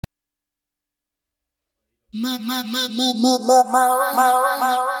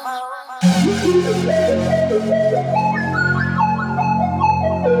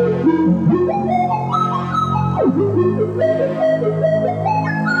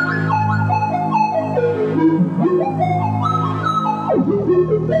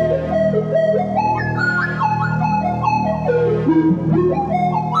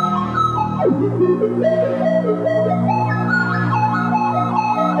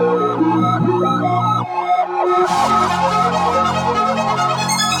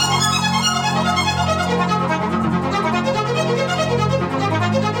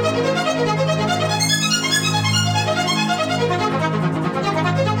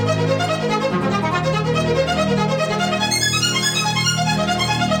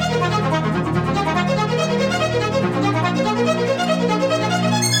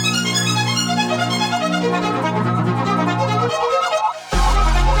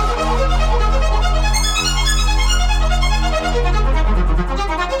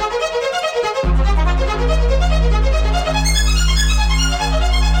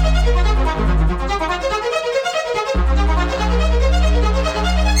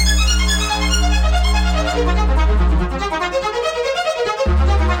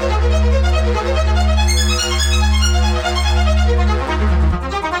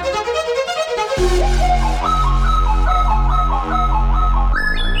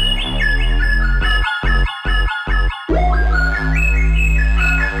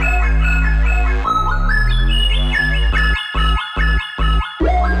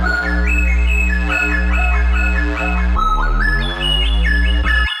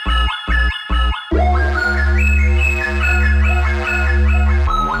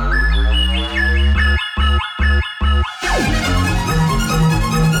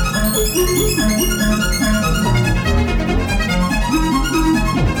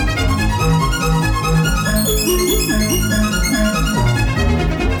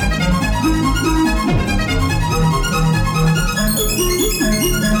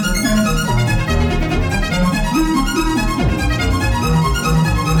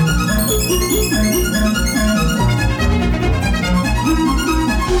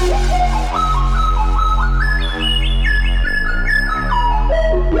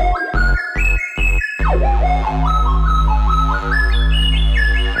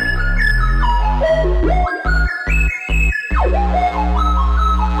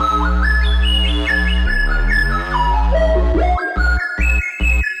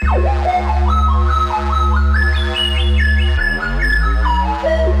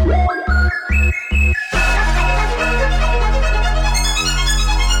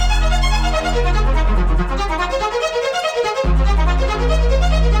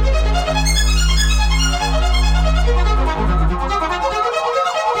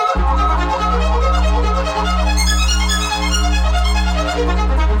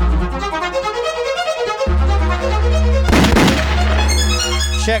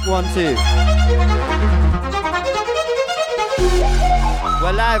Check 1, 2.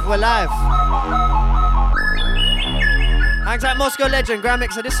 We're live. Hang tight, Moscow Legend, grand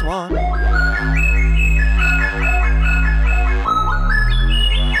mix of this one.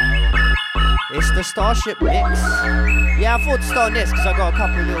 It's the Starship mix. Yeah, I thought to start this because I got a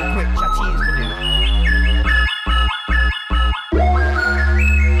couple little quick chatties to do.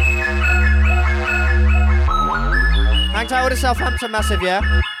 Hang tight with the Southampton Massive, yeah?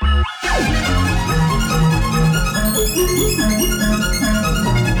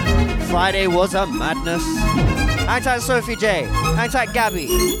 Friday was a madness. Hang tight Sophie J. Hang tight Gabby.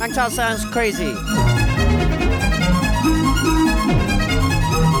 Hang tight Sounds Crazy.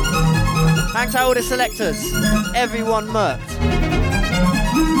 Hang tight all the selectors. Everyone murked.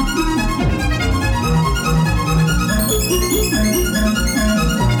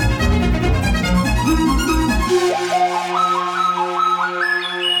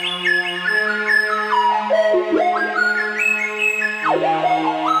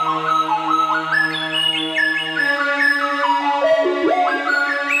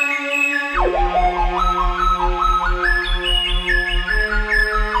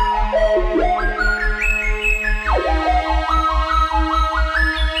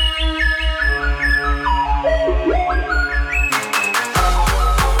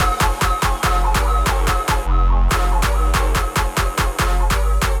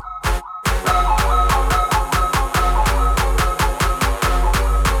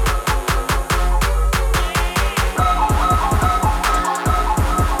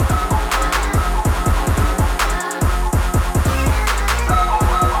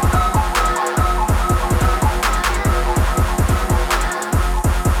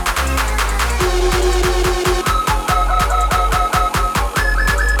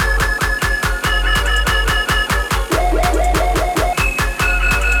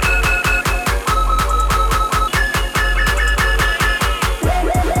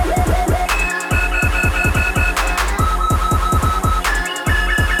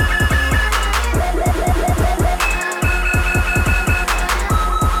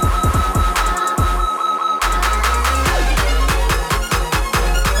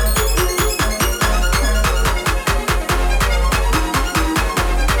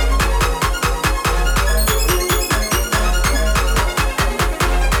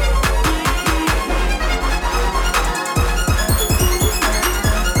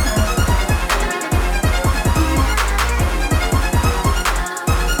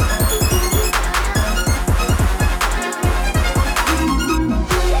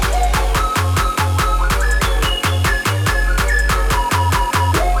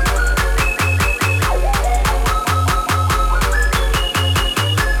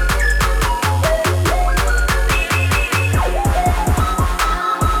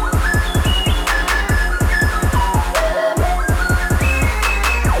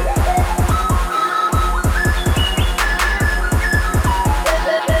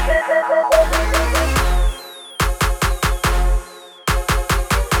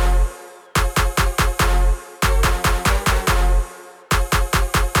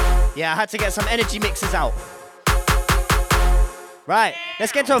 Yeah, I had to get some energy mixes out. Right,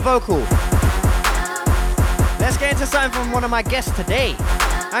 let's get to a vocal. Let's get into something from one of my guests today,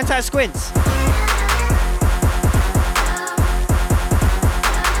 Anti-Squints.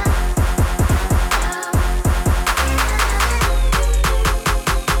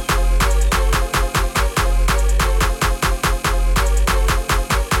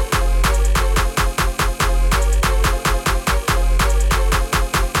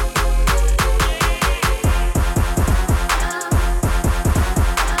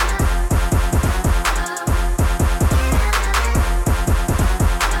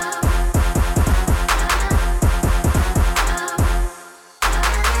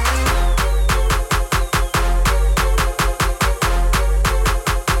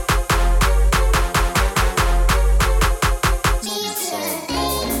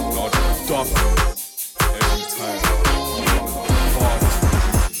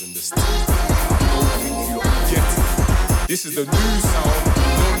 This is the new sound.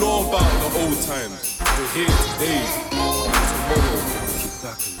 Don't know about the old times. We're here today. Tomorrow, kick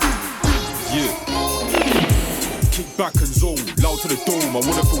back and yeah. Kick back and zone, loud to the dome. I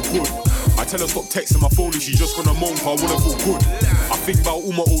wanna feel good. I tell her stop texting my phone and she just gonna moan. I wanna feel good. I think about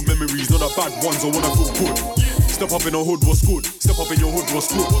all my old memories, not the bad ones. I wanna feel good. Step up in the hood, what's good? Step up in your hood, what's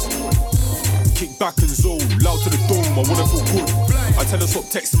good? Kick back and zone, loud to the dome. I wanna feel good. I tell her stop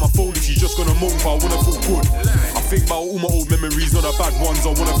texting my phone and she's just gonna moan. I wanna feel good. I think about all my old memories, not the bad ones. I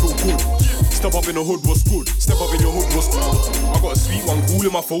wanna feel good. Step up in the hood, what's good? Step up in your hood, what's good? I got a sweet one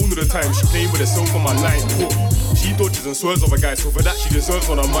calling my phone all the time. She playing with herself on my line. She dodges and swerves over guys, so for that she deserves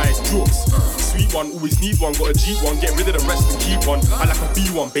one of my jokes. Sweet one, always need one. Got a Jeep one, get rid of the rest and keep one. I like a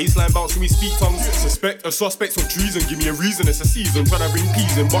B1, baseline bounce when we speak tongues. Suspect a suspect of treason, give me a reason. It's a season, trying to bring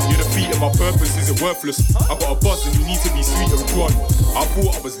peas in, but you're defeating my purpose. Is it worthless? I got a buzz and you need to be sweet and gone. I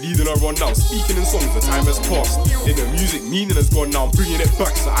thought I was leading her on now, speaking in songs, the time has passed. In the music, meaning has gone now, I'm bringing it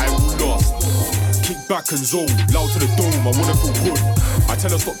back so I will last. Kick back and zone, loud to the dome, I wanna feel good. I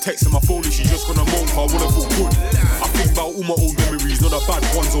tell her stop texting my phone and she's just gonna moan, I wanna feel good. I think about all my old memories, not the bad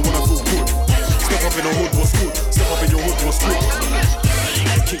ones, I wanna feel good. Step up in the hood, what's good? Step up in your hood, what's good?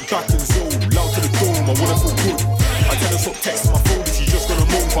 Kick back and zone, loud to the dome, I wanna feel good. I tell her stop texting my phone and she's just gonna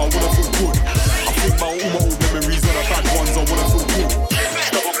moan, I wanna feel good. I think about all my old memories, not the bad ones, I wanna feel good.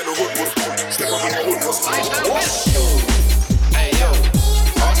 Step up in the hood, what's good? Step up in the hood, what's good? Hey yo,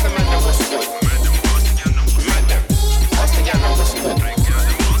 ask the man that what's good. Ask the man what's good.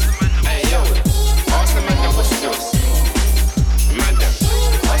 Hey yo, ask the man that what's good. Madam,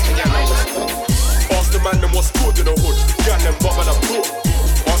 ask the man what's good. Ask the man them what's good in the hood. Gal them bubble and cool.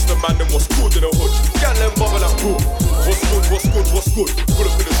 Ask the man them what's good in the hood. Gal them bubble and cool. What's good, what's good, what's good? Pull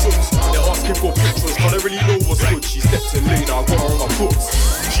up in the shorts. They're asking for pictures, but they really know what's good. She stepped in late, I got her on my books.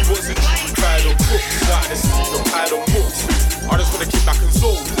 She wants a G, tired of books. Out of the scene, I'm tired of books. I just wanna keep back and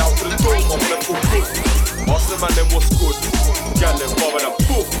zone. Down to the door, I wanna feel good. Ask the man them what's good. Gal them bubble and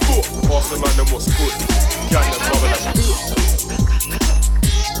cool. Ask the man them what's good. Gal them bubble and cool.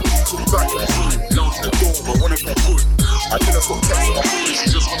 Back and zone, down to the door, I wanna feel good. I tell her stop texting my phone,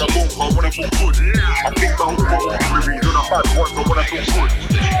 she's just gonna moan, I wanna feel good. I think about all my old memories, not the bad ones, I wanna feel good.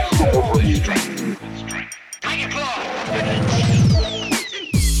 Stop over me.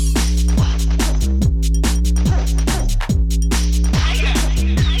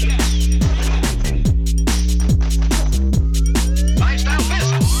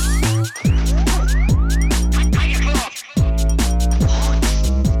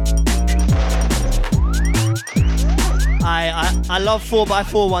 I love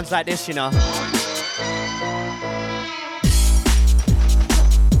 4x4 ones like this, you know.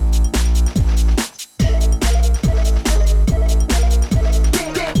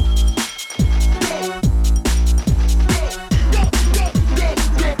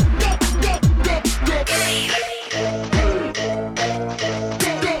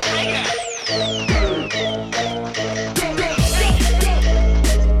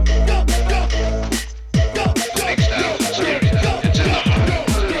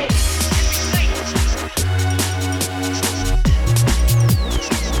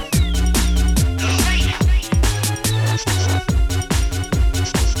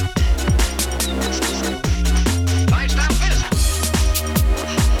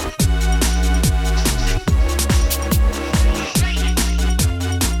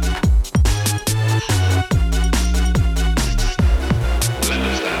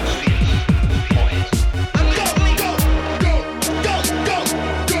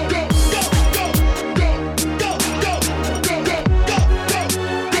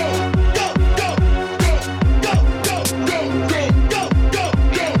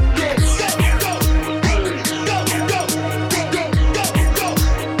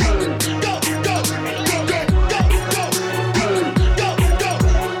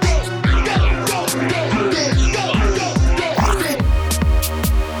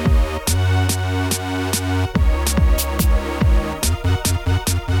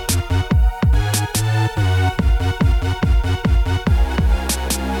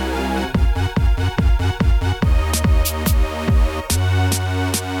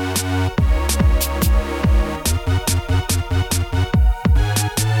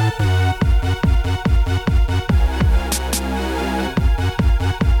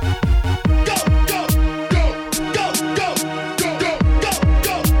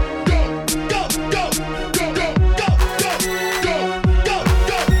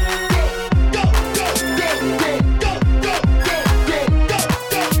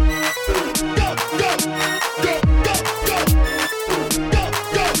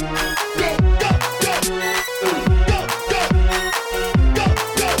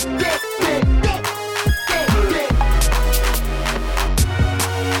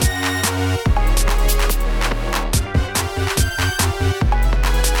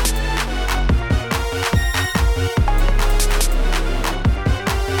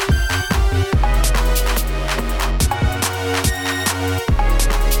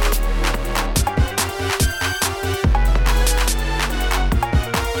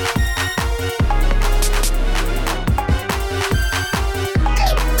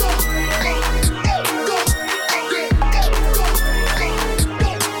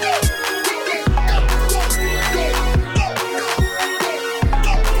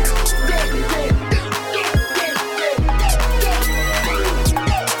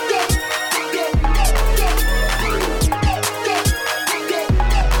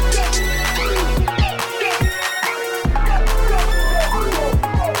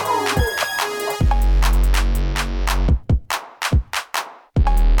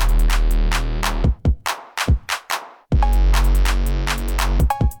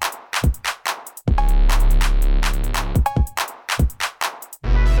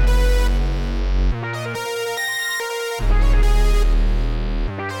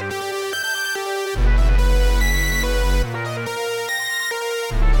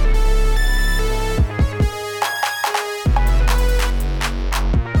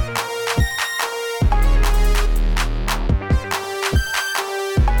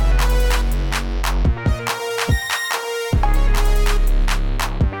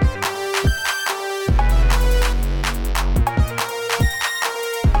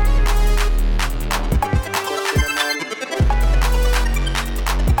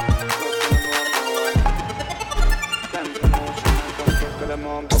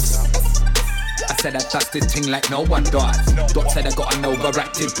 bust this thing like no one does. Doc said I got an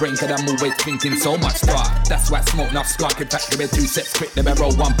overactive brain, cause I'm always thinking so much stuff. That's why I smoke enough skunk. In fact, give me 2 sets quick, let me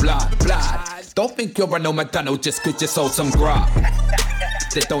roll one blood. Don't think you're a no McDonald just cause you sold some grub.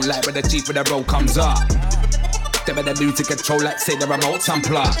 They don't like when the Jeep with the roll comes up. They better lose to control like say the remote's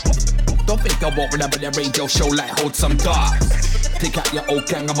unplugged. Don't think I won't remember the radio show like hold some darts. Pick out your old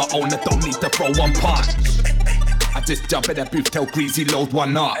gang on my own, I don't need to throw one punch. I just jump in the booth, tell Greasy load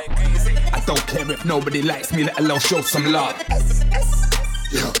one up. I don't care if nobody likes me, let alone show some love.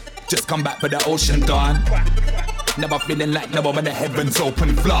 Yeah. Just come back with the ocean done. Never feeling like never when the heavens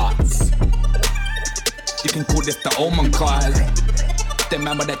open floods. You can call this the Omen call. Them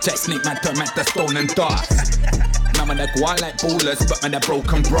man with the chest sneak man turn man to stone and dust. Man when they go on like ballers, but man they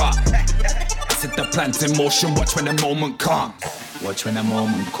broken bra. I said the plan's in motion, watch when the moment comes. Watch when the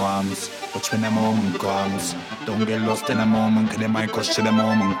moment comes. Watch when the moment comes. Don't get lost in the moment, cause they might cost you the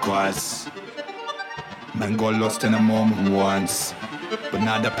moment cause. Man got lost in the moment once, but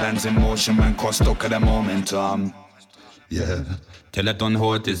now the plan's in motion, man got stuck at the momentum. Yeah, tell I don't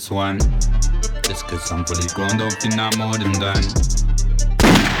hold this one. Just cause I'm fully grown, don't feel not more than done.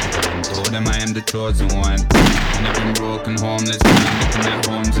 I told them I am the chosen one. And I've been broken, homeless, and I'm looking at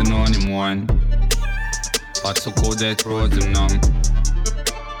homes and only one. But so cold that roads and numb.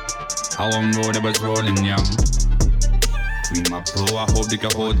 How I'm road, I was rolling young. Free my bro, I hope they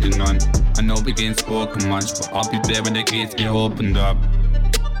can hold it on. I know we ain't spoken much, but I'll be there when the gates get opened up.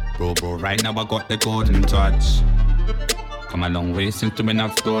 Bro, right now I got the golden touch. Come a long way since when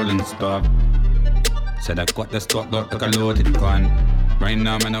I've stolen stuff. Said I got the stock locked like a loaded gun. Right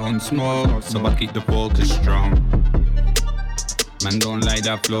now man I own smoke, so I keep the focus strong. Man don't like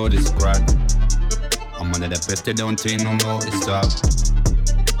that flow, this crowd. I'm one of the best, they don't take no notice of.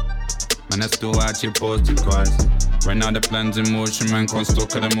 Man I still out here posted cause right now the plan's in motion, man can't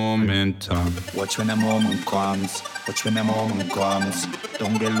stuck at the momentum. Watch when the moment comes, watch when the moment comes.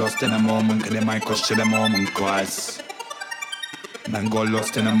 Don't get lost in the moment, cause they might cost you the moment cause. Man got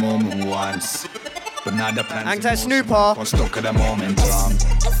lost in the moment once, but now the plan's in motion, man can't stuck at the momentum.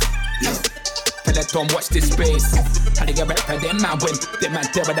 Yeah. Tell that Tom watch this space. How they get back for them man when them man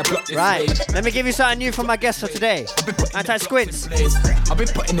there with the block this Right, place. let me give you something new from my guest for today. Anti-Squints. I've been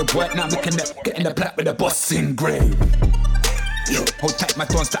putting the work, now looking at getting the black with the boss engraved. Hold tight my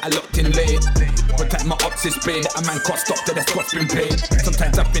thorns that I locked in late. Hold tight my ops is paid. A man can't stop till the squat's been paid.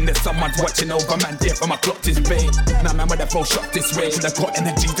 Sometimes I think that someone's watching over man there for my clock is paid. Now man with a throw shot this way. And I got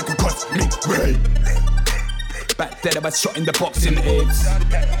energy that can cost me great. Back then I was shot in the boxing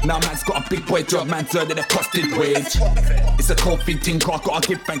age. Now man's got a big boy job, man's earning a costed wage. It's a cold feed thing, I gotta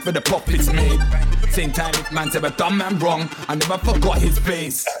give thanks for the profits made. Same time if man's ever done man wrong, I never forgot his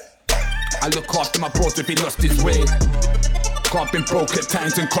face. I look after my bros if he lost his way. I've been broke at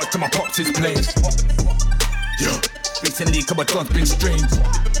times and cut to my pops' place. Yeah. Recently couple times been strange.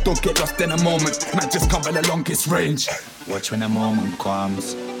 Don't get lost in a moment, man just cover the longest range. Watch when the moment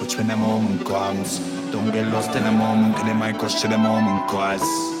comes, watch when the moment comes. Don't get lost in a moment, cause they might cost you the moment cause.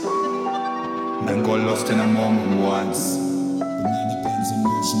 Man got lost in a moment once.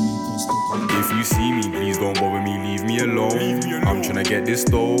 If you see me, please don't bother me, leave me alone. I'm tryna get this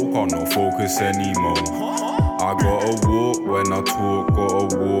dough, can't no focus anymore. I gotta walk when I talk,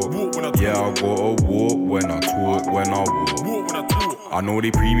 gotta walk. Yeah, I gotta walk when I talk, when I walk. I know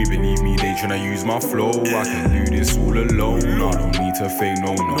they pre me, believe me, they tryna use my flow. I can do this all alone, I don't need to fake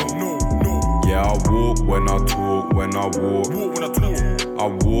no. Yeah, I walk when I talk, when I walk. I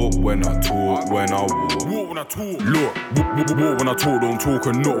walk when I talk, when I walk. Look, walk when I talk, don't talk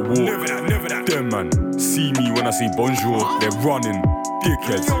and not walk. Never that. Them man, see me when I say bonjour, they're running.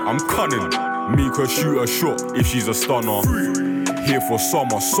 Dickheads, I'm cunning. Make her shoot a shot if she's a stunner. Here for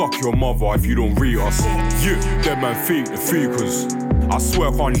summer, suck your mother if you don't rate us. Yeah, them man fake the fakers. I swear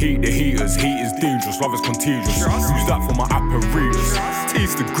I can't hate the haters. Hate is dangerous, love is contagious. Use that for my apparatus.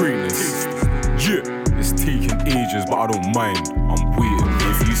 Taste the greatness. Yeah, it's taking ages, but I don't mind. I'm waiting.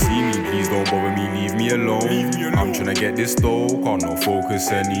 If you see me, please don't bother me, leave me alone. I'm tryna get this dough, can't no focus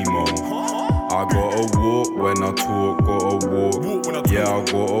anymore. I gotta walk when I talk, gotta walk. Yeah, I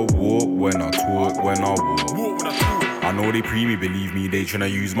gotta walk when I talk, when I walk. I know they pre me, believe me, they tryna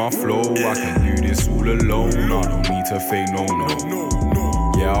use my flow. I can do this all alone, I don't need to fake no.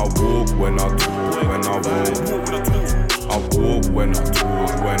 Yeah, I walk when I talk, when I walk. I walk when I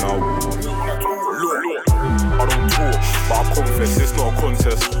talk, when I walk. I don't talk, but I confess it's not a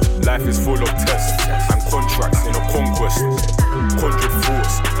contest. Life is full of tests and contracts in a conquest. Conjured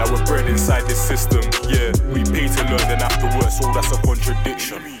thoughts that were bred inside this system. Yeah, we pay to learn then afterwards, so that's a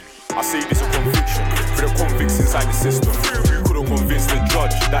contradiction. I say this a conviction for the convicts inside the system. Couldn't convince the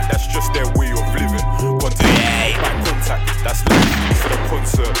judge that that's just their way of living. contact. Back contact, that's life for the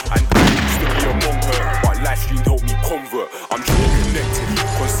concert. And I used to be among her, but live stream helped me convert. I'm truly connected,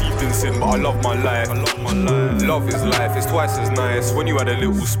 conceived in sin, but I love my life. Love is life, it's twice as nice when you add a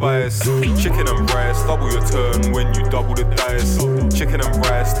little spice. Chicken and rice, double your turn when you double the dice. Chicken and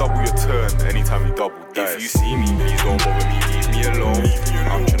rice, double your turn anytime you double dice. If you see me, please don't bother me, leave me alone.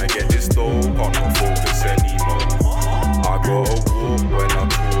 I'm tryna get this dough, can't not focus anymore. I gotta walk when I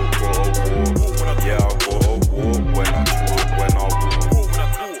talk, gotta walk. Yeah, I gotta walk when I talk, when I walk.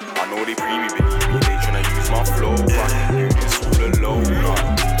 I know they pre me, believe me, they tryna use my flow. I can do this all alone, I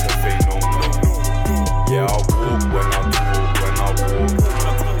need to fake no. Yeah, I walk when I talk, when I walk.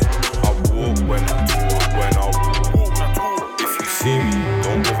 I walk when I talk, when I walk. If you see me,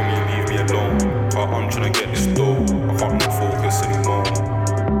 don't bother me, leave me alone. I'm tryna get this dough, I can't not focus anymore.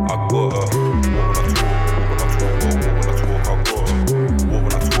 I gotta walk when I talk.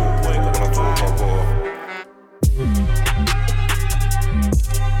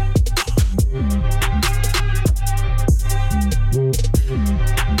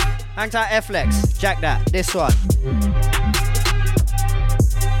 Hang tight, F-Lex. Jack that. This one.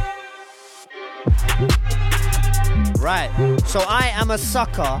 Right. So I am a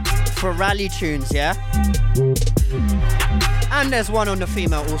sucker for rally tunes, yeah? And there's one on the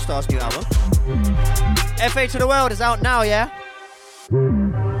Female All-Stars new album. FA to the World is out now, yeah?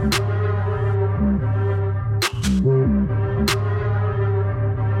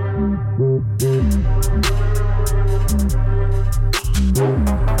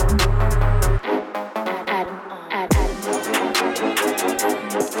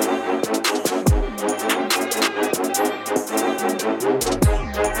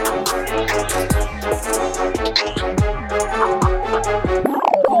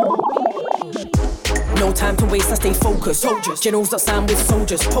 I stay focused. Soldiers, generals that stand with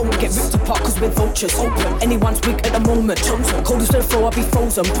soldiers. Poland get ripped apart cause we're vultures. Open, anyone's weak at the moment. Coldest to the floor, I'll be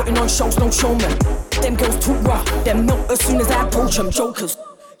frozen. Putting on shows, no showman. Them girls talk rough, them melt as soon as I approach them. Jokers.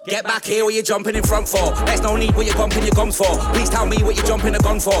 Get back here, what you jumping in front for? There's no need what you bumping your gums for. Please tell me what you jumping a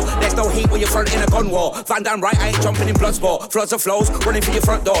gun for. There's no heat what you're fronting a gun war. Van Dam right, I ain't jumping in blood sport. Floods of flows, running for your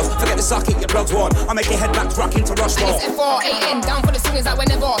front doors. Forget the socket, your blood's worn. I make your head back rocking to Rushmore. It's F-R-A-N, down for the singers that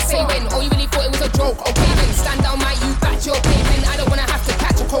whenever. Say when, or you really thought it was a joke. Okay then, stand down my you back your pavement. I don't wanna have to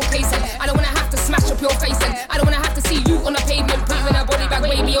catch a cold case and I don't wanna have to smash up your face and I don't wanna have to see you on the pavement. Putting a body bag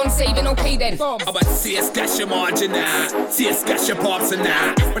way beyond saving, okay then. But see a scash your margin now. See a scash your pops and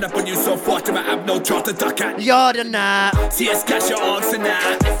now. When I put you so far to have no chart to duck at. You're the night. See a scash your arms and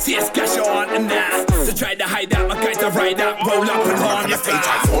now. See a scash your on and now. So try to hide out, my guys to ride out, roll up and harm your face.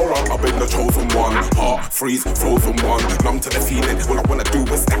 I've been the chosen one. Heart freeze, frozen one. Numb to the feeling. All I wanna do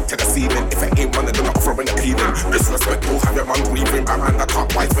is stack to the ceiling. If it ain't running, then I'm offering appealing. Disrespectful, have your man grieving. Batman, I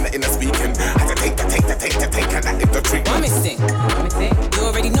can't wise when the inner speaking. Had to take, and that is the treatment. What I'm missing? You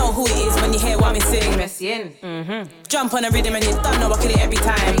already know who it is when you hear what I'm missing. Jump on a rhythm and you don't know I kill it every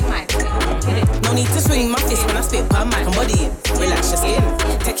time. No need to swing my fist when I spit per mic and body in. Relax your skin.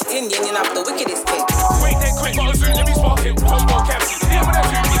 Take it in, you have the wickedest thing. Wait, then quick, but soon let me spark it. One more caps. Here when I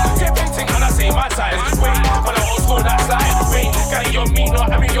do me, get painting and I say my size. Wait, but I won't score that slide. Wait, got it on me, not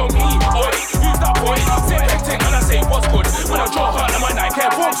having your me. Oi, who's that boy? Say painting and I say what's good. When I draw her and my night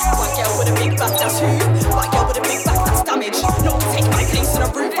care books. White girl with a big back, that's who? White girl with a big back, that's damage. No, take my place in a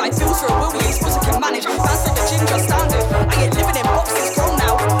roof. I feel for a Williams, but I can manage. Fans like the ginger standard. I ain't living in boxes, grown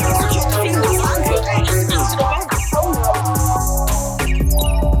now. So you think that's handy. It's to the bank,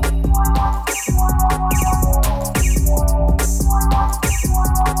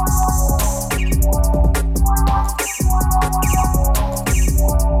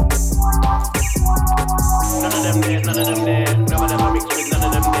 None of them there, none of them there. None of them I mix with, none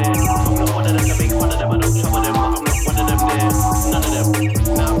of them there. I'm not one of them to make fun of them. I don't trouble them, but I'm not one of them there. None of them.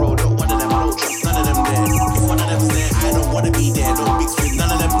 Nah, bro, not one of them. I don't trust none of them there. If one of them's there, I don't wanna be there. Don't mix with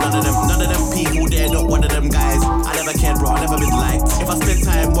none of them, none of them. None of them people there, not one of them guys. I never cared, bro, I never been liked. If I spend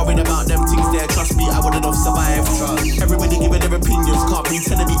time worrying about them things there, trust me, I wouldn't have survived. Trust. Everybody giving their opinions, can't be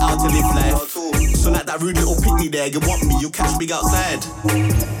telling me how to live life. So like that rude little picnic there, you want me, you catch me outside.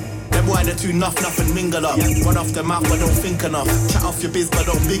 Them boy they're too nuff and mingle up. Run off the mouth but don't think enough. Chat off your biz but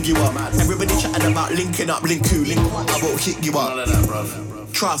don't big you up. Everybody chatting about linking up, link who, link what, I won't hit you up. None of that, bruv.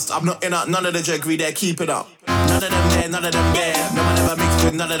 Trust, I'm not in up, none of the jaggery they're keeping up. None of them there, none of them there. No one ever mixed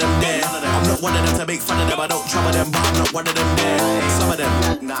with none of them there. I'm not one of them to make fun of them, I don't trouble them, but I'm not one of them there. Some of them,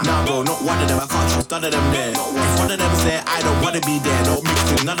 nah bro, not one of them, I can't trust none of them there. If one of them's there, I don't wanna be there. Don't mix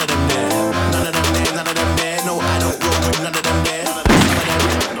with none of them there. None of them there, none of them there. No, I don't roll with none of them there.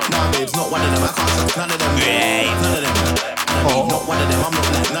 Nah babes, not one of them, I can't trust none of them there. None of them. Not one of them, I'm not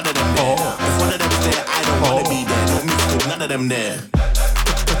like none of them there. If one of them's there, I don't them there.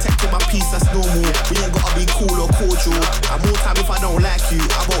 Protecting my peace, that's normal. We ain't gotta be cool or cordial. And more time if I don't like you,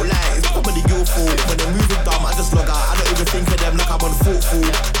 I won't lie, it's probably your fault. When they're moving dumb, I just log out. I don't even think of them like I'm unthoughtful.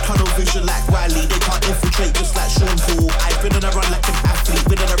 Tunnel vision like Wiley, they can't infiltrate just like Sean Paul. I've been on a run like an athlete,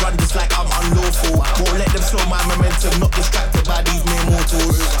 been on a run just like I'm unlawful. Won't let them slow my momentum, not distracted by these mere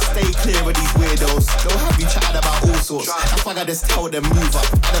mortals. Stay clear of these weirdos, they'll have you chatting about all sorts. That's why I just tell them move up,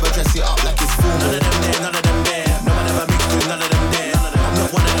 I never dress it up like it's formal. None of them there, none of them there. No one ever mixed with none of them there. I'm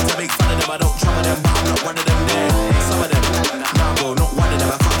not one of them to make fun of them, I don't trouble them, but I'm not one of them there. Some of them, nah bro, not one of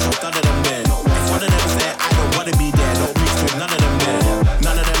them, I can't trust none of them there. If one of them's there, I don't wanna be there, don't mix with none of them there.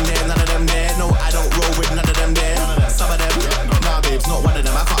 None of them there, none of them there, no, I don't roll with none of them there. Some of them, nah babes, not one of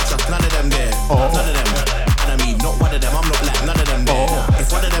them, I can't trust none of them there. None of them, and I mean, not one of them, I'm not like none of them there. If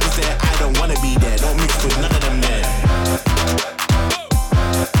one of them's there, I don't wanna be there, don't mix with none of them there.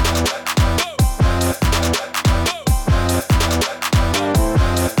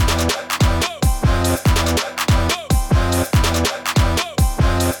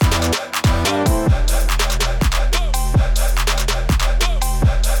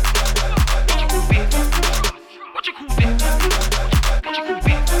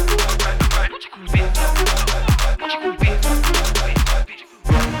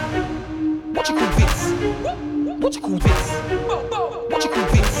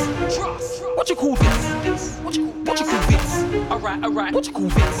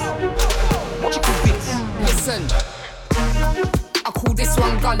 Listen, I call this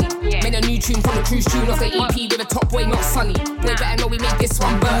one Gully. Made a new tune from the cruise tune off the EP with a top boy, not Sunny. They better know we made this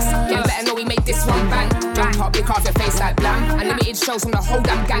one burst. They better know we made this one bang. Jump up, lick off your face like blam. Unlimited shows from the whole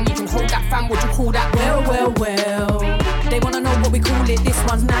damn gang. You can hold that fam, what you call that? Well. They wanna know what we call it. This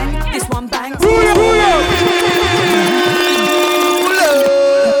one's nang, this one bang.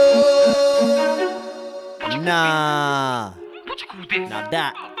 Nah. Now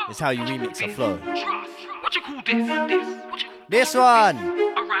that is how you remix a flow. This one.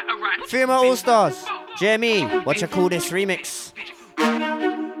 Firma All Stars. Jamie, what you call this remix?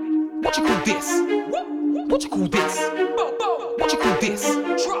 What you call this? What you call this? What you call this?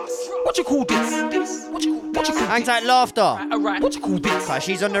 What you call this? What you call Hang tight, Laughter. What you call this? Cause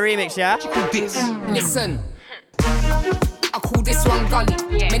she's on the remix, yeah? What you call this? Listen, I call this one Gully.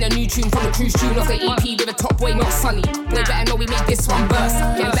 Made a new tune from the cruise tune off the EP with a top boy, not Sunny. They better know we made this one burst.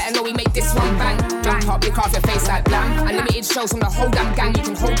 They better know we made this one bang. Jump up, lick off your face like blam. Unlimited shows from the whole damn gang. You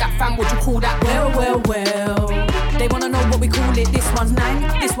can hold that fam, what you call that? Well. They wanna know what we call it. This one's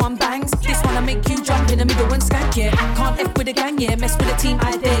nang, this one bangs. This one I make you jump in the middle and skank, yeah. Can't F with a gang, yeah. Mess with a team,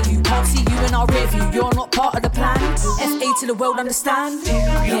 I dare you. Can't see you in our rear view. You're not part of the plan. FA to the world, understand?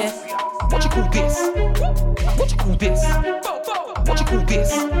 Yeah. What you call this? What you call this? What you call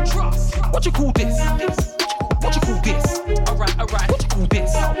this? What you call this? What you call this? Alright. What you call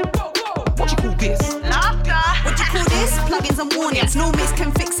this? What you call this? What you call this? Plugins and warnings. No mix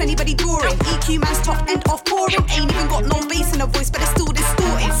can fix anybody drawing. EQ man's top end off pouring. Ain't even got no bass in the voice, but it's still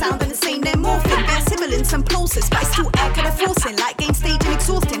distorting. Sounding the same, they're morphing. They're sibilance and plosives, but it's still air kind of forcing. Like game stage and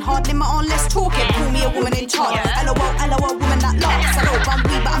exhausting. Hard limit on less talking. Call me a woman in charge. LOL, woman that laughs. I know I'm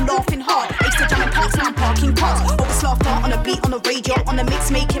weak, but I'm laughing hard. Used to jam in parks, now I'm parking cars. Always laughter on a beat, on the radio, on the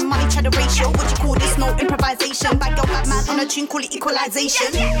mix, making money, cheddar ratio. What you call this? No improvisation. Bad girl, bad man on a tune, call it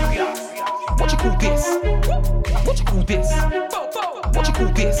equalization. What you call this? What you call this? What you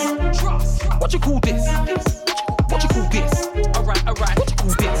call this? What you call this? What you call this? Alright. What you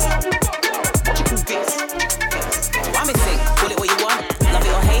call this? What you call this? I'm sick, call it what you want. Love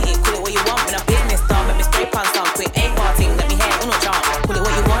it or hate it, call it what you want. When I'm business done, let me spray pan sound quick. Ain't parting, let me hear it, no jump. Call it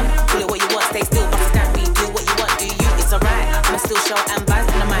what you want, call it what you want. Stay still, but stand me, do what you want, do you? It's alright. I'ma still show and vibes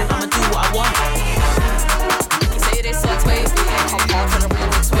in the mind. I'ma do what I want. You say this so tasty, come on for the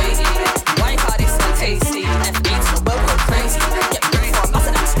remix wavy. Why you call this so tasty? FB to the world go crazy. Get ready for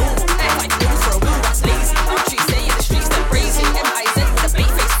nothing that's normal. Like moves for a woo that's lazy. Trees stay in the streets, they're crazy. MIZ with a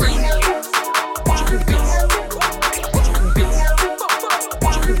bait face free. What you call this? What you call this? What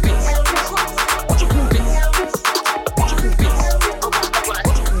you call this? What you call this? What you call this? What you call this?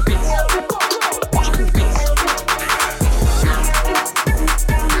 What you call this?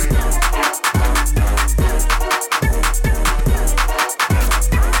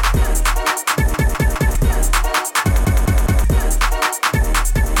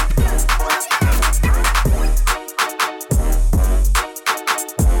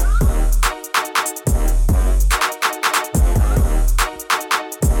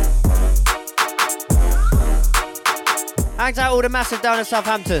 Hang tight, all the massive down in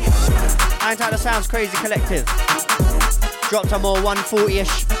Southampton. Hang tight, the Sounds Crazy Collective. Dropped a more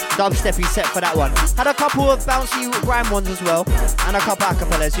 140-ish dubsteppy set for that one. Had a couple of bouncy grime ones as well, and a couple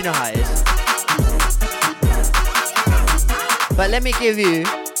acapellas, you know how it is. But let me give you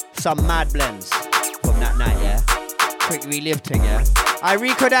some mad blends from that night, yeah? Quick relive thing, yeah?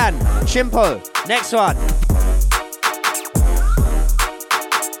 Rico Dan, Chimpo, next one.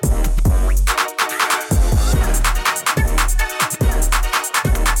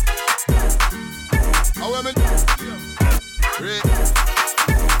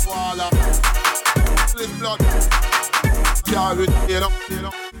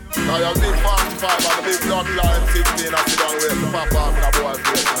 I have big 45 and the big blood line 16 I sit down with the pop off in a boy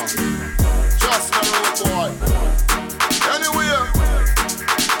face now. Just a little boy. Anyway,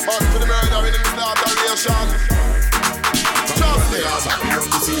 back to the murder in the start of relation. Just the answer. From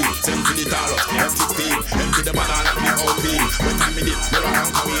the sea, send to the Taros, F16, empty the banana, the old beam. When time it is, never hand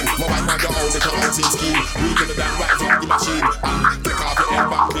come in. My wife want your own little housing scheme. We to the damn rise up the machine and take off your head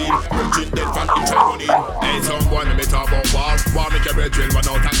back clean. Virgin dead from in try running. Hey, someone let me talk about war. War make your brethren run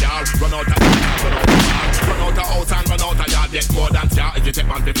out of yard, run out of yard, run out of yard, run out of house and run out of yard. Get more than yard. If you take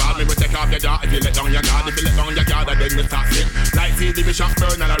man to fall, me will take off your yard. If you let down your guard, if you let down your guard, then you start slip. Like see the bishop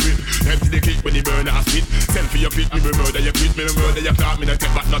burn and a rip. Empty the clip when the burner a spit. Send for your pit, me will murder your pit, me will murder your clock. Me no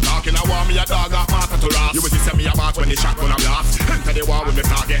take back no talking. I want me a dog off master to ras. You will see me a march when the shot gonna blast. Enter the war when the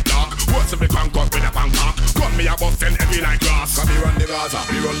start get dark. What's up the concord with a Bangkok? Gun me a bust and heavy like glass. Cause me run the Gaza,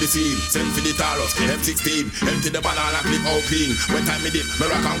 me run the scene. Send for the Taros, F16. Empty the banana clip all clean. When time me dip, me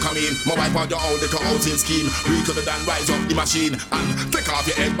rock and come in. My wife out your old little housing scheme. We could have done rise up the machine and take off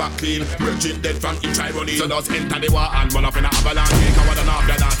your head back clean. Virgin dead from in try running. So just enter the war and run up in a avalanche. Take a water off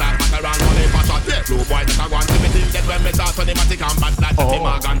your dance like batter around. Money for shot, yeah. Blue boy that I want to be dead when me start on the matic and bad like the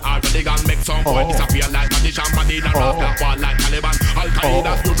Morgan. All for the gun make some boy disappear like the champagne. And rock that wall like Taliban.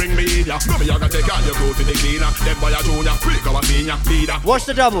 Al-Qaeda, you bring me in ya. No me gonna take all your go to the cleaner. Them boy a junior, freak of a senior leader. Watch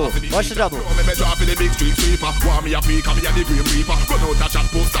the double, watch the double. Me drop in the big street sweeper. Want me a freak, me a the green reaper. Gun out a shot,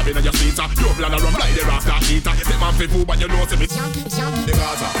 post stabbing on your seater. You plan a run like the rasta eater. Take man for food, but you know see me. The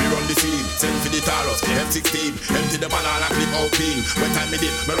Gaza, we run the scene. Send for the Taros, F16. Empty the banana clip out clean. When time me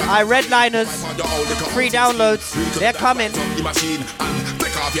dip, me rock. Redliners, free downloads, they're coming. The machine and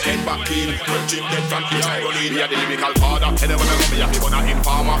take off your head back clean. Virgin dead from the Tyrone. We are the lyrical father. And when I go, me a be gonna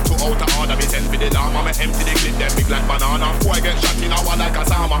informer. To out of order, me send for the llama. Me empty the clip, them big like banana. Boy get shot in a wall like a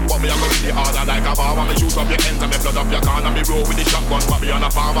sama. But me a go with the order like a farmer. Me shoot up your ends and me blood up your corner. Me roll with the shotgun, but me on a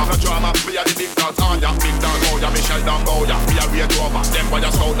farmer. No drama, we are the big dogs on ya. Big dog go ya, me shell down go ya. We are rage over, them boy a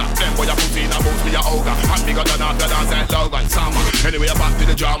soldier. Them boy a put in a boots, we a ogre. And bigger than after dance like Logan, Sama. Anyway, back to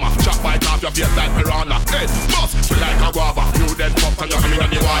the drama. Chop bite off your face like piranha. Head bust, feel like a guava. You then pop and you come in on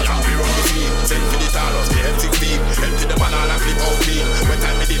the wire. We run the scene, send for the Taros, F16. Empty the banana clip out clean. When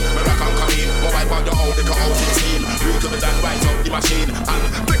time me dip, me rock and come in. My wife out the old, they come out in scheme. We could have done rise up the machine and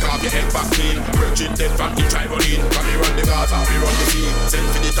take off your head back clean. Virgin dead from the Tyrone. Come me run the Gaza, we run the scene. Send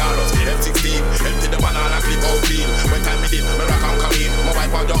for the Taros, F16. Empty the banana clip out clean. When time me dip, me rock and come in. My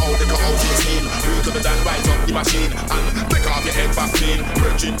wife out the old, they come out in scheme. We could have done rise up the machine and take off your head back clean.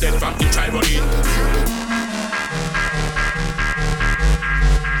 Virgin dead from the Tyrone.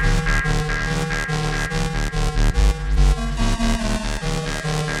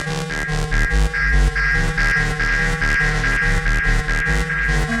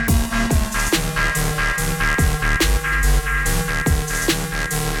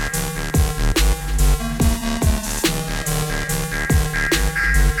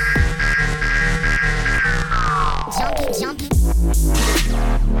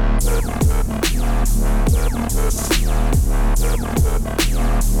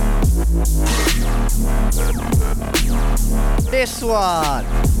 This one,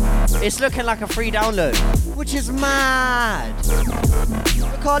 it's looking like a free download, which is mad.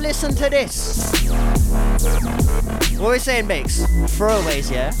 Look, I'll listen to this. What are we saying, Bakes? Throwaways,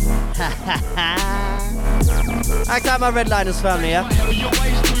 yeah? I got my Redliners family, yeah?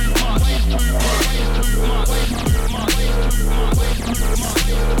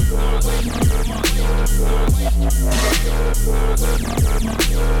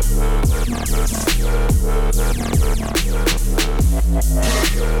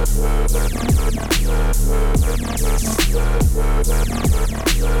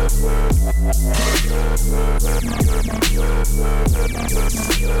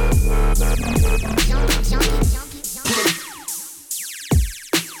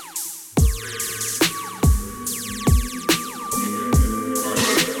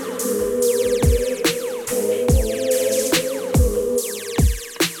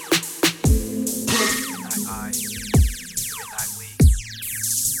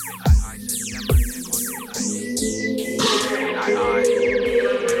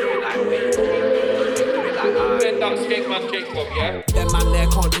 there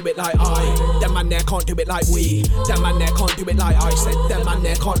can't do it like I. Them man there can't do it like we. Them man there can't do it like I. Said them man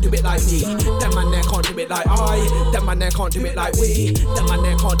there can't do it like me. Them man there can't do it like I. Them man there can't do it like we. Them man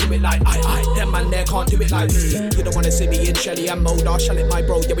there can't do it like I. Them man there can't do it like me. You don't wanna see me in Shelly and Mode. I'll shell it, my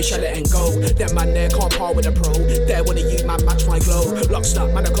bro. Yeah, we shell it and go. Them man there can't par with a pro. There one of you man match my glow. Lock snap,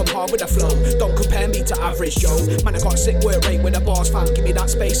 man I come hard with a flow. Don't compare me to average Joe. Man I got sick work rate with the bars, fam. Give me that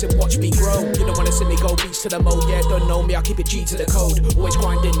space and watch me grow. You don't wanna see me go beats to the mode. Yeah, don't know me, I keep it G to the code. Always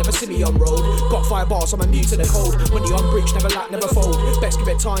grinding, never see me on road. Got 5 bars, I'm immune to the cold. Money on breach, never lack, never fold. Best give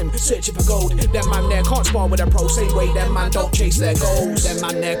it time, searching for gold. Them man there can't spar with a pro. Same way them man don't chase their goals. Them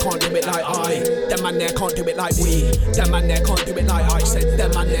man there can't do it like I. Them man there can't do it like we. Them man there can't do it like I. Said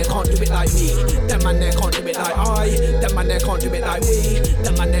them man there can't do it like me. Them man there can't do it like I. Them man there can't do it like we.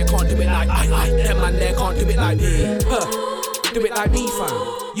 Them man there can't do it like I. Them man there can't do it like me. Do it like me, fam.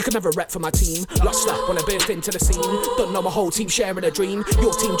 You can never rep for my team. Lost up when I burst into the scene. Don't know my whole team sharing a dream.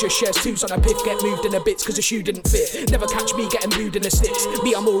 Your team just shares twos on a piff. Get moved in the bits cause the shoe didn't fit. Never catch me getting moved in the sticks.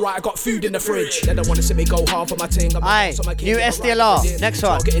 Me, I'm alright, I got food in the fridge. They don't wanna see me go hard for my ting. Aye, new SDLR, next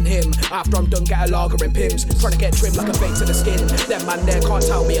one. Targeting him. After I'm done, get a lager in Pims. Trying to get trim like a fake to the skin. Them man there can't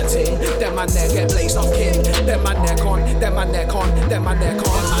tell me a ting. Them man there get blazed off kin. Them man there can't. Them man there can't. Them man there can't.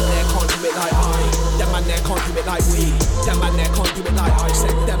 Them man there can't do it like I. Them man there can't do it like we. Them man there can't do it like I.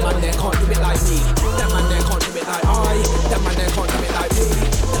 Said them man there can't do it like me. Them man there can't do it like I. Them man there can't do it like me.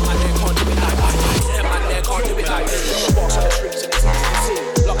 Them man there can't do it like I. Them man there can't do it like me. I'm boss on the streets and it's easy to see.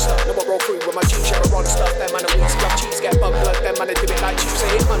 Lock stuff, no more roll through with my G-shirt on stuff. Them man are wings, love cheese, get bum blood. Them man are do it like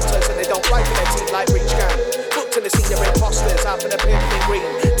Tuesday hunters and they don't ride for their team like Reach Gang. Booked in the scene, they're imposters, out for the pimp in green.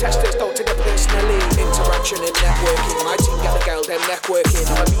 Testers don't take it personally. Interaction in networking. My team get the girl, them neck working.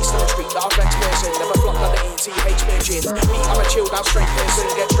 I'm a beast on the street, that I've vex person. Never flop like the ETH virgin. Me, I'm a chilled out straight person.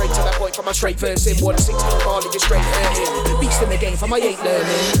 Get straight to that point from my straight verse in 116 barley, just straight hurting. Beast in the game, from I ain't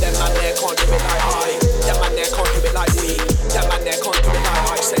learning. Them man there can't do it like I. Them man there can't do it like we. Them man there can't do it like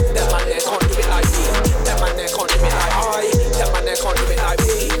I. Said them man there can't do it like me. Them man there can't do it like I. Them man there can't do it like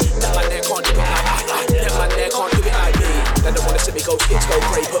me. Them man there can't do it like I. Them man there can't do it like me. They don't wanna see me go skits, go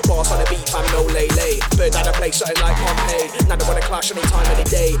cray. Put bars on the beat, fam, no lay. Bird down a place, something like Pompeii. Now they wanna clash any time, any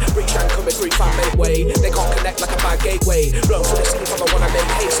day. Reach and coming through, fam, make way. They can't connect like a bad gateway. Blow for the scene, fam, I wanna make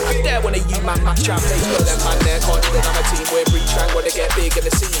haste. I dare one of you, man, match our place. But them man there can't do it on a team. We're Reach and wanna get big in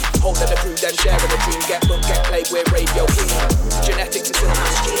the scene. Hold them the crew, then sharing a dream. Get booked, get played, we're radio king. Genetics is in the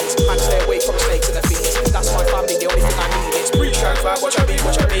mass genes. Man, stay away from snakes and the fiends. That's my family, the only thing I need is Reach and fam, watch I mean.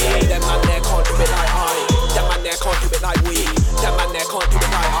 Them man there can't do it like I. Them man there can't do it like we. Them man there can't do it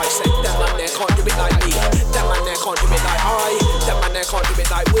like I. Said them man there can't do it like me. Them man there can't do it like I. Them man there can't do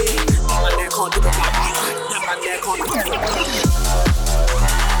it like we. Them man there can't do it like I. Them man there can't do it like me.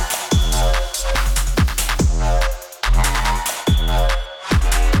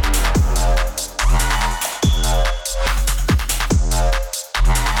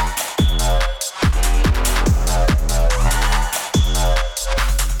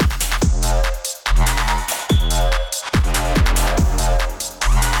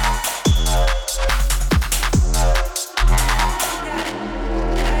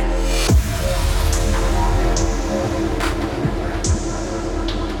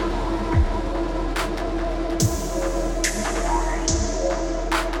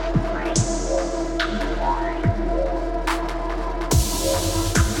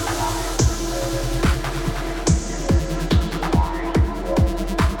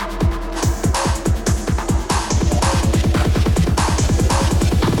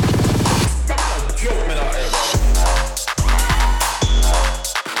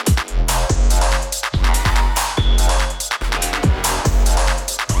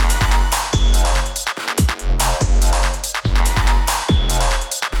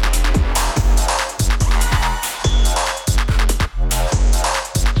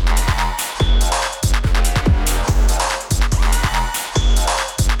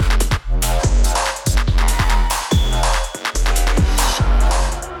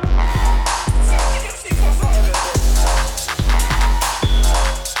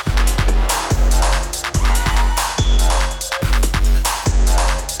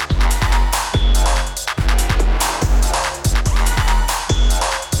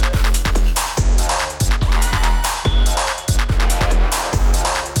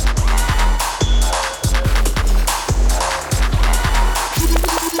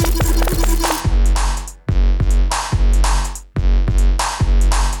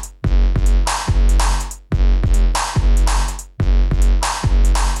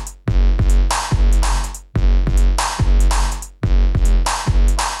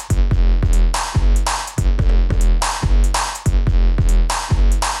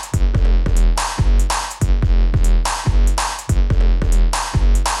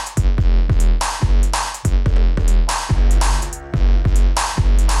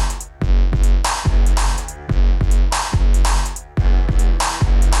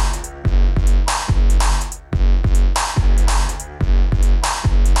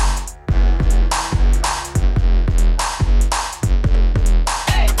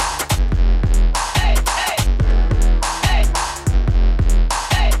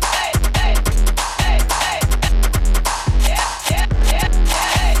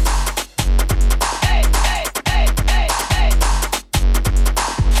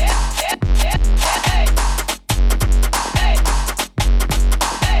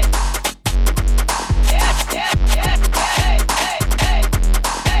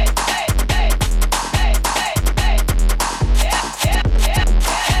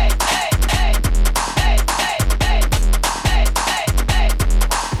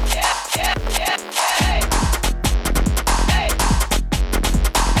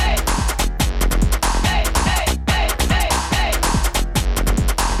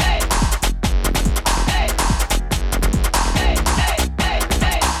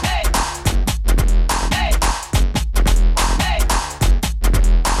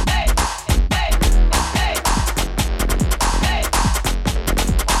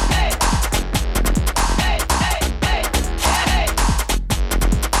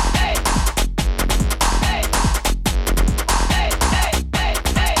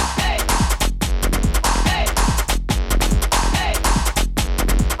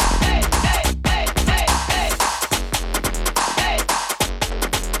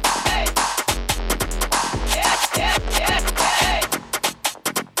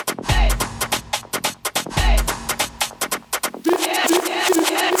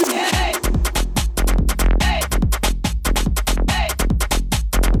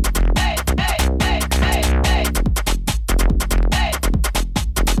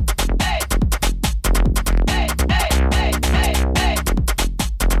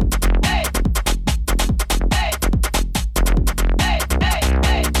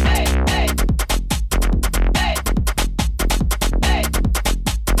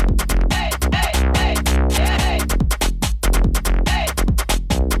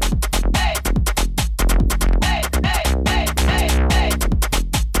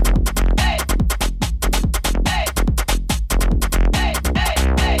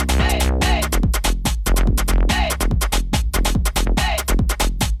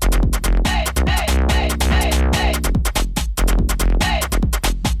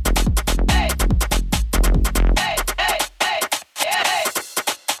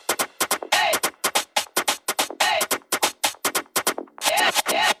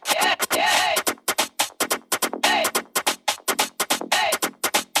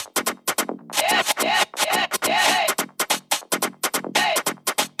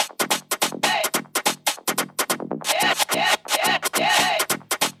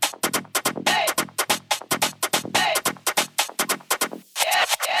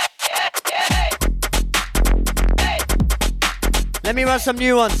 Let me run some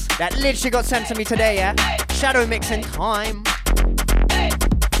new ones that literally got sent to me today, yeah? Shadow mixing time.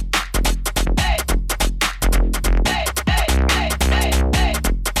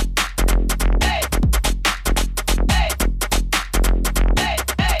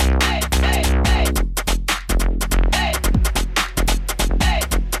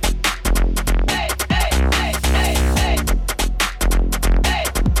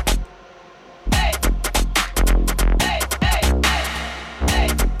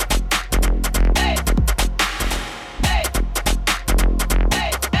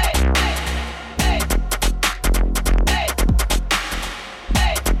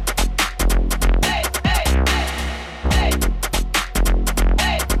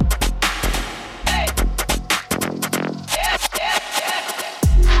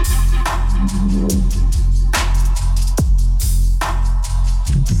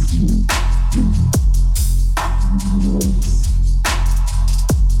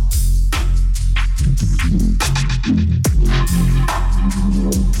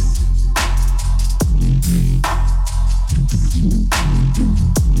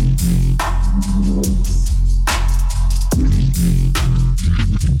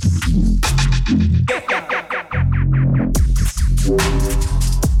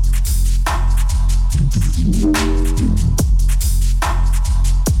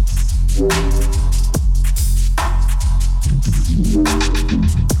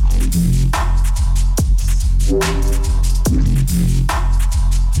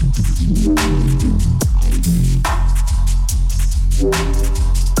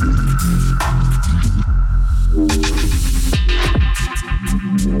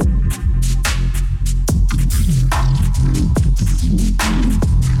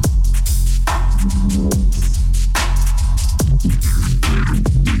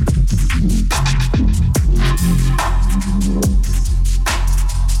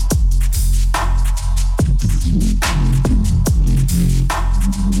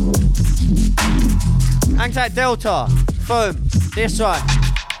 Anxiety Delta, Foam, this one.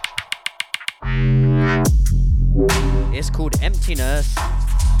 It's called Emptiness.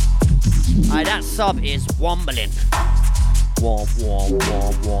 Aye, that sub is wombling. Womp, womp,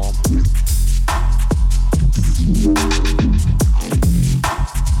 womp,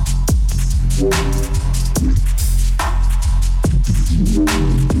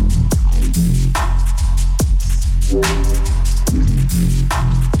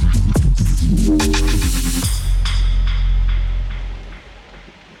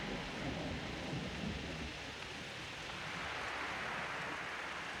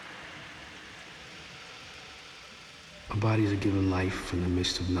 Our bodies are given life in the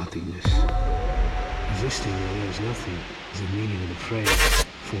midst of nothingness. Existing where there is nothing is the meaning of the phrase,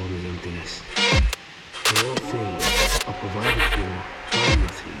 form is emptiness. For all things are provided for by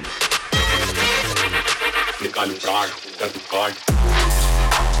nothingness.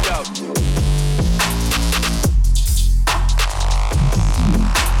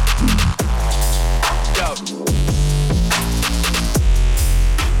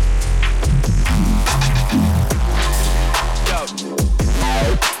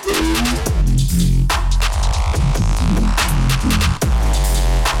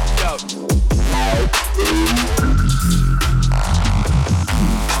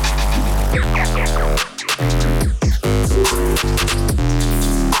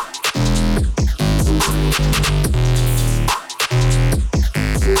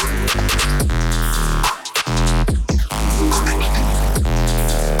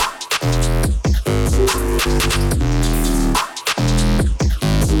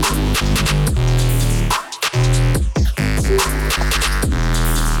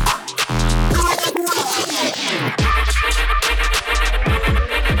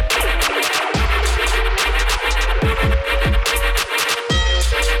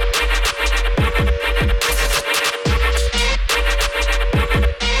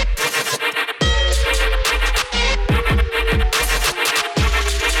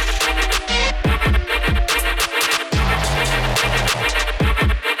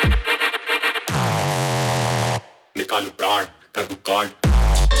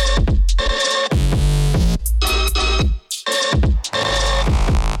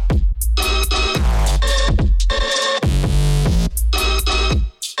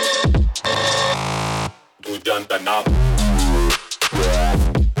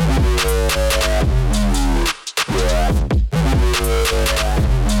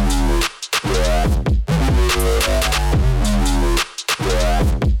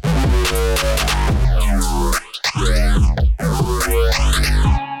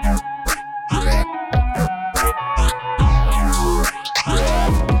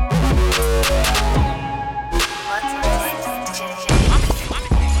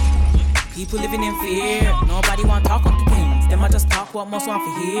 fear. Nobody want talk of the things. Them I just talk what most want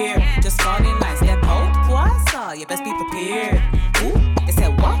to hear. Just fall in line, step out. Poissa, you best be prepared. Ooh, they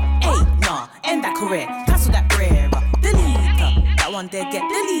said what? Hey, nah, end that career. Cancel that prayer. Delete. That one they get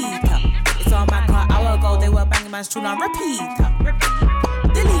delete. It's all my car hour ago. They were banging man's tune on repeat.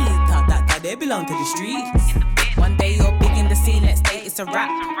 Delete. That guy they belong to the streets. One day you're big in the scene, next day it's a rap.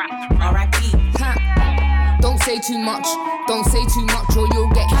 R.I.P. Don't say too much, don't say too much or you'll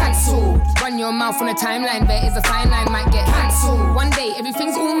get cancelled. Run your mouth on a timeline, there is a fine line, might get cancelled. One day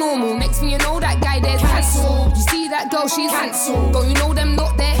everything's all normal, next thing you know that guy there's cancelled. You see that girl, she's cancelled. Don't you know them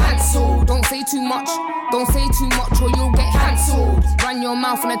not there? Cancelled. Don't say too much, don't say too much or you'll get cancelled. Run your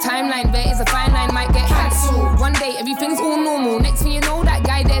mouth on a timeline, there is a fine line, might get cancelled. One day everything's all normal, next thing you know that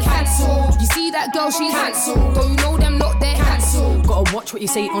guy there's cancelled. You see that girl, she's cancelled. Don't you know them not there? Cancelled. Gotta watch what you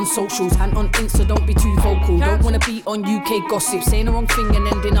say on socials and on Insta, don't be too vocal. Don't wanna be on UK gossip, saying the wrong thing and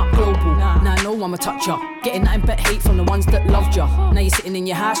ending up global. Nah, I know I'm a toucher, getting nothing but hate from the ones that loved ya. Now you're sitting in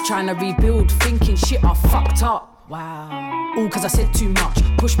your house trying to rebuild, thinking shit I fucked up. Wow. All cause I said too much,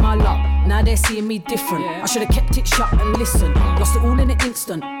 push my luck. Now they're seeing me different. I should've kept it shut and listened. Lost it all in an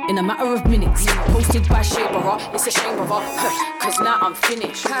instant, in a matter of minutes. Posted by Shea, brother, it's a shame, brother. Cause now I'm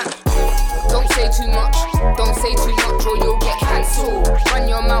finished. Don't say too much, don't say too much or you'll get cancelled. Run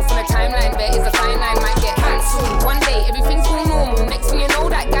your mouth on a timeline, there is a fine line, might get cancelled. One day everything's all normal, next thing you know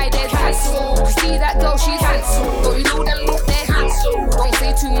that guy there's cancelled. You see that girl, she's cancelled. Don't you know them look, they're cancelled. Don't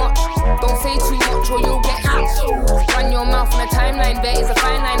say too much, don't say too much or you'll get cancelled. Run your mouth on a timeline, there is a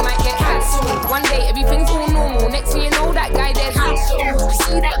fine line, might get cancelled. One day everything's all normal, next thing you know that guy there's cancelled. You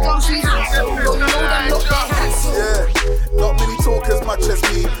see that girl, she's cancelled. Don't you know them look, they're cancelled. Yeah, not many talk as much as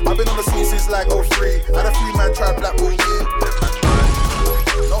me. I've been on the scene since like 03. Had a few man try blackball me.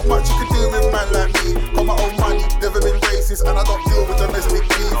 Not much you can do with man like me. Got my own money, never been racist, and I don't deal with domestic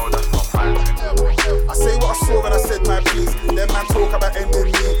beef. I say what I saw and I said my piece. Them man talk about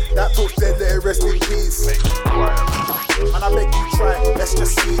ending me. That talk's dead, let it rest in peace. And I beg you try, let's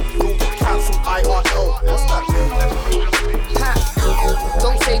just see. You'll get cancelled, IRL. What's that mean?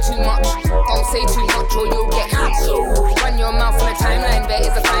 Don't say too much, don't say too much or you'll get cancelled. Run your mouth on a timeline, there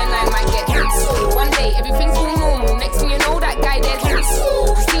is a fine line, might get cancelled. One day everything's all normal, next thing you know that guy there's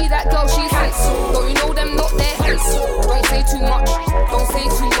cancelled. You see that girl, she's cancelled. Don't you know them not there? Cancelled. Don't say too much, don't say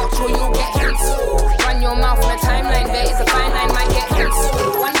too much or you'll get cancelled. Run your mouth on a timeline, there is a fine line, might get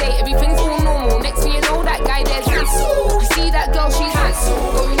cancelled. One day everything's all normal, next thing you know that guy there's cancelled. You see that girl, she's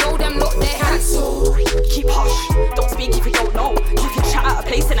cancelled. Don't you know them not there? Cancelled. Keep hush, don't speak if you don't know. You can chat out of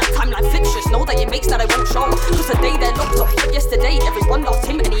place in that timeline flips. Just know that your mates that I won't show. Cause today they're locked up, but yesterday everyone loved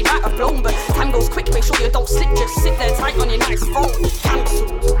him and he might have blown. But time goes quick, make sure you don't slip. Just sit there tight on your next phone.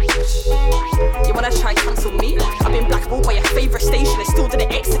 Cancelled. You wanna try cancel me? I've been blackballed by your favourite station and still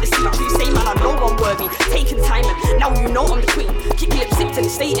didn't exit the scene. You say man, I know I'm worthy. Taking time and now you know I'm the queen. Keep your lips zipped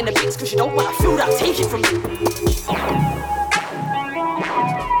and stay in the bits cause you don't wanna feel that. Take it from me.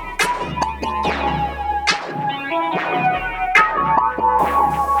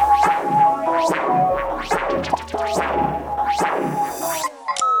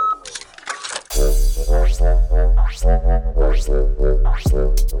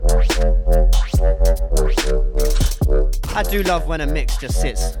 I do love when a mix just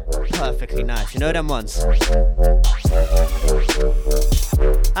sits perfectly nice. You know them ones?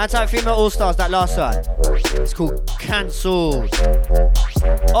 Anti-Female All-Stars, that last one. It's called Cancelled.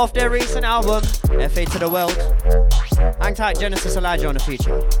 Off their recent album, FA to the World. Hang tight, Genesis Elijah on the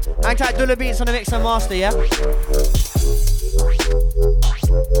feature. Hang tight, Dula Beats on the mix and master, yeah?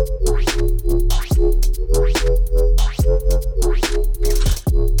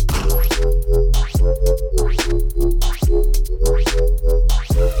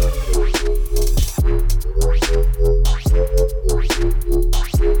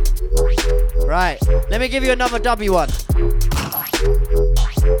 Right, let me give you another W one.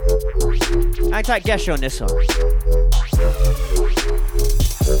 Hang tight, Gesher on this one.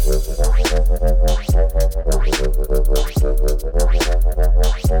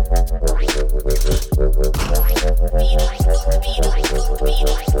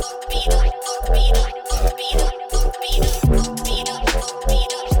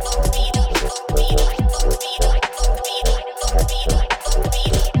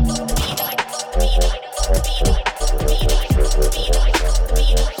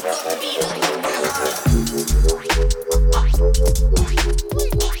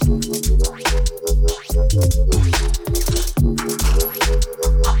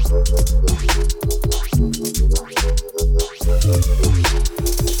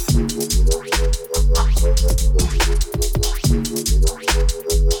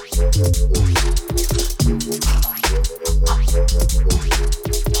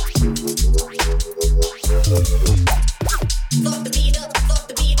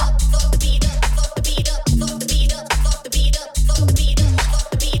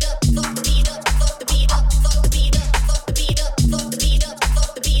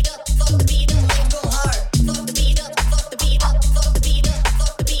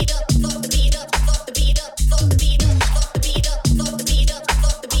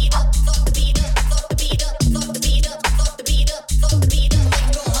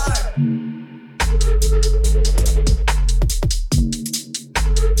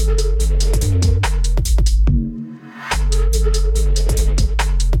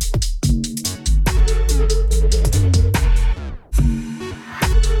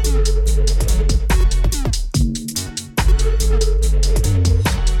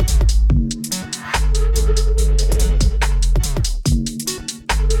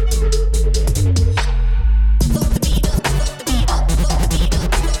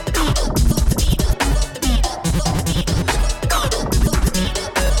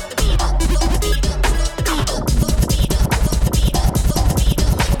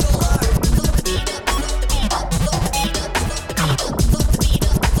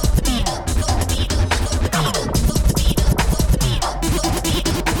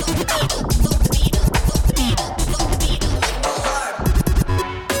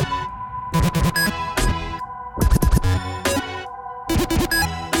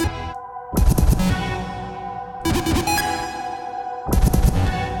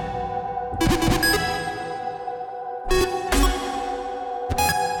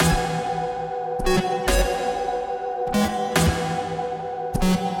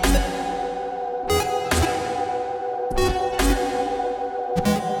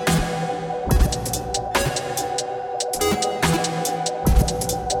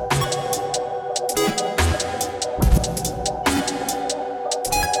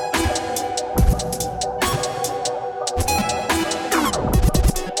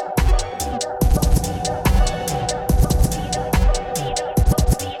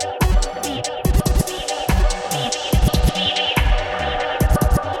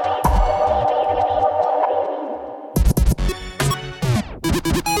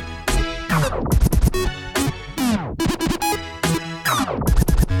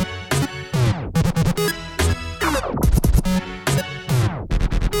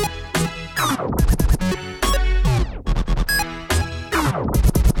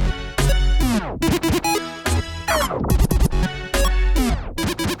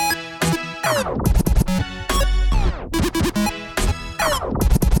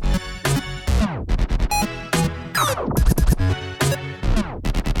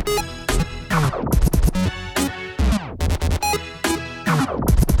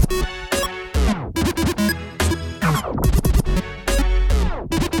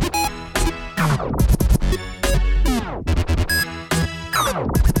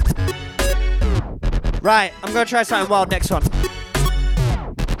 Right, I'm gonna try something wild next one.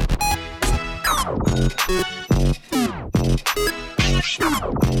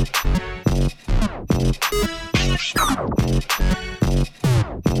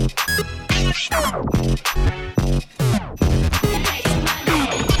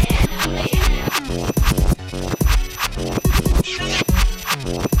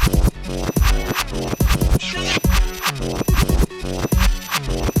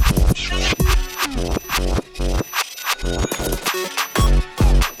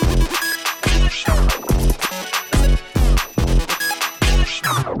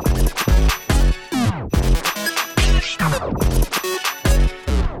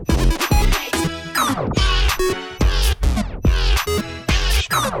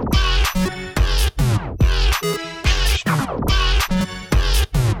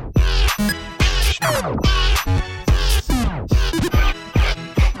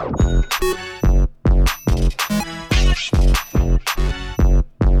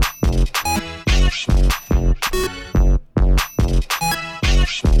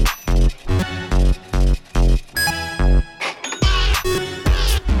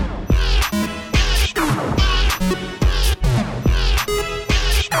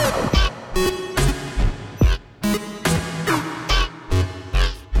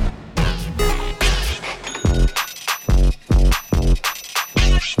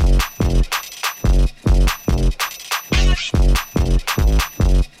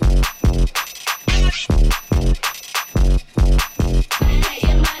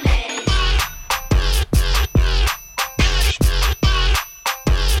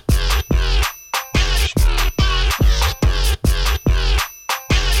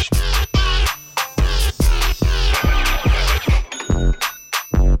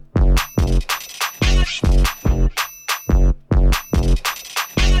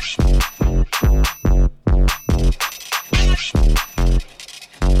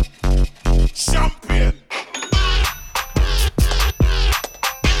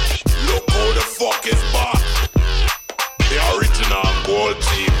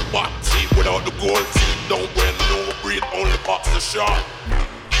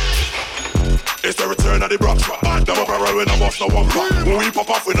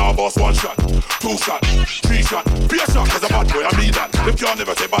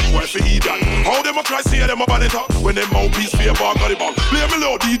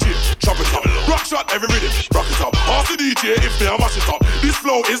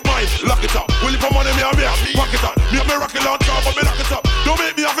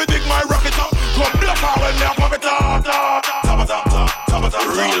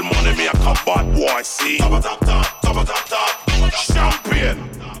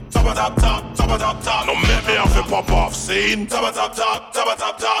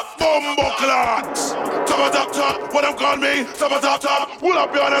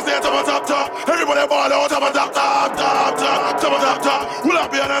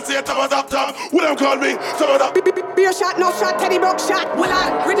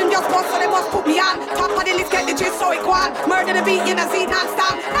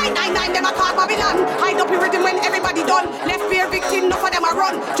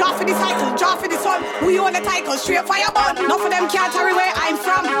 Straight fire burn. None of them can't carry where I'm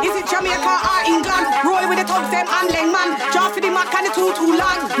from. Is it Jamaica or England? Roll with the thugs, them and Lengman. Draw for the Mac and the too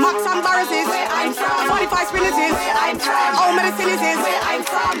long. Max and Barras is where I'm from. 45 spinners is where I'm from. All medicine is where I'm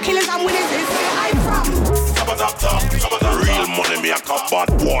from. Killers and winners is where I'm from. Real money make a bad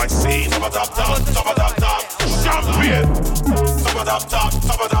boy scene. Champion.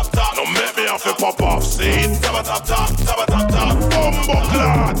 No make me have to pop off scene. Bumbo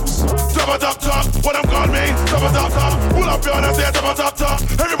clans. What them call me? Pull up your hand and say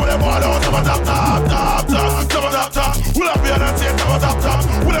everybody ball out. Pull up your hand and say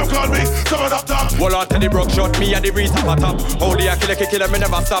what them call me? Well, on Teddy Brook shot me and the breeze up a top. Holy a killer, me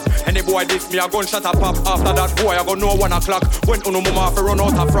never stop. Any boy diss me, a gunshot a pop. After that boy, I go know 1 o'clock. When uno mama fi run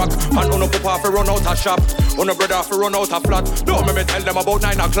out a frock, and uno papa fi run out a shop, uno brother fi run out a flat. Don't me tell them about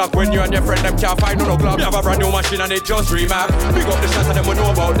 9 o'clock when you and your friend them can't find uno clock. Me have a brand new machine and it just remap. Big up the shots and them will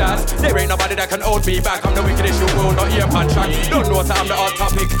know about that. There ain't nobody that can hold me back. I'm the wickedest you will not hear pan track. Don't know what I'm the hot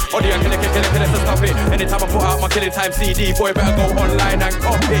topic. Or the kill so stop it. Anytime I put out my killing time CD, boy better go online and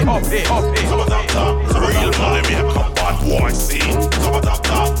up it. Real money make a bad boy scene.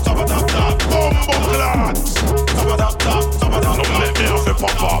 Bumbo clans. No let me have a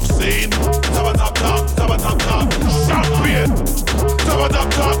pop off scene. Champion.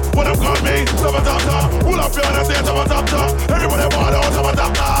 What them call me? Pull up your hand and say everybody ball out. Pull up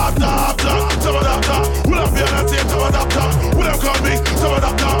your hand and say what them call me?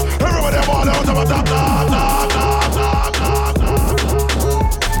 Everybody ball out.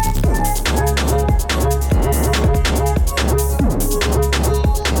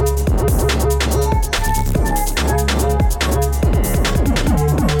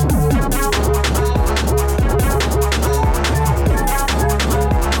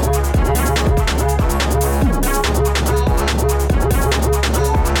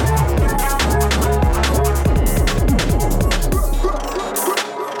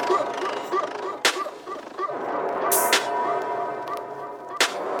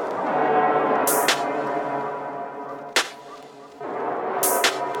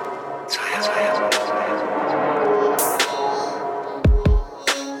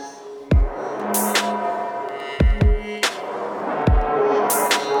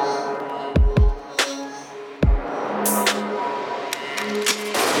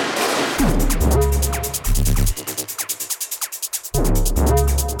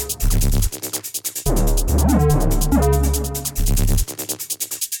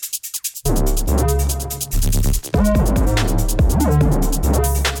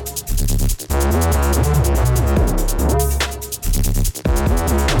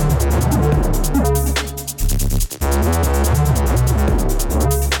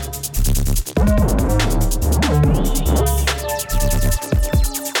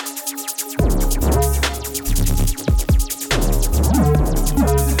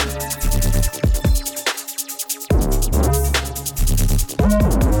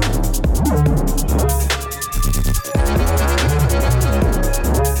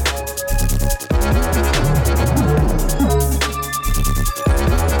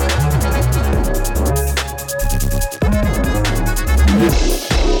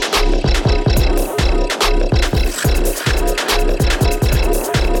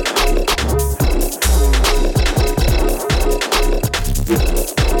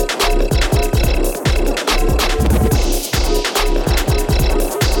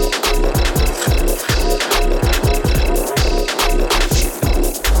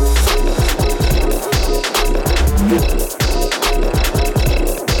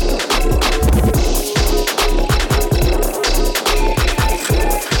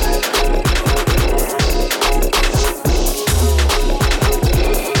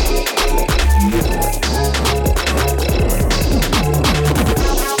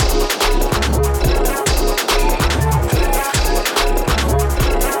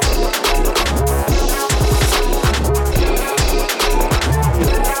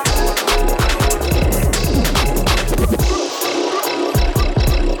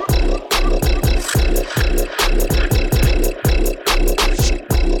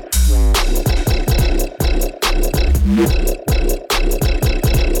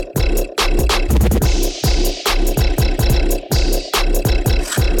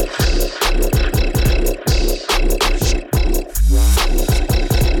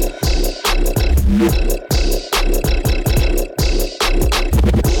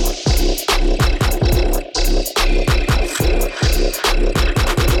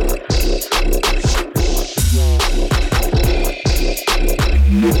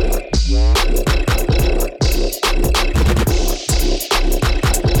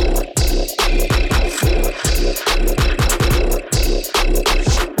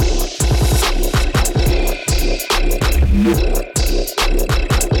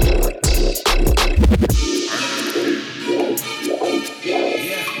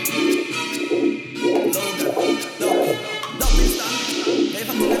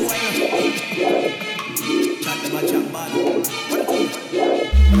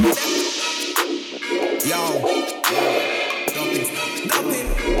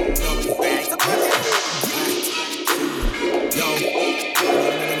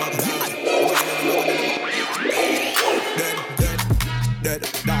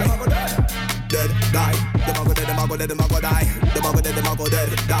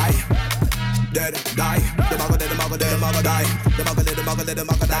 dead, die. Dead, die. The mugger dead, the mugger dead, the mugger die. The mugger dead, the mugger dead, the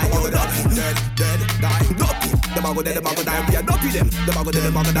mugger die. You're done. Dead, dead, die. Dopey. The mugger dead, the mugger die. We are dopey them. The mugger dead,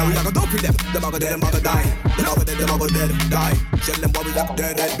 the mugger die. We are dopey them. The mugger dead, the mugger die. The mugger dead, the mugger dead, die. Shell them boy, we are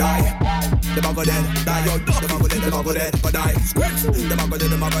dead, dead, die. The mugger dead, die. You're dopey. The mugger dead, the mugger dead, but die. The mugger dead,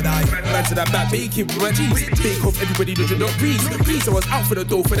 the mugger die. Man to that back, baking with my G's. Bake off everybody that you not breathe. Please, I was out for the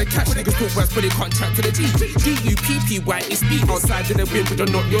dough for the cash. Niggas talk about putting contract to the G. G-U-P-P-Y, it's beat. Outside of the wind, but you're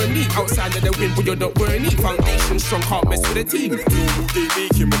not your knee. Outside of the wind, but you're not wearing it. Foundation strong, can't mess with the team. All day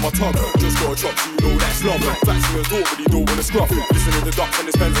making with my tongue. Just got a chop, so you know that's love. Facts in the door, but he don't wanna scruff. Listen to the ducks and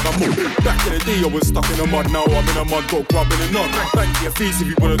the spends and I'm more. Back in the day, I was stuck in the mud. Now I'm in a mud, got grubbing and none. Bank your face if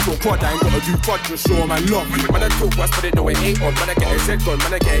you wanna talk quad. I ain't gotta do quad, just show man love. Man, I talk what's but they know it ain't on. Man, I get a Z gun,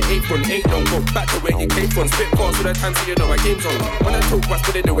 man, I get an 8 gun. Ain't long, go back to where you came from. Spit bars all the time, so you know my game's on. Man, I talk what's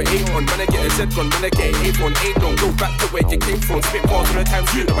but they know it ain't on. Man, I get a Z gun, man, I get an 8 gun. Ain't long, go back to where you came from. Spit bars all the time,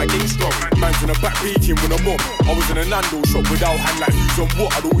 so you know my game's strong. Man's in the back baking with a mop. I was in a Nando shop without hand, like who's on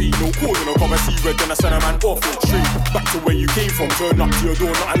what. I don't eat no calls and I come and see red, then I send a man off. Straight back to where you came from. Turn up to your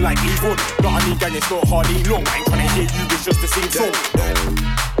door, nothing like Avon. Not any gang, it's not hard, ain't long. I ain't tryna hear you, it's just the same song.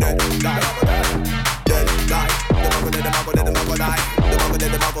 Dead, die. Dead, die. The mugger dead, the mugger dead, the mugger die. The mugger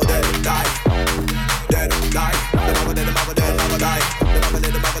dead, the mugger dead, die. Dead, die. The mugger dead, the mugger dead, the mugger die. The mugger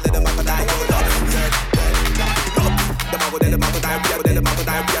dead, the mugger dead, the mugger die. You're done. Dead, die. The mugger dead, the mugger die. We are dead, the mugger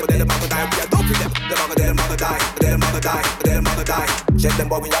die. We are dead, the mugger die. We are doping them. The mugger dead, the mugger die. Dead, the mugger die. Dead, the mugger die. Shed them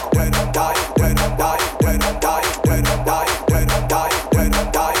boy, we are dead, die. Dead, die. Dead, die. Dead, die. Dead, die. Dead,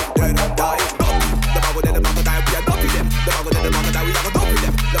 die. Dead, die. The mugger dead, the mugger die. We are doping them. The mugger dead, the mugger die. We are doping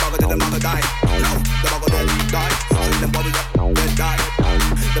them. The mugger dead, the mugger die. No, the mugger dead die. Shed them boy, we are dead, die.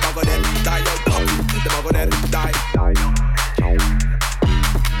 The mugger dead die. You're done. The mugger dead die.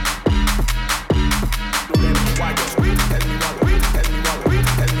 Why just wait? Tell me what, wait, tell me what, wait,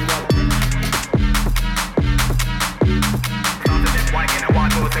 tell me what. Why can't I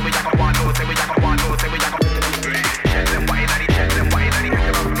want to say we jack up, want to say we jack up, want to say we jack up. Shed them white, shed them white, pick them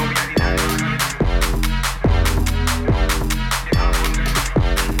up, no, we are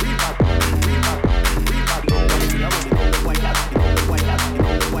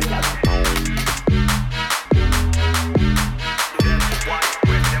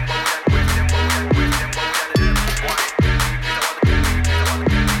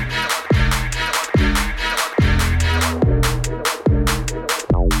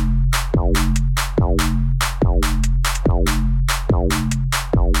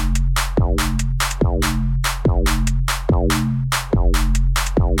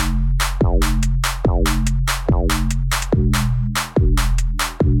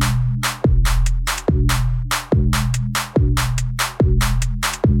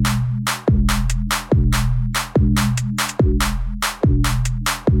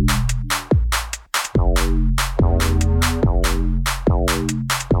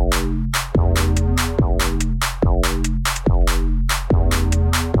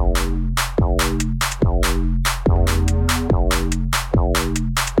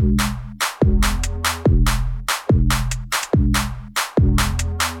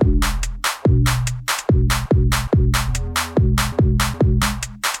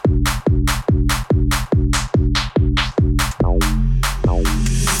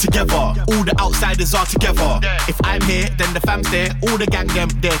all the outsiders are together. If I'm here, then the fam's there. All the gang them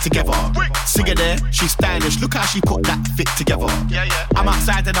there together. Singer there, she's stylish. Look how she put that fit together. I'm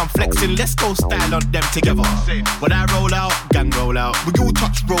outside and I'm flexing. Let's go style on them together. When I roll out, gang roll out. We all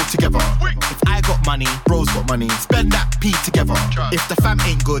touch roll together. If I got money, bros got money. Spend that P together. If the fam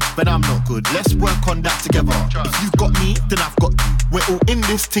ain't good, then I'm not good. Let's work on that together. If you got me, then I've got you. We're all in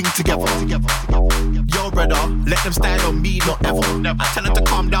this thing together. Yo, brother, let them style on me, not ever. I tell them to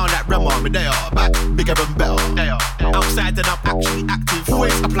calm down like Rema, but they are back, bigger and better. Outside and I'm actually active,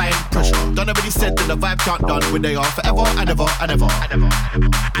 always applying pressure. Don't nobody said that the vibe can't done when they are forever and ever and ever.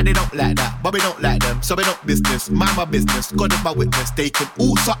 And they don't like that, but we don't like them, so we don't business. Mind my business, God is my witness. They can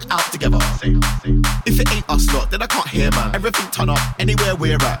all suck out together. If it ain't us lot, then I can't hear, man. Everything turn up, anywhere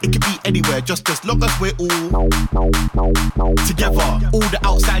we're at. It can be anywhere, just as long as we're all together. All the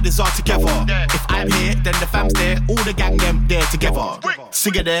outsiders are together. If I'm here, then the fam's there. All the gang them there together.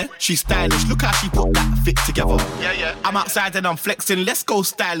 Singer there, she's stylish. Look how she put that fit together. I'm outside and I'm flexing. Let's go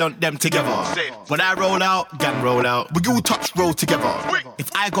style on them together. When I roll out, gang roll out. We all touch roll together. If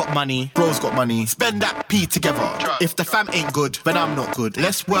I got money, bros got money. Spend that P together. If the fam ain't good, then I'm not good.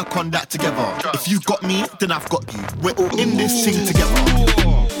 Let's work on that together. If you got me, then I've got you. We're all in this thing together.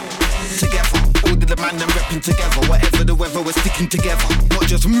 Together, all the man them repping together. Whatever the weather, we're sticking together. Not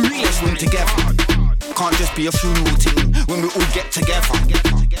just me, let's win together. Can't just be a funeral team when we all get together.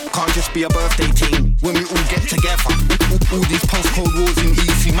 Can't just be a birthday team when we all get together. All these postcode wars in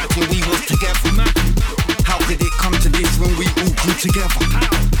East, imagine we was together. How could it come to this when we all grew together?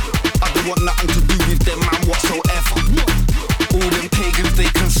 I don't want nothing to do with them man whatsoever. All them pagans, they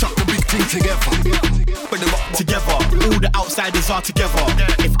can suck the big thing together. Together, all the outsiders are together.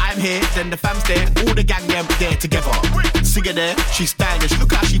 If I'm here, then the fam's there. All the gang them there together. Singer there, she's stylish.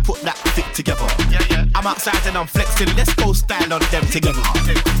 Look how she put that fit together. I'm outside and I'm flexing. Let's go style on them together.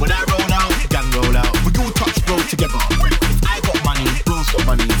 When I roll out, gang roll out. We all touch roll together. If I got money, bros got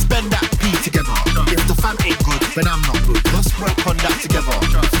money. Spend that P together. If the fam ain't good, then I'm not good. Let's work on that together.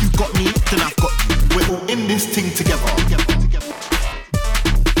 If you got me, then I've got you. We're all in this thing together.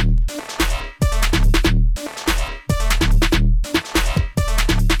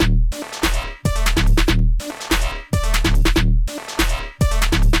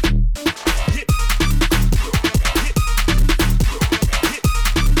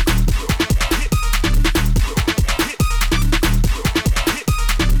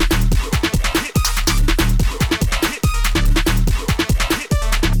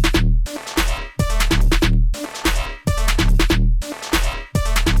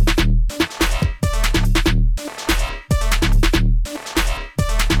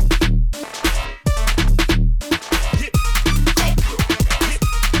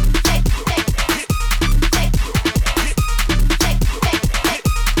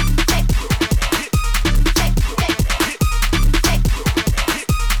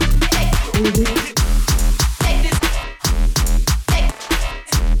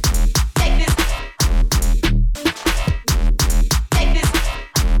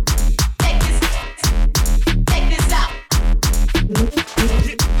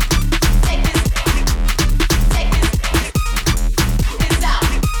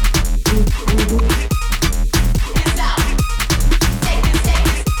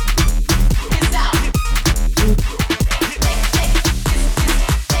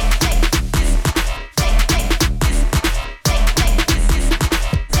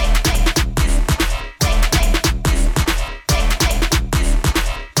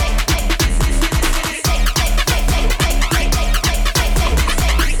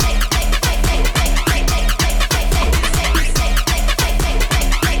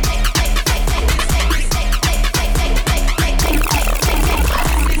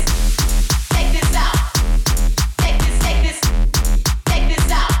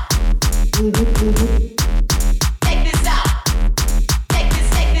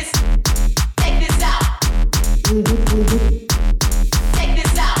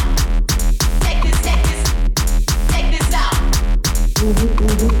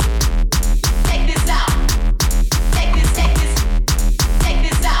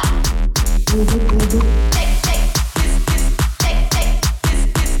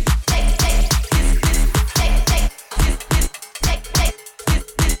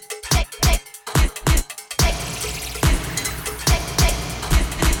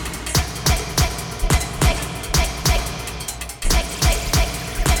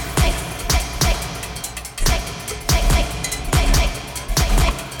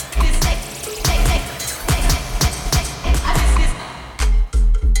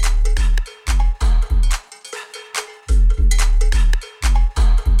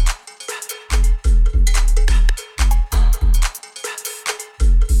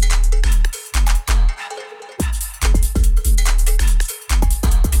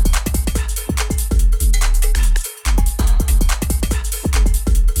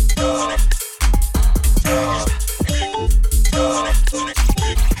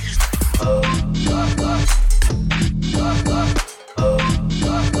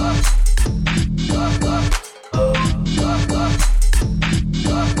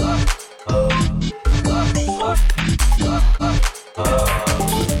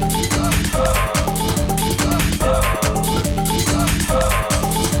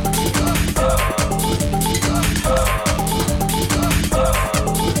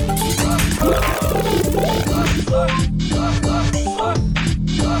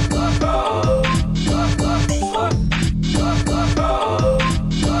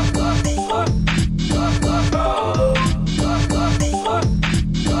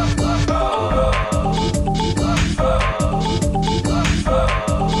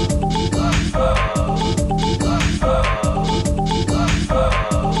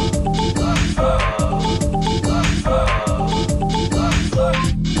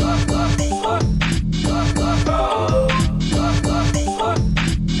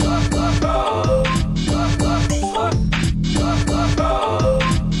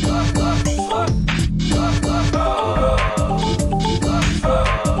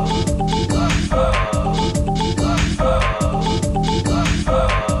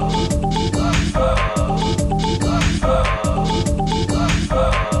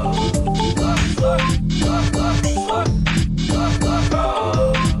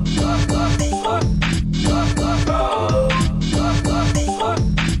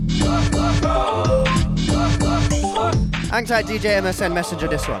 tight DJ MSN Messenger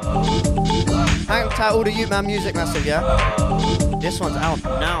this one. Hang tight all the Youth Man Music Massive, yeah? This one's out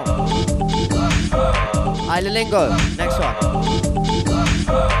now. Islango, next one.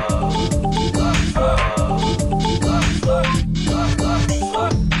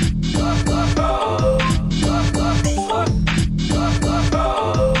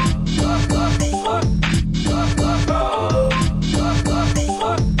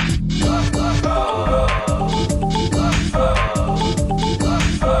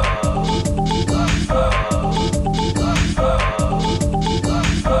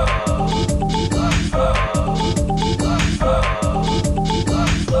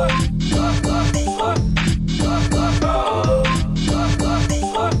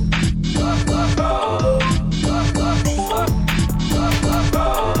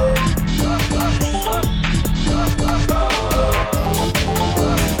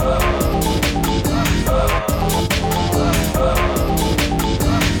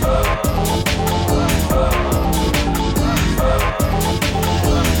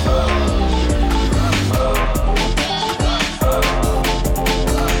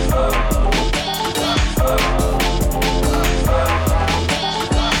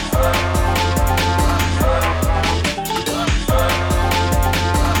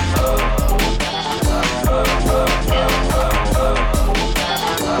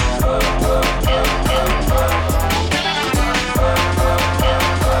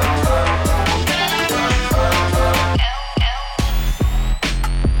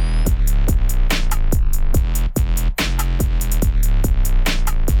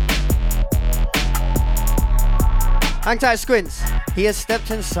 Hang tight, Squints. He has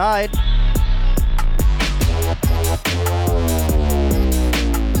stepped inside.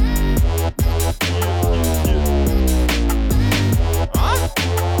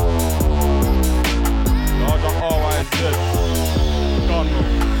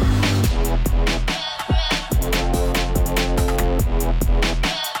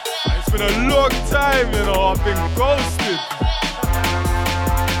 It's been a long time, you know, I've been ghosted.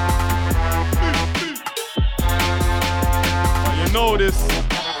 Know this,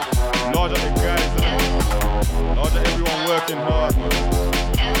 larger the guys, innit? Larger everyone working hard, man.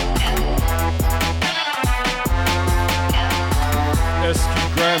 SQ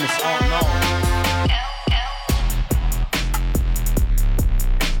Graham is out now.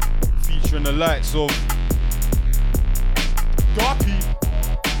 Featuring the likes of Darky,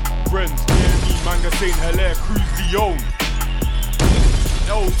 Friends, KME, Manga Saint Hilaire, Cruz Leon,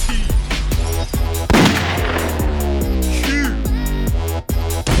 LT.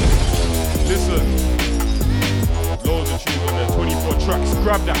 Listen, loads of tunes on there, 24 tracks.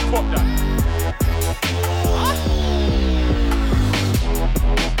 Grab that, pop that.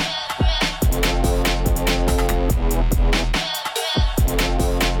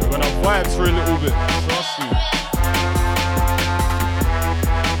 We're gonna vibes for a little bit, trust me.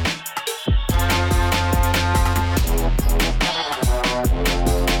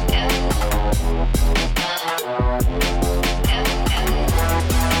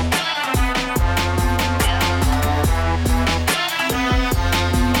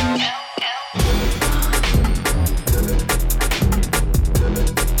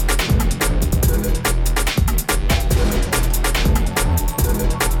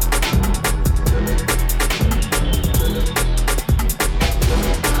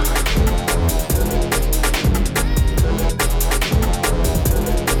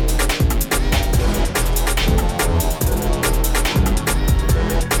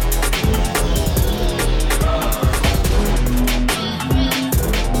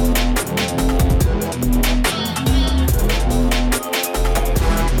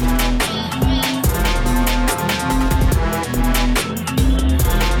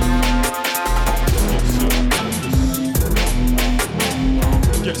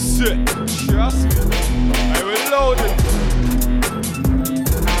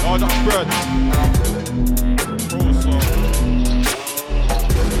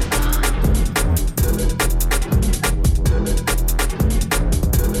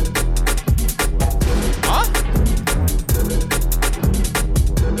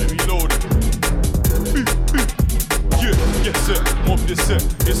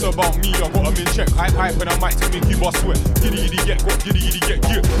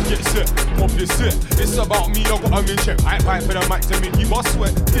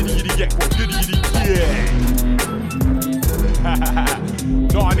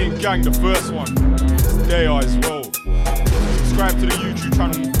 Gang, the first one. They are as well. Subscribe to the YouTube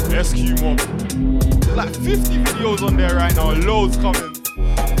channel, SQ Mob. There's like 50 videos on there right now, loads coming.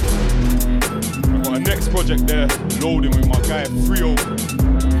 I've got a next project there Loading with my guy, 3-0.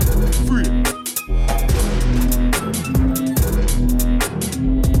 Free.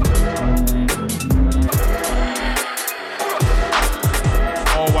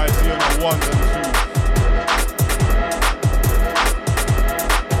 Always here on the ones and twos.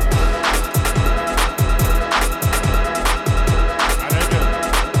 And again.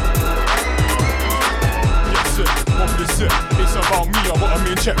 Yes, sir. What this sir? It's about me. I got a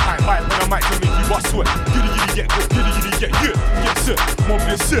main check. Hype on the mic to make you bust sweat. Giddy giddy get good. Giddy giddy get yeah. Yes, sir. Mob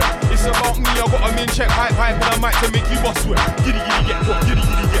this sir. It's about me. I got a main check. Hype on the mic to make you bust sweat. Giddy giddy get good. Giddy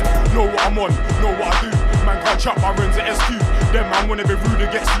giddy get. Know what I'm on. Know what I do. Man can't chat my runs at SQ. Them man wanna be rude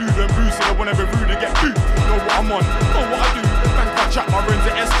and get slewed and bruised, and I wanna be rude and get booed. Know what I'm on, know what I do. Man can't chat my runs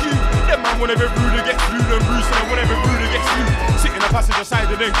at SQ. Them man wanna be rude and get slewed and bruised, and I wanna be rude and get slewed. Sit in the passenger side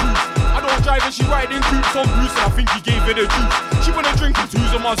and then cruise. I don't drive and she riding coops on Bruce, and I think he gave her the juice. She wanna drink and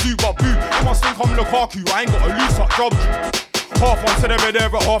twos on my zoo, but boo. I must think I'm Lukaku, I ain't got a loose up job. Half one to them and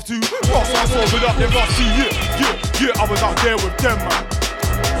there at half two. Ross on sold it up, then Ross see, yeah. I was out there with them man,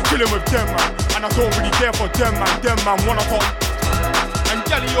 chilling with them man. And I don't really care for them man wanna talk. And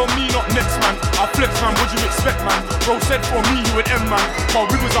Gally on me, not next man. I flex man, what you expect man? Bro said for me, you would end man. But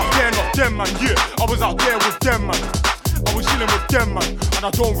we was out there, not them man, yeah. I was out there with them man. I was chilling with them man. And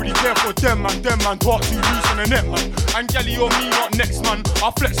I don't really care for them man talk too loose on the net man. And Gally on me, not next man. I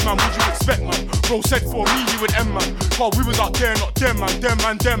flex man, what you expect man? Bro said for me, you would end man. But we was out there, not them man.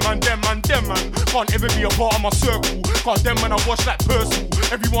 Can't ever be a part of my circle. Cause them man I watch like personal.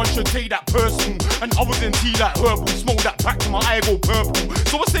 Everyone should take that personal. And I was in tea like herbal. Smoke that back to my eye go purple.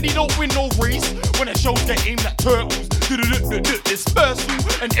 So I said he don't win no race when the shows get aimed at turtles. Dispersal.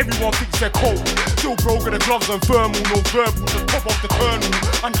 And everyone thinks they're cold. Still bro got the gloves and thermal. No verbal, just pop off the kernel.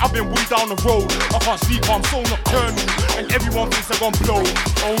 And I've been way down the road. I can't sleep, I'm so nocturnal. And everyone thinks they're gon' blow.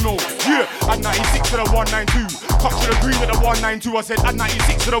 Oh no, yeah. At 96 to the 192. Cut to the green at the 192. I said at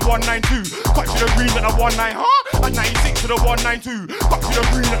 96 to the 192. Cut to the green at the 19, huh? At 96 to the 192. Cut to the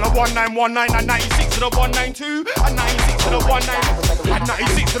green at the 1919. At 96 to the 192. At 96 to the 19. At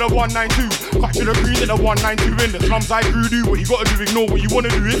 96 to the 192. Cut to the green at the 192. In the slums I grew, do what you gotta do, ignore what you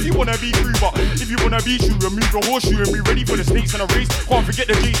wanna do. If you wanna be true, but if you wanna be true, remove your horseshoe and be ready for the snakes in a race. Can't forget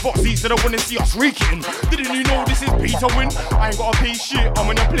the J-Spot seats that I wanna see us raking. Didn't you know this is Peter Win? I ain't gotta pay shit, I'm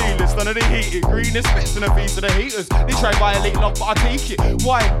on a playlist, none of they hate it. Green spits in the face of the haters. They try violate love, but I take it.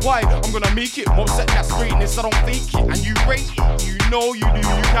 Why? I'm gonna make it. Mob set that straightness, I don't fake it. And you rate it, you know you do,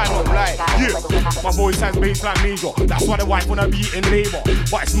 you cannot lie. Yeah, my voice has bass like major. That's why the wife wanna be in labour.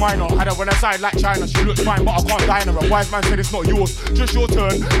 But it's minor, had her on her side like China. She looks fine, but I can't dine her. A wise man said it's not yours, just your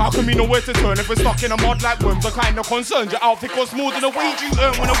turn. How can we know where to turn if we're stuck in a mud like worms? I'm kinda concerned. Your outfit costs more than the wage you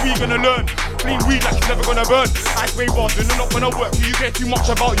earn. When are we gonna learn? Clean weed like it's never gonna burn. I spray bars, they're not gonna work. You care too much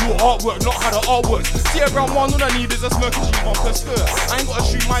about your artwork, not how the art works. See around one, all I need is a smirk and she wants her skirt. I ain't gotta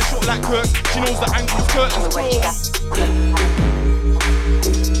shoot my shot like Kirk. She knows the angle's curtains closed.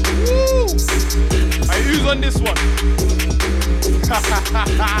 Hey, who's on this one?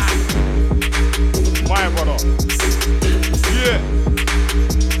 My brother. Yeah.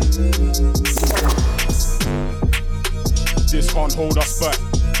 This can't hold us back.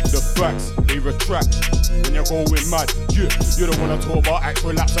 The facts, they retract when you're going mad. You don't wanna talk about acts,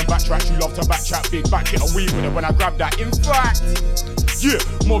 relapse and backtrack. You love to backchat, big back, get away with it when I grab that. In fact, yeah,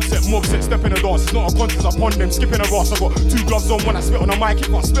 mob set, step in the dance. It's not a contest upon them, skipping a Ross. I got 2 gloves on when I spit on a mic.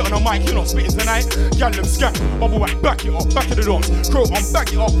 If I spit on a mic, you're not spitting tonight. Gal them scat, bubble back it up, back in the dance. Crow on,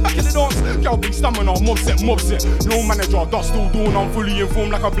 back it up, back in the dance. Gal big stamina, mob set. No manager, dust still doing, I'm fully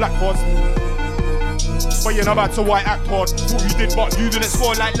informed like a black horse. But you're not bad, so I act hard. Thought you did, but you didn't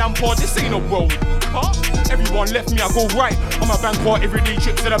score like Lampard. This ain't a world, huh? Everyone left me, I go right. I'm a banker, everyday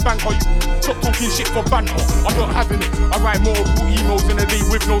trips to the banker. Stop talking shit for banter, I'm not having it. I write multiple emails in a day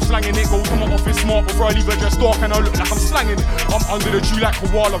with no slang in it. Go to my office smart before I leave it just dark and I look like I'm slanging it. I'm under the tree like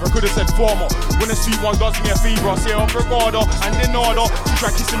koala, I could've said farmer. When a sweet one does me a favour, I say off regarder and then nada. She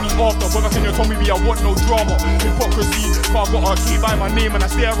tried kissing me after, but I think you told me I want no drama. Hypocrisy, but I got her key by my name and I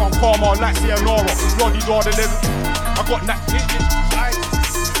stay around karma like Sayonara. Bloody God, and then I got that hit.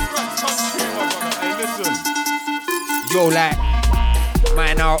 Hey, listen. Yo, like,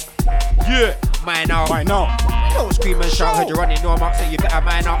 mine out. Yeah. Mine out. Mine out. Don't scream and shout, heard you running, no I'm out, so you better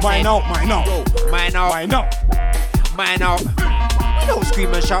mine out. Mine out, mine out. Yo, mine out. Mine out. Mine out. Don't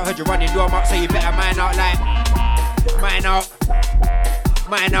scream and shout, heard you running, no I'm out, so you better mine out, like. Mine out.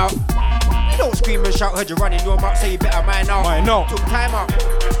 Mine out. Don't scream and shout, heard you running, no I'm out, so you better mine out. Mine out. Took time out.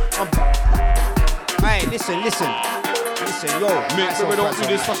 Hey, listen, yo. Mate, so we don't do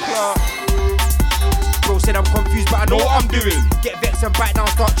this for club. Bro said I'm confused, but I know what I'm doing. Get vexed and bite down,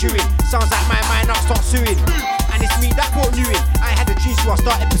 start chewing. Sounds like my mind out, start suing. And Man, it's me that brought you in. I had a dream, so I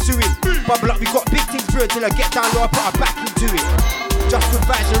started pursuing. Bubble up, we got big things brewing till I get down low, I put her back into it. Just with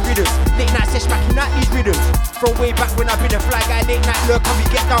vibes and rhythms. Late night sesh smacking out these rhythms. From way back when I've been a fly guy, late night lurk and we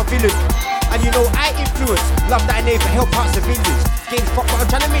get down villains. And you know I influence, love that neighbor, help out civilians. Games fuck, but I'm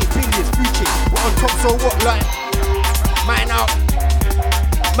trying to make billions. Preaching, we're on top, so what like? Mine out.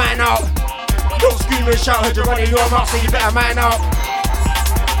 Don't scream and shout, heard you running your mouth, so you better mine out.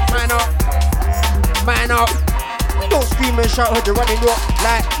 We don't scream and shout, heard you running your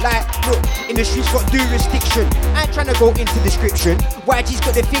like, look, in the streets got jurisdiction. I ain't trying to go into description. YG's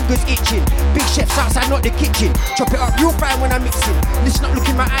got their fingers itching. Big chefs outside, not the kitchen. Chop it up real fine when I'm mixing. Listen up, look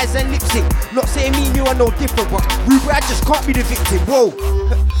in my eyes and lip sync. Not saying me and you are no different, but rude, I just can't be the victim. Whoa.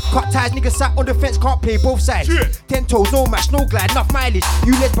 Cut ties, niggas sat on the fence, can't play both sides. 10 toes, no match, no glide, enough mileage.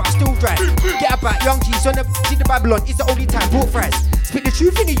 You led, but I still drive. Get about young G's on the see the Babylon. It's the only time bought fries. Spit the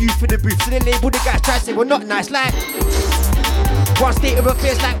truth in the youth for the booth. So they label the guys try to say we're not nice. Like one state of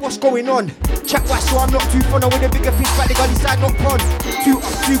affairs, like what's going on? Chat wise, so I'm not too fun. I'm with a bigger fish, but they got inside, not pond. 2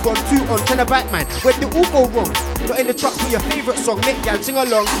 up, 2 gone, 2 on. Tryna Batman, where they all go wrong. Not in the truck for your favourite song. Make y'all sing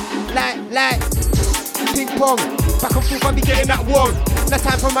along. Like ping pong. Back and forth, I be getting that one. No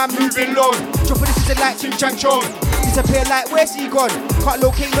time for my moving long. Jump for this is like Ching Chang Chong. Disappear like where's he gone? Can't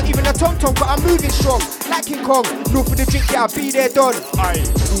locate not even a tom tom, but I'm moving strong. Like King Kong. No for the drink, yeah, I'll be there done. I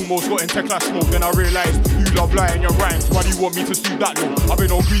almost got into clash smoke, then I realised you love lying your rhymes. Why do you want me to stoop that low? I've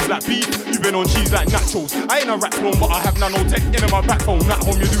been on grease like beef, you've been on cheese like nachos. I ain't a rap clone, but I have nanotech in my backbone. At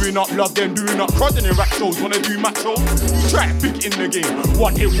home you're doing up love, then doing up crudding in rap shows. Wanna do macho? You try it big in the game.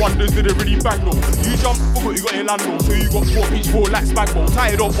 One hit wonders, did it really bang low? You jump, forgot you got a land low, so you got 4 pitch 4 like Spagbo.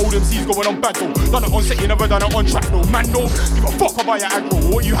 Tired of old MCs going on bad though. Done it on set, you never done it on track though. Man, no, give a fuck about your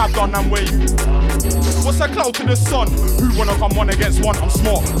aggro. What you have done and where you. What's that cloud to the sun? Who wanna come 1 against 1? I'm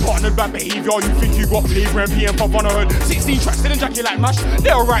smart, partnered bad behaviour. You think you got flavour and PM for fun? I heard 16 tracks, didn't jack it like mash.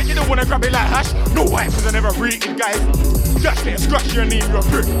 They're alright, they don't wanna grab it like hash. No why, cause I never rated guys. Dash it, scratch your name, you're a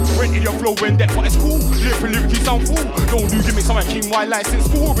prick. Rented your flow when death, but it's cool. Lyrically sound fool. Don't do gimmicks, I'm a king white license.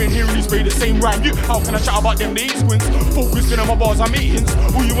 School been hearing these spray the same rhyme. You, how can I chat about them? They ain't squints. Focusing on my bars, I make hints.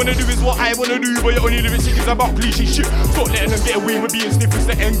 All you wanna do is what I wanna do, but your only lyrics is about cliche shit. Stop letting them get away with being stiff. It's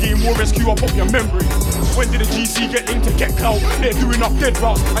the end game, war rescue, I'll pop your memory. When did the GC get linked to get clout? They're doing up dead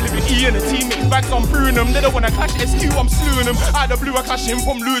routes. I live in E and the teammates bags, I'm brewing them. They don't wanna clash SQ, I'm slewing them. Out of the blue, I clash him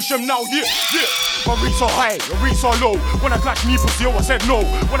from Lewisham now, yeah. My reach so high, your reach so low. When I clash me pussy, I said no.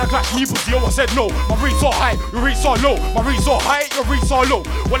 When I clash me pussy, I said no. My reach so high, your reach so low. My reach so high, your reach so low.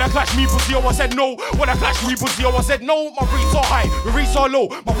 When I clash me pussy, I said no. When I clash me pussy, I said no. My reach so high, your reach so low.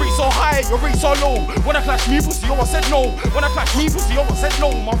 My reach so high, your reach so low. When I clash me pussy, I said no. When I clash me pussy, I said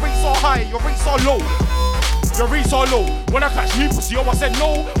no. My reach so high, your reach so low. Your reach so low. When I clash me pussy, I said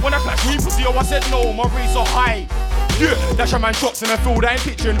no. When I clash me pussy, I said no. My reach so high. Yeah, that's your man shots in the field, I ain't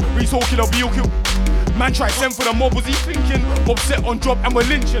pitching. Reach so kill or be kill. Man tried send for the mob, was he thinking? Bob set on job and we're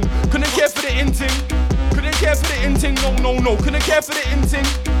lynching. Couldn't care for the inting. Couldn't care for the inting, no. Couldn't care for the inting.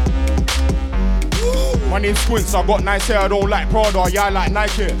 My name's Squints, I got nice hair, I don't like Prada, yeah I like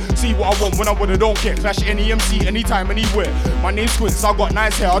Nike. See what I want when I wanna, don't care. Clash any MC, anytime, anywhere. My name's Squints, I got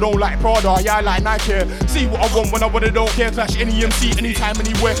nice hair, I don't like Prada, yeah I like Nike. See what I want when I wanna, don't care. Clash any MC, anytime,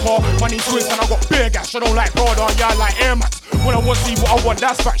 anywhere. Car, my name's Squints and I got beer gash, I don't like Prada, yeah I like Air Max. When I want to see what I want,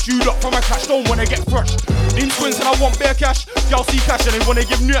 that's facts. You lot from a clash, don't wanna get crushed. In Squints and I want bear cash. Y'all see cash and they wanna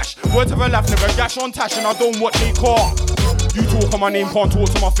give nash. Words of a laugh, never gash on tash, and I don't want they car. You talk on my name, can't talk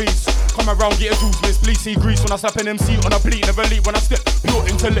to my face. Come around, get a juice, miss, please see grease. When I slap an MC on a plate, never leave when I step. Pure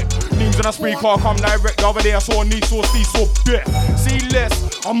intellect, names in a spray car, come direct. The other day I saw a knee, saw Steve, so bet. See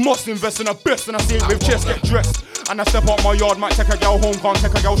less, I must invest in the best. And I say it with chest, get dressed. And I step out my yard, might take a gal home, can't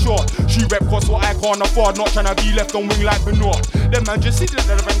take a gal short. She rep costs what I can't afford, not trying to be left on wing like Benoit. Them man just sit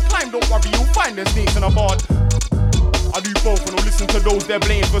there and climb, don't worry, you'll find their snakes in a bard. I do both and I'll listen to those they're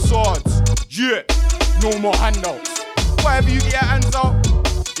playing facades. Yeah, no more handouts. Whatever you get your hands out.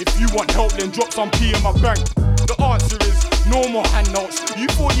 If you want help, then drop some P in my bank. The answer is no more handouts. You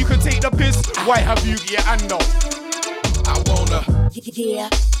thought you could take the piss? Why have you get your hand out? I wanna. Yeah.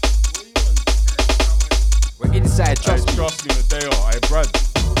 We're inside, trust me. Trust me, they are, Brad.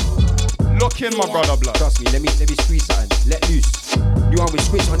 Lock in, my brother, blood. Trust me, let me squeeze something. Let loose. You want with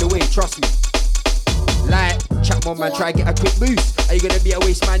squeeze on the way, trust me. Like, chat more man, try get a quick boost. Are you gonna be a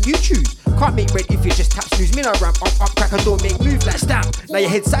waste man? You choose. Can't make red if you just tap snooze. Me no ramp up, crack and don't make move like stamp. Now your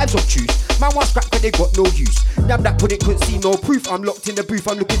head sides on choose. Man want scrap cause they got no use. Damn that pudding couldn't see no proof. I'm locked in the booth,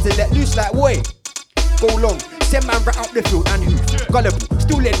 I'm looking to let loose like way. Go long, send man right out the field and who? Gullible,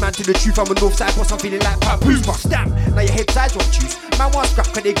 still led man to the truth. I'm a north side boss, I'm feeling like papoose. But stamp, now your head sides on choose. Man want scrap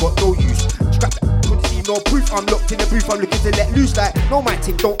cause they got no use. Scrap that, couldn't see no no proof. I'm locked in the booth, I'm looking to let loose. Like, no, my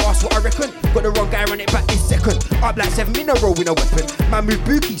team, don't ask what I reckon. Got the wrong guy, run it back this second. Up like 7 in a row with a weapon. Man move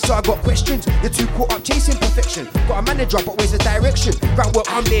bookie, so I got questions. You're too caught up chasing perfection. Got a manager, but where's the direction?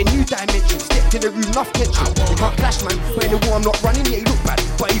 Groundwork, I'm there, new dimension. Stepped in the room, enough tension. You can't clash, man. But in the war, I'm not running, yeah, you look bad.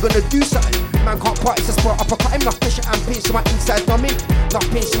 But you gonna do something? Man can't party, it's a spot. Uppercut him, enough pressure and pain, so my inside numbing. Enough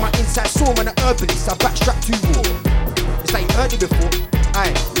pain, so my inside sore. Man, a herbalist, I backstrap too raw. It's like you heard it before.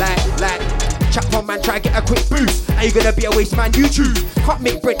 Aye, like. Chat on man, try get a quick boost. Are you gonna be a waste man? You choose. Can't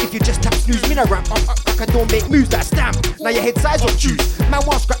make bread if you just tap snooze. Me a ramp up, I don't make moves that stamp. Now your head size up juice. Man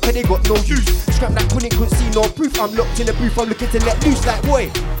want scrap cause they got no use. Scrap that couldn't see no proof. I'm locked in the booth, I'm looking to let loose. Like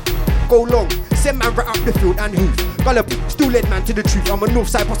boy, go long. Send man right up the field and hoof. Gullible, still led man to the truth. I'm a north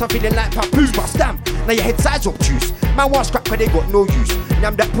side boss, I'm feeling like papoose. But stamp, now your head size up juice. Man want scrap cause they got no use.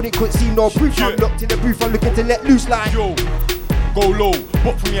 Now that couldn't see no proof. I'm locked in the booth, I'm looking to let loose. Like yo. Go low,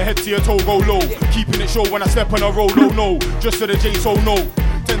 but from your head to your toe, go low. Keeping it show when I step on a roll, no. Just to the J, so no.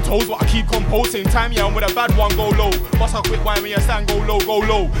 10 toes, but I keep composed. Same time, yeah, I'm with a bad one, go low. Bust a quick wine when you stand, go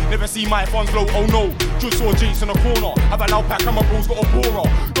low. Never see my funds low, oh no. Just saw Jason in the corner. Have a loud pack and my bros got a pourer.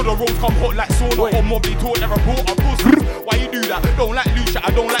 Do the roads come hot like sauna. Or mob, they taught their reporter. Why you do that? Don't like loose chat,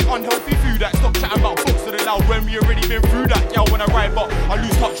 I don't like unhealthy food. That stop chatting about books to the loud when we already been through that. Y'all when I ride, but I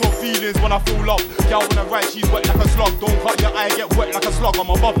lose touch of feelings when I feel love. Y'all when I ride, she's wet like a slug. Don't cut your eye, get wet like a slug. I'm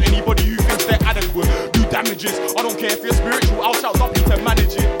above anybody who thinks they're adequate. Do damages, I don't care if you're spiritual. I'll shout something to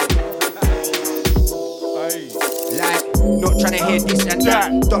manage it. Like, not trying to hear this and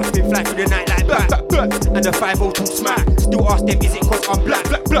that. Dots been fly through the night like that. And the 502 smack. Still ask them, is it cause I'm black?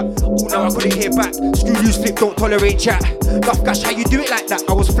 Oh no, I couldn't hear back. Screw loose flip, don't tolerate chat. Rough gosh, how you do it like that?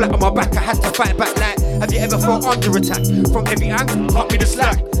 I was flat on my back, I had to fight back like. Have you ever felt under attack? From every angle, cut me the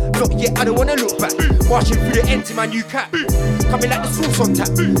slack. Not yet, I don't wanna look back. Marching through the ends in my new cap. Coming like the sauce on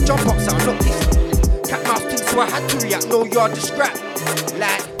tap. Jump up sound, not this. Cat mouse thing, so I had to react. No yard to scrap.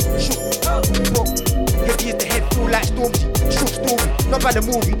 Like, shoot, heavy as the head, feel like Stormzy. Short story, not by the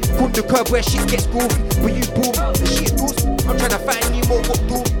movie. Called the curb where shit gets gory. But you boom, the shit doors. I'm trying to find you more, what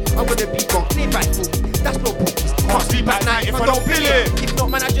do? I'm gonna be gone, clear back for me. That's no bookies. Can't sleep at night if I don't feel it. If not,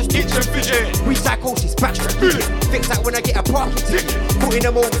 man, I just itch and fidget. Re-psychosis, backstrap, fix that when I get a parking ticket. Put in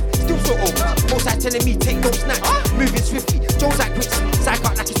a moment, still so old. Most like telling me take no snacks. Moving swiftly, Jones like bricks. Psych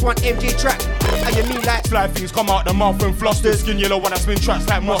out like it's one MJ track. And you mean like fly things come out the mouth and flustered. Skin yellow when I spin tracks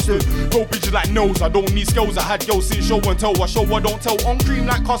like mustard. Go bitches like nose, I don't need skills. I had yo since show and tell. I show I don't tell. On cream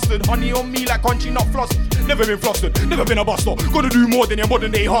like custard. Honey on me like crunchy, not flustered. Never been flustered, never been a buster. Gotta do more than your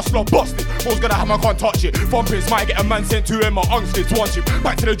modern day hustler. Busted, most gonna have my can't touch it. Thumpers might get a man sent to him, my unslits one chip.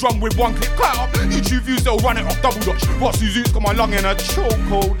 Back to the drum with one clip, clap up. YouTube views, they'll run it off double dutch. Rusty Zoots got my lung in a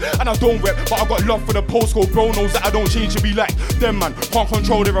chokehold. And I don't rep, but I got love for the postcode. Bro knows that I don't change to be like them man. Can't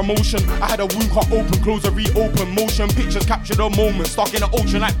control their emotion. I had a wound cut open, close a reopen. Motion pictures capture the moment. Stuck in the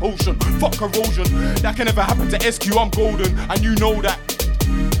ocean like potion. Fuck erosion. That can never happen to SQ, I'm golden. And you know that.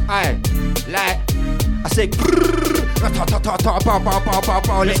 Aye, like I say,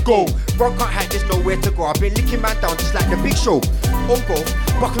 let's go. Bro can't hide, there's nowhere to go. I've been licking man down just like the Big Show. On go,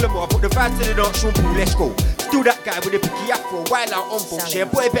 buckle them up, put the vibes to the dance room pool, let's go. Still that guy with the picky afro, wild out on phone. Share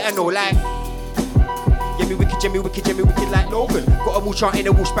boy better know like. Yeah, me wicked like Logan. Got a mooch out in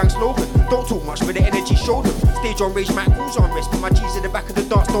a whoosh bang slogan. Don't talk much with the energy, show them. Stage on rage, Mac calls on rest. Put my G's in the back of the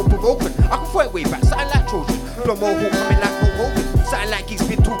dance, don't provoke them. I can fight way back, something like Trojan. Blow more hook coming like Hulk Hogan. Something like gigs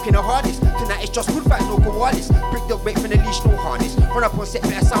been talking the hardest. Tonight it's just good vibes, no koalas. Brick dog break from the leash, no harness. Run up on set,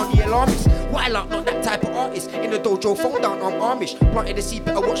 better sound the alarmist. Wild out, not that type of artist. In the dojo, phone down, I'm Amish. Planted the seed,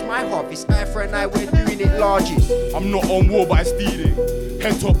 better watch my harvest. Eye for an eye, we're doing it largest. I'm not on war, but I stealing.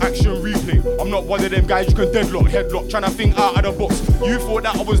 Head top action replay. I'm not one of them guys you can deadlock, headlock, trying to think out of the box. You thought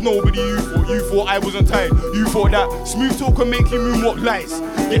that I was nobody, you thought I wasn't tired. You thought that smooth talk can make you moonwalk lights.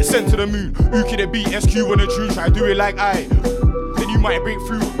 Get sent to the moon. Who could it be? SQ on the tune, try to do it like I. Then you might break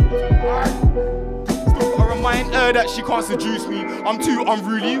through. Still gotta remind her that she can't seduce me. I'm too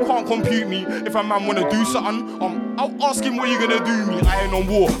unruly, you can't compute me. If a man wanna do something, I'll ask him what you gonna do me. I ain't on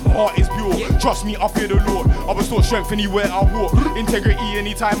war, my heart is pure. Trust me, I fear the Lord. I will store strength anywhere I walk. Integrity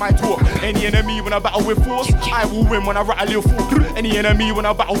anytime I talk. Any enemy when I battle with force, I will win when I rattle your force. Any enemy when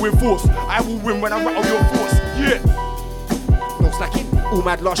I battle with force, I will win when I rattle your force. Yeah. No slacking, all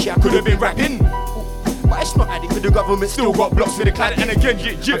mad last year I could've been rapping. But it's not adding for the government, still got blocks for the clad. And again,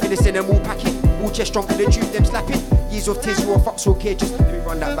 yeah. I'm gonna send them all packing. All chest strong for the tube, them slapping. Years of tears, raw fucks, okay, just let me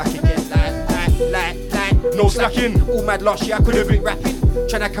run that back again. Like. like No slacking. All mad last year, I could've been rapping.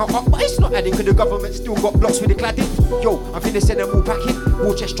 Tryna count up, but it's not adding, cause the government still got blocks with the cladding. Yo, I'm finna send them all packing.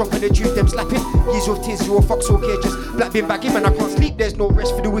 War chest strong when the truth them slapping. Years of tears, you're a fox or care, just black bin bagging. Man, I can't sleep, there's no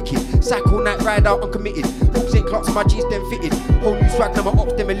rest for the wicked. Cycle night, ride out uncommitted. Hooks ain't clocks, my G's them fitted. Whole new swag, now my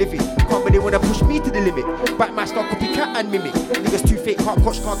ops them a living. Can't really wanna push me to the limit. Back my style, copycat and mimic. Niggas too fake, can't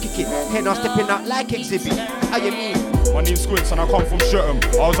coach, can't kick it. Hey, now stepping out like exhibit. How you mean? My name's Squints and I come from Shirtham.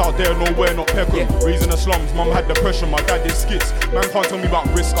 I was out there nowhere, not Peckham. Raising the slums, mum had depression, my dad did skits. Man can't tell me about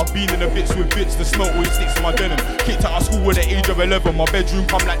risk, I've been in the bits with bits. The smoke always sticks to my denim. Kicked out of school at the age of 11. My bedroom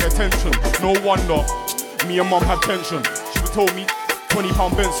come like detention. No wonder, me and mum have tension. She would told me,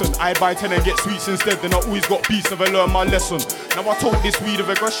 £20 Benson, I buy 10 and get sweets instead. Then I always got beats, never learned my lesson. Now I told this weed of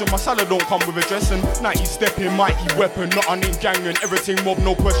aggression, my salad don't come with a dressing. 90 stepping, mighty weapon, not a name gangin', everything mob,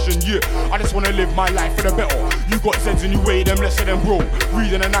 no question, yeah. I just wanna live my life for the better. You got Zeds and you weigh them lesser than bro.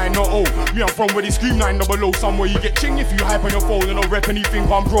 Reading a 9-0, me I'm from where they scream 900. Somewhere you get ching if you hype on your phone and no rep and you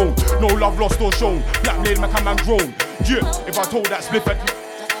think I'm grown. No love lost or shown, black blade make a man grown. Yeah, if I told that split,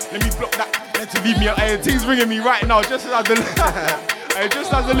 let me block that. Let leave me, things ringing me right now, just as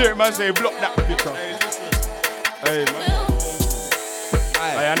just as the lyric man say, block that picture. Hey man.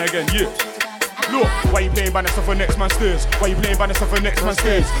 Hey, and again, yeah. Look, why you playing Bannister for next man's stairs? Why you playing Bannister for next man's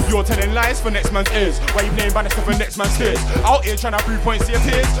stairs? You're telling lies for next man's ears. Why you playing Bannister for next man's stairs? Out here trying to prove points to your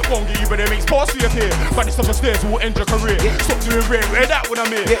peers. Won't get you, but it makes pass for your peer. Bannister for stairs will end your career. Stop doing rare that when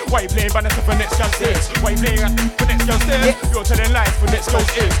I'm here. Why you playing Bannister for next man's stairs? Why you playing for next man's stairs? You're telling lies for next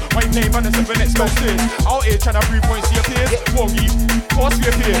man's ears. Why you playing Bannister for next man's stairs? Out here trying to prove points to your peers. Won't get you, pass for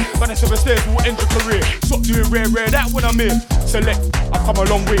your peer. Bannister for stairs will end your career. Stop doing rare that when I'm here. Select, I've come a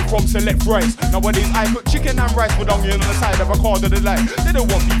long way from select rice. Nowadays I cook chicken and rice with onion on the side of a card of the light. They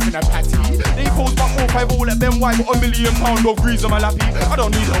don't want beef in a patty. They pose my 4-5 all at them white, got £1 million of grease on my lappy. I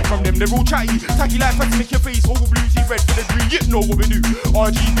don't need help from them, they're all chatty. Tacky like to make your face all blue, see red for the green. You know what we do.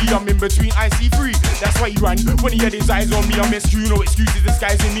 RGB, I'm in between IC3. That's why he ran. When he had his eyes on me, I missed you. No excuses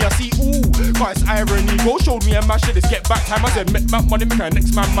disguising me. I see, ooh, got his irony. Go showed me and my shit is get back time. I said, make money, make a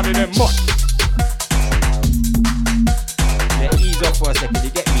next man money, then much. Ease off for a second, you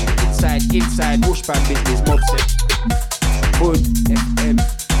get me? Inside, bush band business, mob set. Hood, FM.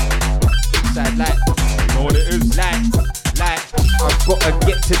 Inside, like. You know what it is? Like. I've gotta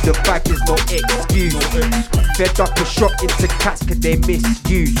get to the bag, there's no excuse. Fed up a shot into cats, cause they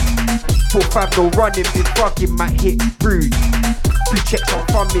misuse. 4-5, no running, been fucking might hit bruise. 3 checks on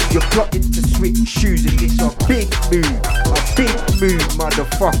farming, you're plotting to switch shoes. And it's a big move,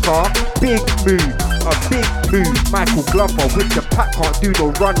 motherfucker. Big move, a big move. Michael Glover with the pack, can't do no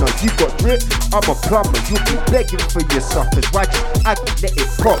runner. You got drip, I'm a plumber. You'll be begging for your suckers. Why'd you let it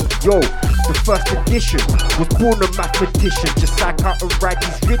pop? Yo, the first edition was born a mathematician. Just sack out and ride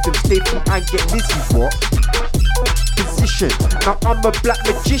these rhythms, stay free and get Lizzy, what? Position. Now I'm a black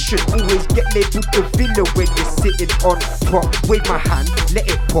magician, always get labeled the villain when you're sitting on top. Wave my hand, let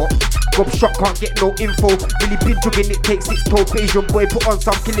it pop. Rob shot can't get no info. Really been jogging, it takes its toll. Asian boy put on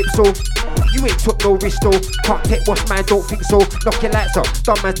some calypso. You ain't took no risk though. Can't take what's mine, don't think so. Knock your lights up,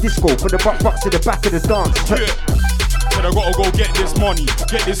 dumb man's disco. Put the bucks to the back of the dance. Said I gotta go get this money,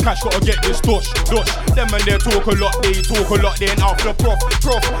 get this cash, gotta get this dosh. Them and they talk a lot, they ain't out for the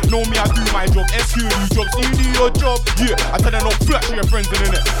prof. Know me, I do my job, SQ do jobs, you do your job. Yeah, I tell them not flash your friends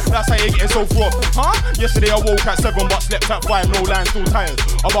in it. That's how you getting so frog. Huh? Yesterday I woke at 7 but slept at 5, no line, still tired.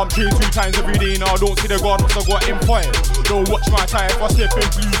 I bump train 2 times every day, now I don't see the guard once I got him fired. Don't watch my time, if I step in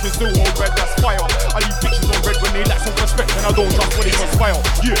blue, can still hold red, that's fire. I leave bitches on red when they lack some respect, and I don't trust when they conspire.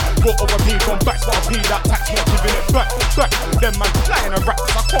 Yeah, got overpaid from backs, but I paid that tax, not giving it back. Them man flying a rap,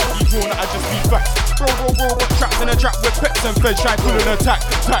 I can't be drawn, I just be facts. Bro, got trapped in a trap with peps and feds, try pulling an attack.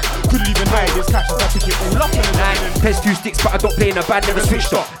 Couldn't even hide his cash, as I pick it all up in the line. Pest 2 sticks, but I don't play in a band, never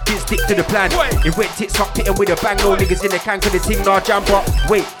switched up. Didn't stick to the plan. It went tits up, hitting with a bang. No niggas in the can, cause the ting nah jam, but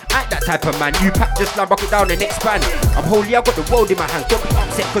wait, I ain't that type of man. You pack just line, bucket down and expand. I'm holy, I got the world in my hands. Don't be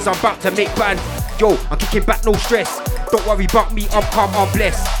upset, cause I'm about to make band. Yo, I'm kicking back, no stress. Don't worry about me, I'm calm, I'm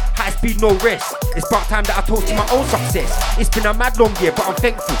blessed. High speed, no rest. It's about time that I toast to my own success. It's been a mad long year, but I'm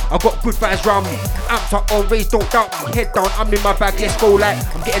thankful. I got good vibes round me. Amped up on raise, don't doubt me. Head down, I'm in my bag, let's go like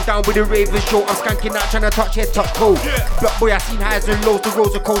I'm getting down with the Ravens show. I'm skanking out, trying to touch head, touch toes. Block boy, I seen highs and lows, the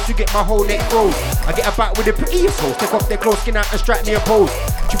roads are cold to get my whole neck froze. I get about with the prettiest hoes. Take off their clothes, skin out and strike me a pose.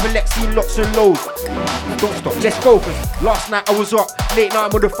 Triple X, seen lots and lows. Don't stop, let's go, cause last night I was up. Late night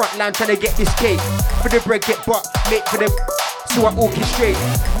I'm on the front line trying to get this cake. For the bread, get butt, mate for the... So I orchestrate,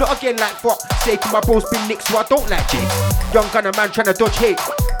 not again like fuck. Say to my bros been nicked, so I don't like jigs. Young gunner man tryna dodge hate.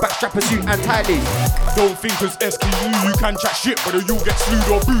 Backstrap a suit and tie lace. Don't think it's SKU, you can chat shit, but you'll get slewed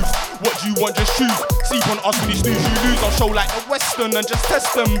or bruised. What do you want, just choose. Sleep on us when you snooze, you lose. I'll show like the Western and just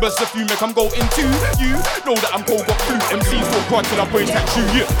test them. But if you make them go into you, know that I'm cold, got flu. MCs walk crud till I point at you,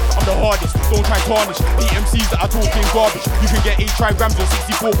 yeah. I'm the hardest, don't try tarnish. The MCs that are talking garbage. You can get 8 trigrams or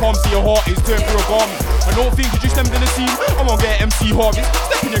 64 palms, see your heart is turned for a garment. I don't think you just stemmed in the scene, I'm gonna get MC harvest.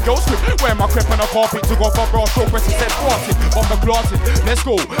 Step in your girl script, wear my crep on a carpet. To go for bra, show press and said granted. Bomber granted, let's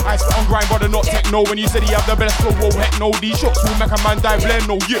go. I spit on grind, but not techno. When you said he have the best flow, whoa, heck no. These shots will make a man die blend,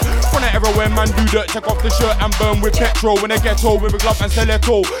 no, yeah. Front of everywhere, man do dirt, check off the shirt and burn with petrol. In a ghetto, with a glove and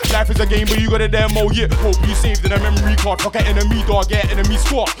stiletto. Life is a game, but you got a demo, yeah. Hope you saved in a memory card. Fuck an enemy dog, get enemy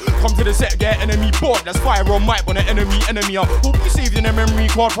squad. Come to the set, get enemy board. That's fire on mic on an enemy. I hope you saved in a memory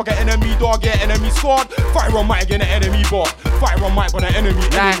card. Fuck an enemy dog, get enemy squad. Fire on mic, get an enemy board. Fire on mic on an enemy.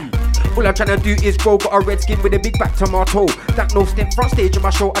 All I'm tryna do is grow, got a red skin with a big back tomato. That no step front stage of my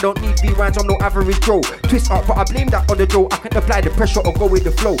show, I don't need V-Rhymes, I'm no average Joe. Twist up, but I blame that on the Joe. I can apply the pressure or go with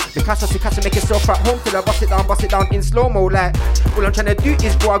the flow. The casa make yourself at home till I bust it down in slow-mo like. All I'm tryna do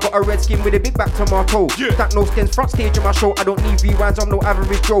is grow, I got a red skin with a big back tomato. That no stems front stage of my show, I don't need V-Rhymes, I'm no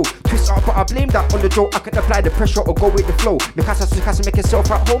average Joe. Twist up, but I blame that on the Joe. I can apply the pressure or go with the flow. The casa make yourself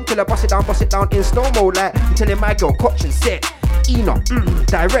at home till I bust it down in slow-mo like. I'm telling my girl, Koch and set. Enoch,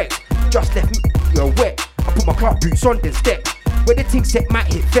 direct. Just left me, you're wet. I put my club boots on, then step. Where the thing set might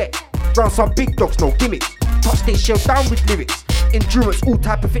hit vet. Round some big dogs, no gimmicks. Touch they shell down with lyrics. Endurance, all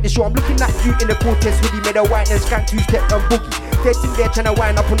type of fitness. Yo, I'm looking at you in the Cortez hoodie. Made a white and skank, 2-step and boogie. They're sitting there trying to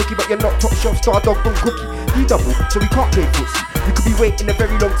wind up on looky, but you're not top shelf star dog, don't cookie. You double, so we can't play footsie. You could be waiting a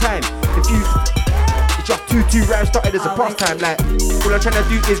very long time. Confused. It's just 2-2 rounds started as a pastime like. All I'm tryna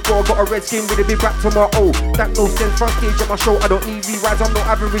do is go, I got a red skin with a big back tomato. That no sense front stage of my show, I don't need V-Rides, I'm no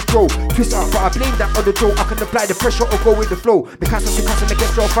average Joe. Twist up, but I blame that on the Joe. I can apply the pressure or go with the flow. The casa make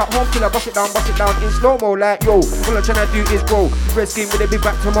yourself at home till I bust it down in slow-mo like yo. All I'm tryna do is grow, red skin with a big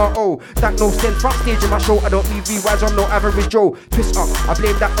back tomato. That no sense front stage of my show, I don't need V-Rides, I'm no average Joe. Twist up, I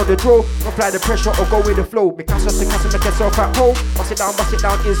blame that on the Joe. Apply the pressure or go with the flow. The casa make yourself at home, bust it down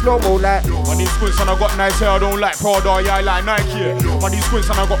in slow-mo like. On these squints and I got nice hair, I don't like Prada, yeah I like Nike. On these squints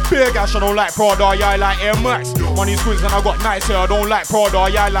and I got big ass, I don't like Prada, yeah I like Air Max. On these squints and I got nice hair, I don't like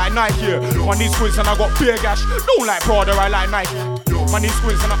Prada, yeah I like Nike. On these squints and I got big ass, don't like Prada, I like Nike. On these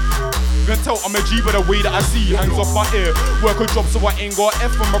squints and you can tell I'm a G by the way that I see hangs off my ear. Work a job so I ain't got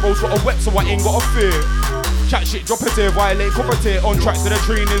F and my bros got a wet so I ain't got a fear. Chat shit, drop it here, violate, copper tear. On tracks to the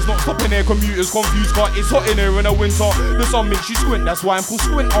train is not stopping here. Commuters confused, car it's hot in here in the winter. The sun makes you squint, that's why I'm called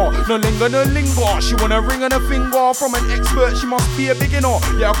Squinter. No linger. She want a ring and a finger. From an expert, she must be a beginner.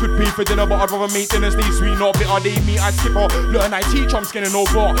 Yeah, I could pay for dinner, but I'd rather make dinner stay sweet. Not bitter, they meet, I skip her. Learn, I teach, I'm skinning no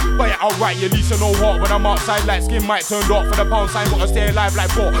bar. Buy it outright, you lease no heart. When I'm outside, like skin might turn dark for the pound sign. Gotta stay alive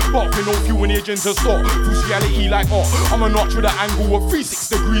like bar. Bark with no fuel in the agent to stop. Full reality like art. I'm a notch with an angle of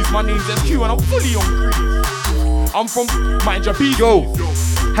 360 degrees. My name's SQ and I'm fully on grease. I'm from Mind Your Beat. Yo,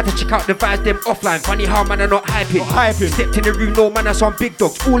 had to check out the vibes, them offline. Funny how man are not hyping. Stepped in the room, no man are some big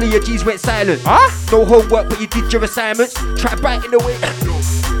dogs. All of your G's went silent. Huh? No homework, but you did your assignments. Try biting away.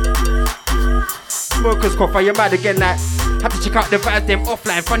 Smokers cough, are you mad again like? Had to check out the vibes, them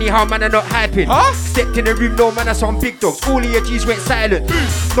offline. Funny how man are not hyping. Huh? Stepped in the room, no man are some big dogs. All of your G's went silent.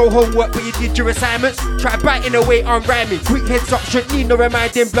 No homework, but you did your assignments. Try biting away on rhyming. Quick heads up, shouldn't need no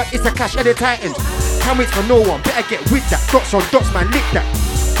reminding. Blood is a clash of the titans. Can't wait for no one, better get with that. Dots on dots, man, lick that.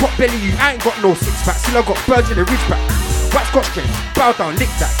 Pot belly, you I ain't got no six pack. Still I got birds in the ridge back. Wax got strength, bow down, lick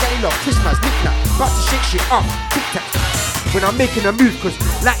that. Getting up, Christmas, lick that. About to shake shit up, tic tac. When I'm making a move, cause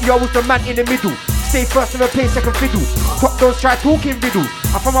like you, I was the man in the middle. Stay first and I play second fiddle. Top don't try talking riddles.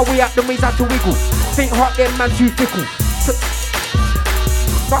 I found my way out the ways out to wiggle. Faint heart, them man too fickle.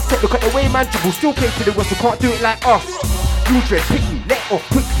 Not step, look at the way man dribble. Still play to the whistle, can't do it like us. You dread, pick me, let off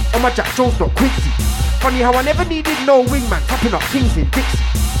quickly. On my Jack Jones, not Quincy. Funny how I never needed no wingman. Tapping up things in Dixie.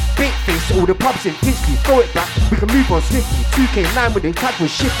 Bait face to all the pubs in Finchley. Throw it back, we can move on swiftly. 2K9 with the tag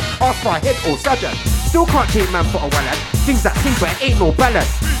was shifty. Ask for a head or Sajan. Still can't take man for a wallet. Things that sing but it ain't no ballad.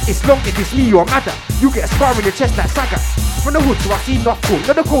 It's long if it's me or madder. You get a scar in the chest like Saga. From the hood so I see enough cool.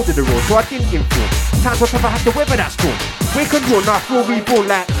 Not the cold of the road so I didn't inform. Times what if I had to weather that storm. Wake and roll now feel reborn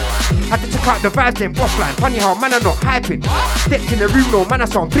like. Had to check out the vibes them offline. Funny how man are not hyping. Stepped in the room, no man are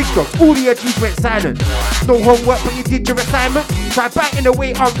some big dogs. All the G's went silent. No homework but you did your assignment. Try biting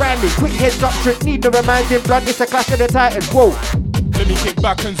away on rhyming. Quick heads up, shouldn't need no reminding. Blood it's a clash of the titans, whoa. Let me kick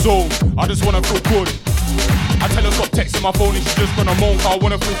back and zone, I just wanna feel good. I tell her stop texting my phone and she just gonna moan, cause I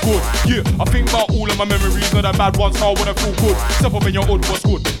wanna feel good. Yeah, I think about all of my memories, not the bad ones, cause I wanna feel good. Step up in your hood, what's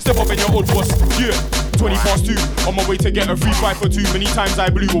good? Step up in your hood, what's, yeah. 20 past 2, on my way to get a free 5 for 2. Many times I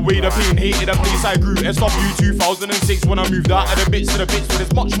blew away the pain, hated the place I grew. SW 2006 when I moved out of the bits to the bits, where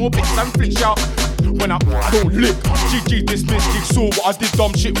there's much more bits than flick shout. When I don't lick, GG dismiss, jigsaw what I did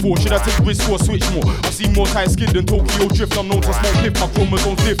dumb shit for. Should I take risk or switch more? I've seen more tight skid than Tokyo Drift. I'm known to smoke flip, my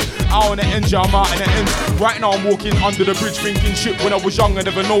chromosomes lift. Out on the end, I'm out on the ends. Right now I'm walking under the bridge thinking shit. When I was young I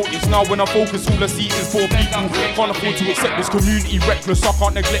never noticed. Now when I focus all I see is poor people. Can't afford to accept this community reckless, I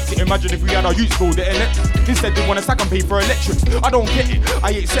can't neglect it. Imagine if we had our youth go the electric. Instead they wanna sack and pay for electrics. I don't get it,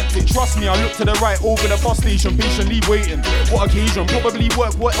 I accept it. Trust me, I look to the right over the bus station, patiently waiting. What occasion? Probably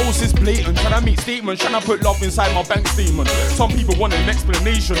work, what else is blatant? Can I make statements? Can I put love inside my bank statement? Some people want an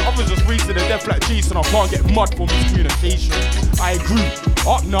explanation, others just race to the death like Jason. I can't get mud for miscommunication. I agree,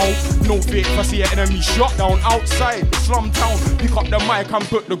 up now, no fear if I see an enemy shot down. Outside, slum town, pick up the mic and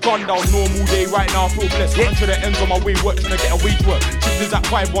put the gun down. Normal day right now, I feel blessed. Run to the ends of my way, work trying to get a wage work. Chips is at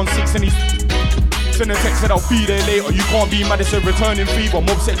 516 and he's send a text said I'll be there later. You can't be mad, it's a returning fever.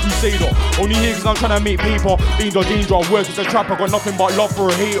 Mob set crusader. Only here cause I'm trying to make paper. Danger, danger, I work as a trap. I got nothing but love for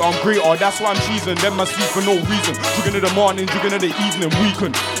a hater. I'm greater, that's why I'm cheesing. Them I sleep for no reason. Drinking in the morning, drinking in the evening.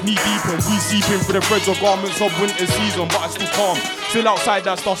 Weekend, knee deep and we seeping for the breads or garments of winter season. But I still calm. Still outside,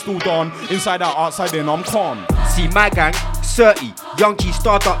 that stuff still done. Inside out, outside then I'm calm. See my gang, 30, young G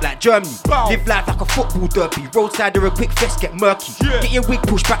start up like Germany. Wow. Live life like a football derby. Roadside or a quick fest get murky. Yeah. Get your wig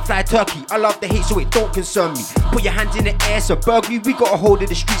pushed back, fly turkey. I love the hate so it don't concern me. Put your hands in the air, so burglary. We got a hold of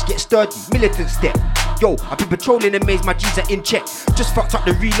the streets, get sturdy. Militant step. Yo, I've been patrolling the maze, my G's are in check. Just fucked up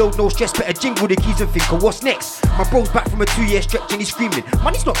the reload, no stress. Better jingle the keys and think of what's next. My bro's back from a 2-year stretch and he's screaming.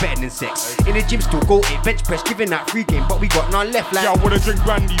 Money's not better than sex. In the gym still go it, bench press, giving out free game, but we got none left like. Yeah, I wanna drink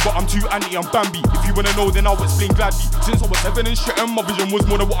brandy, but I'm too anti, I'm Bambi. If you wanna know, then I'll explain gladly. Since I was 7 and shit, and my vision was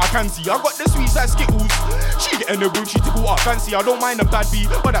more than what I can see. I got the sweets like Skittles. She get in the room, she tickle up fancy. I don't mind a bad B,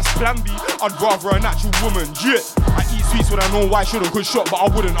 but that's plan B. I'd rather a natural woman, yeah. I eat sweets when I know why I shouldn't, could shot, but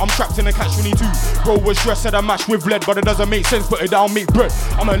I wouldn't. I'm trapped in a catch-22. Bro was stressed, said I mash with lead, but it doesn't make sense. Put it down, make bread.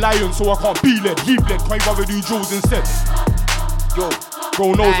 I'm a lion, so I can't be led. He bled, quite rather do drills instead. Yo,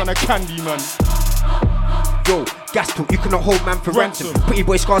 bro knows I'm a candy man. Yo, gas talk, you cannot hold man for ransom. Pretty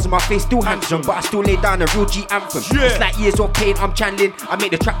boy scars on my face, still handsome, but I still lay down a real G anthem. Yeah. It's like years of pain, I'm channeling. I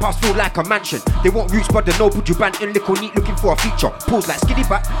make the trap house feel like a mansion. They want roots, but they know put you band in little neat, looking for a feature. Pause like skiddy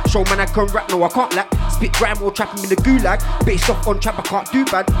back, show man I can rap, no I can't lack. Spit grime or trap him in the gulag. Based off on trap, I can't do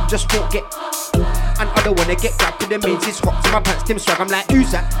bad, just won't get. And I don't wanna get grabbed, cause the mains is hot. To my pants, Tim swag, I'm like,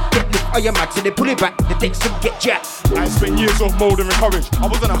 who's that? Get lift, are you mad? So they pull it back, the decks them get jacked. I spent years of molding and courage. I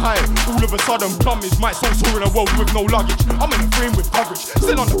was on a high, all of a sudden plumage. Might soul in a world with no luggage. I'm in a frame with coverage,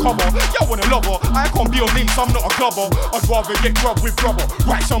 still on the cover. Y'all wanna love her, I can't be on dates, I'm not a clubber. I'd rather get grub with rubber.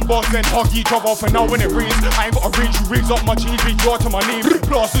 Write some bars, then hug each other. For now when it rains, I ain't got a range who raise up my change, big yard to my name.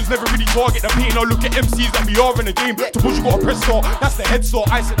 Plasters never really target the pain. I look at MCs that we are in the game. To push you gotta press start, that's the head start.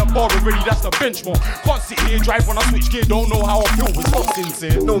 I set the bar already, that's the benchmark. Can't sit here and drive when I switch gear, don't know how I feel, it's not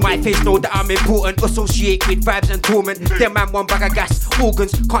sincere. Know my face, know that I'm important. Associate with vibes and torment. Them man one bag of gas,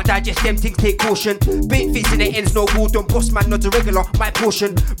 organs. Can't digest them things, take caution. Bait fits in the ends, no Gordon. Boss man, not a regular, my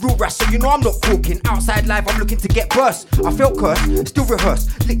portion. Real ras, so you know I'm not talking. Outside live, I'm looking to get burst. I felt cursed, still rehearse.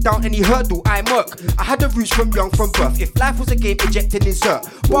 Lick down any hurdle, I murk. I had the roots from young, from birth. If life was a game, eject and insert.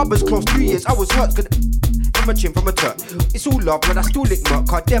 Barbers close 3 years, I was hurt. From a chin, from a Turk. It's all love, but I still lick murk.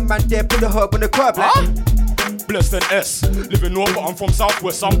 Cause them man there put a herb on the curb like. Blessed and S. Living north, but I'm from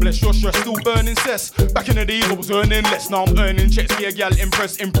southwest. I'm blessed, your stress still burning cess. Back in the days, I was earning less. Now I'm earning checks. Get a gal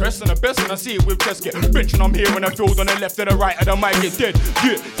impressed. And the best when I see it with chest. Get bench and I'm here when I feel on the left or the right. And I might get dead.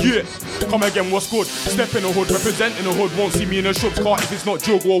 Yeah. Come again, what's good? Step in the hood, representing the hood. Won't see me in a shop's cart if it's not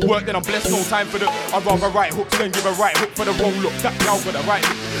jug or work. Then I'm blessed, no time for the. I'd rather right hooks than give a right hook for the wrong look. That gal got a right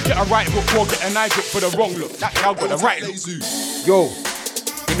look. Get a right hook or get a nice hook for the wrong look. That gal got a right look. Yo.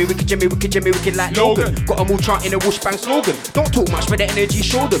 Jimmy wicked like Logan. Got them all chanting a whoosh bang slogan. Don't talk much, but the energy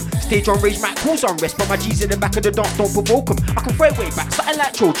show them. Stage on rage, might cause unrest, but my G's in the back of the dance don't provoke them. I can throw it way back, something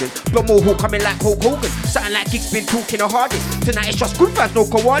like Trojan. Blood more Hawk coming like Hulk Hogan. Something like Gigs been talking the hardest. Tonight it's just good vibes, no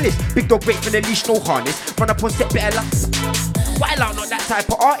koalas. Big dog break from the leash, no harness. Run up on set, better luck. Wild out, not that type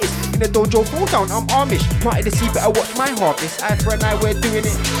of artist. In the dojo, fall down, I'm Amish. Planted the seed, better watch my harvest. Eye for an eye, we're doing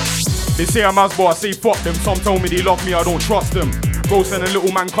it. They say I'm as boy, I say fuck them. Some tell me they love me, I don't trust them. Bro send a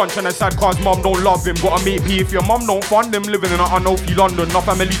little man crunch and a sad cause mum don't love him. Gotta make P if your mum don't fund him. Living in an unhealthy London, no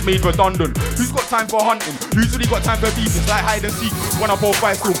families made redundant. Who's got time for hunting? Who's really got time for beef? It's like hide and seek. When I both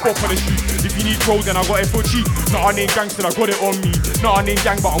fight, still pop on the street. If you need trolls, then I got it for cheap. Not a name gangster, I got it on me. Not a name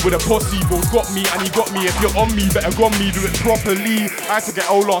gang, but I'm with a posse. Bro, got me and he got me. If you're on me, better gon' me, do it properly. I had to get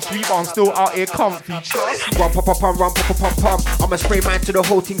old last week, but I'm still out here comfy. Run, pop, pop, pum, run, pop, pop, pum. I'm a spray man till the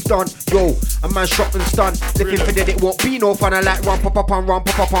whole thing's done. Yo, a man shot and stunned. Looking for that it won't be no fun. I like run, pop, pop, pum, run,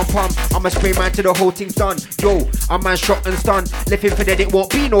 pop, pop, pum. I'm a spray man till the whole thing's done. Yo, a man shot and stunned. Looking for that it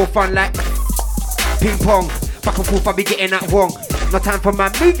won't be no fun. Like ping pong, back and forth, I be getting that wrong. No time for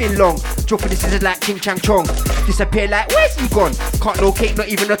man moving long. Joe for this is like Ching Chang Chong. Disappear like where's he gone? Can't locate not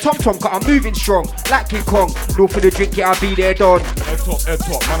even a tom tom. Cause I'm moving strong like King Kong. No for the drink, yeah I'll be there done. Head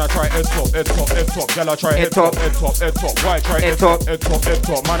top, man I try head top. Girl I try head top. Why try head top?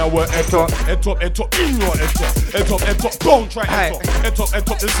 Man I work head top. In your head top. Don't try head top.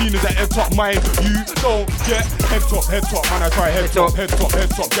 The scene is at head top. Mind you don't get head top. Man I try head top.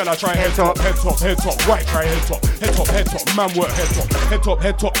 Girl I try head top. Why try head top? Man work head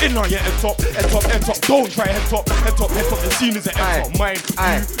top. In on your head top. Don't try head top. The scene is at head top. Mind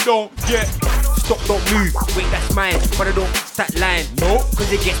you don't get. Stop, don't move. Wait, that's mine. But I don't start lying. No.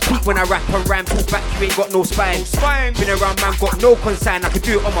 Cause it gets peak when I rap and rhyme. Talk back, you ain't got no spine. Been around, man, got no consign. I could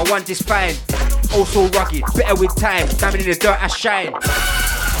do it on my one, just fine. Also rugged, better with time. Diamond in the dirt, I shine.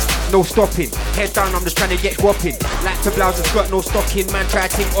 No stopping, head down, I'm just trying to get whopping. Like the blouse and skirt, no stocking. Man try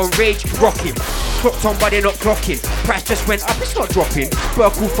to think on rage, rocking. Clocked on, but they're not clocking. Price just went up, it's not dropping.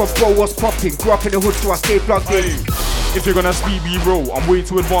 Burkle from bro was popping. Grew up in the hood, so I stay plugged in. If you're gonna speed me roll, I'm way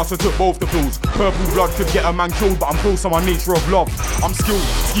too advanced and took both the pills. Purple blood could get a man killed, but I'm close on my nature of love. I'm skilled,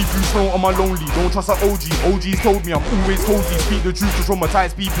 ski through snow on my lonely. Don't trust an OG, OG's told me I'm always cozy. Speak the truth to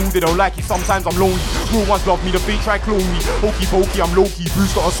traumatize people, they don't like it, sometimes I'm lonely. Real ones love me, the fake try clone me. Hokey pokey, I'm low-key,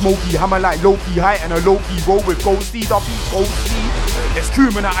 Bruce got a smoky. Hammer like low-key, height and a low-key. Roll with gold steeds, I'll be ghosty. It's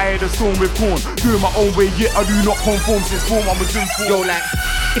true, man, I had a storm with corn. Doing my own way, yet I do not conform. Since form, I'm a good form. Yo, like,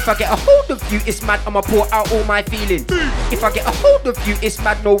 if I get a hold of you, it's mad, I'ma pour out all my feelings. If I get a hold of you, it's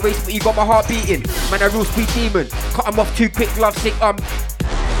mad, no race, but you got my heart beating. Man, a real sweet demon. Cut him off too quick, love sick,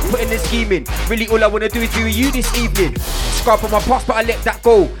 putting the scheming. Really, all I wanna do is do with you this evening. Scarf on my past, but I let that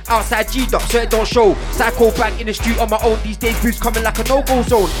go. Outside G-Duck, so it don't show. Psycho bang in the street on my own. These days, boots coming like a no-go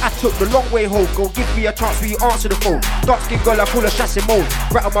zone. I took the long way home. Go give me a chance where you answer the phone. Dark skin girl, I call her Chassis Mode.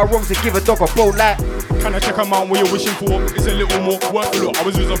 Right on my wrongs and give a dog a bone like. Can I check a man what you're wishing for? It's a little more worth a look. I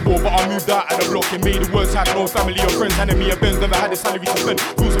was using poor, but I moved out of the block and made it worse. Had no family or friends, handing me a Benz. Never had a salary to spend.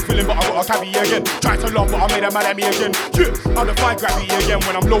 Feels fulfilling, but I got a cabbie again. Tried to love, but I made her mad at me again. Yeah, I'm the fire gravity again.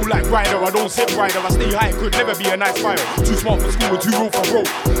 When I'm low like Ryder, I don't sit rider. I stay high, could never be a nice fire. Too smart for school, too real for bro.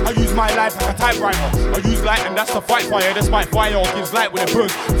 I use my life like a typewriter. I use light and that's the fight fire. Despite fire, gives light when it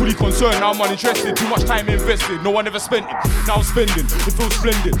burns. Fully concerned, now I'm uninterested. Too much time invested, no one ever spent it. Now I'm spending, it feels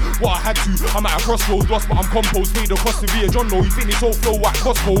splendid. What I had to, I'm at a crossroads, lost but I'm composed. Made across the via John Lowe. You think it's all flow at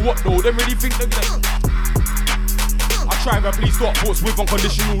Costco? What though? Them really think that. I try and please stop thoughts with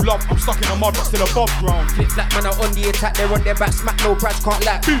unconditional love. I'm stuck in the mud but still above ground. Flip that man are on the attack, they're on their back. Smack no price, can't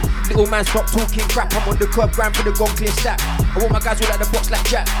lack. Little man stop talking crap. I'm on the curb, grind for the gun clear stack. I want my guys all at the box like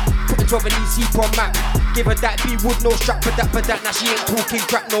Jack. Putting 12 and EC on Mac. Give her that B-wood, no strap for that. Now she ain't talking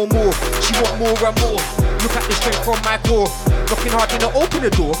crap no more. She want more and more. Look at the strength from my core. Knocking hard, then I open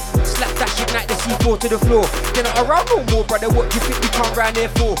the door. Slap that shit like the C4 to the floor. They're not around no more, brother. What you think we come round here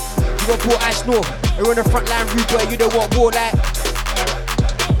for? You want poor I snore. You're on the front line, rude boy, you don't want war like.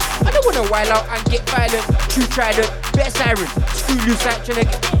 I don't wanna wild out and get violent. True trident, better siren. Screw loose out, tryna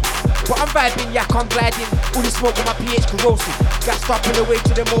get. But I'm vibing, yak, I'm gliding. All the smoke with my pH corrosive. Gassed up in the way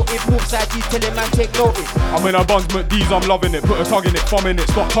to the motive. Northside, G's telling man take notice. I'm in a buns, McD's, I'm loving it. Put a tug in it, thumb in it,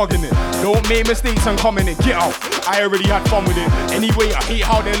 stop tugging it. Don't make mistakes and come in it, get out. I already had fun with it. Anyway, I hate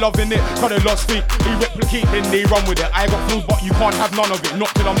how they're loving it. Cause they lost faith, they replicate, then they run with it. I got flows, but you can't have none of it. Not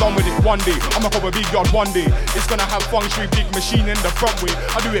till I'm done with it. One day, I'ma cop a big yard one day. It's gonna have feng shui, big machine in the front way.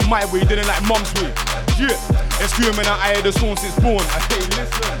 I do it my way, didn't like mum's way. Yeah, it's screaming out, I had the song since born. Hey,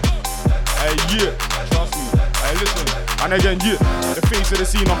 listen. Hey, yeah, trust me. Hey, listen. And again, yeah, the face of the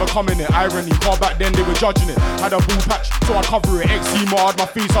scene, I'm becoming it. Irony, car back then they were judging it. Had a bull patch, so I cover it. XC hard, my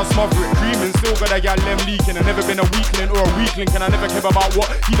face, I smother it. Creaming, still got a gal them leaking. I never been a weakling or a weakling. And I never care about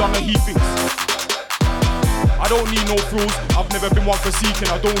what he done or he thinks. I don't need no frills, I've never been one for seeking.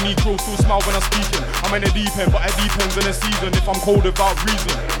 I don't need crows, still smile when I'm speaking. I'm in a deep end, but it depends on the season. If I'm cold without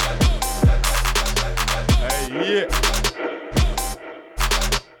reason. Hey, yeah.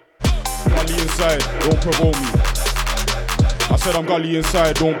 Gully inside, don't provoke me. I said I'm gully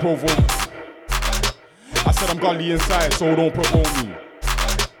inside, don't provoke me. I said I'm gully inside, so don't provoke me.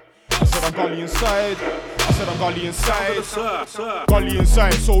 I said I'm gully inside. I said I'm gully inside. Gully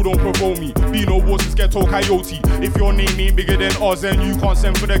inside, so don't provoke me. Be no wars, it's ghetto coyote. If your name ain't bigger than ours, then you can't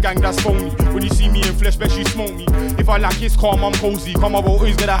send for the gang that's phony. When you see me in flesh, bet you smoke me. If I like it's calm, I'm cozy. Come on,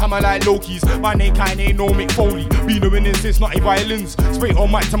 always get a hammer like Loki's. My name kind ain't no Mick Foley. Be no innings, it's not a violence. Straight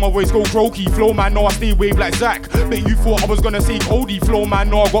on mic till my voice go croaky. Flow man, no I stay wave like Zach. Bet you thought I was gonna say Cody. Flow man,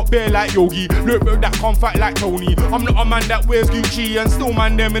 no I got bare like Yogi. Look that can't fight like Tony. I'm not a man that wears Gucci and still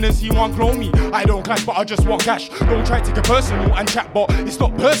man them in a C1 clone me. I don't clash but I just want cash. Don't try to take it personal and chat but it's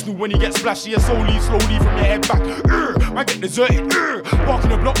not personal when you get splashed. Yeah, slowly from your head back. Man get deserted. Walking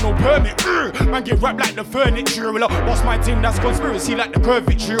the block no permit. Man get wrapped like the furniture. Well, what's my thing? That's conspiracy like the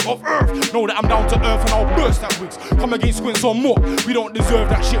curvature of earth. Know that I'm down to earth and I'll burst that wigs. Come against squints or more. We don't deserve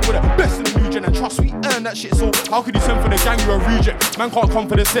that shit. We're the best in the region and trust we earn that shit. So how could you send for the gang? You're a reject. Man can't come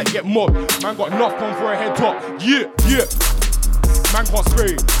for the set, get mobbed. Man got enough come for a head top. Yeah. Man can't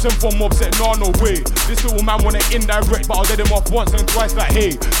spray, send for mob, said no way. This little man want it indirect, but I'll dead him off once and twice like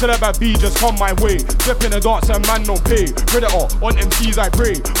hey. Tell that bad B just come my way. Step in the dance and man no pay. Predator, on MCs I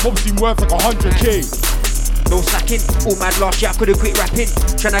pray. Mob seem worth like 100k. No slacking, all mad last year I could've quit rapping.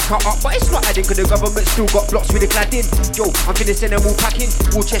 Tryna cut up, but it's not adding, cause the government still got blocks with the cladding. Yo, I'm finna send them all packing.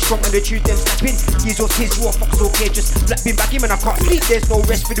 All chest strong and the truth them snapping. Years or tis, raw fucks okay, just black bin back him and I can't sleep. There's no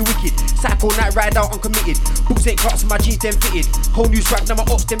rest for the wicked. Psycho night ride out uncommitted. Books ain't cuts, my G's them fitted. Whole new swag, now my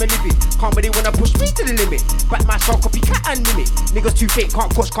ops them a livid. Can't but they wanna push me to the limit. Back my style, copycat and limit. Niggas too fake,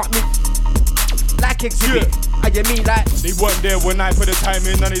 can't cost, can't mint. Like exhibit, and you mean like they weren't there when I put the time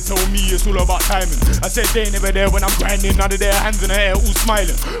in, and they told me it's all about timing. I said they never there when I'm grinding, none of their hands in the air, all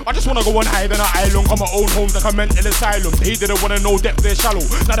smiling. I just wanna go on higher than an island, got my own homes like a mental asylum. They didn't wanna know depth, they're shallow.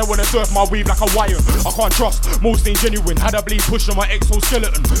 Now they wanna surf my wave like a wire. I can't trust, most ain't genuine. Had a blade push on my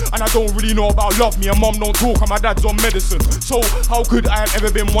exoskeleton, and I don't really know about love. Me and mom don't talk, and my dad's on medicine. So how could I have ever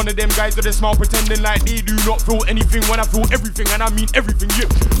been one of them guys with a smile pretending like they do not feel anything when I feel everything, and I mean everything. Yeah,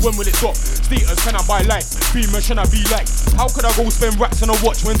 when will it stop? Status, can I buy life? Famous, should I be like? How could I go spend racks on a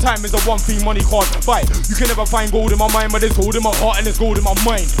watch when time is the one thing money can't buy? You can never find gold in my mind, but there's gold in my heart and there's gold in my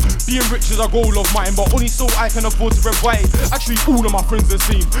mind. Being rich is a goal of mine, but only so I can afford to provide. Actually, all of my friends the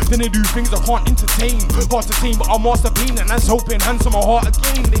same. Then they do things I can't entertain. Hard to tame, but I'm master pain, and that's hoping hands on my heart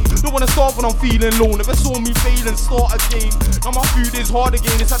again. They don't wanna starve when I'm feeling low. Never saw me fail and start again. Now my food is hard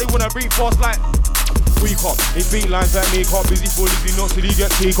again. It's how they wanna break fast like. Wake up, they fake lines that make up, busy for Lizzie not till he get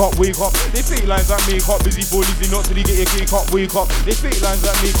cake up, wake up. They fake lines that make up, busy for Lizzie not till he get your cake up, wake up. They fake lines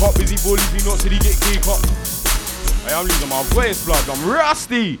that make up, busy for Lizzie not till he get cake up. Hey, I'm losing my voice, blood, I'm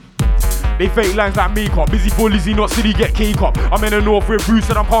rusty. They fake lines like makeup, busy for Lizzie not till he get cake up. I'm in the north with Bruce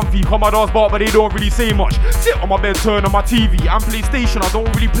and I'm comfy, come my dance bar but they don't really say much. Sit on my bed, turn on my TV, I'm PlayStation, I don't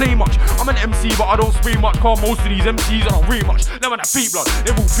really play much. I'm an MC but I don't spray much, cause most of these MCs I don't read much. Never that fake blood,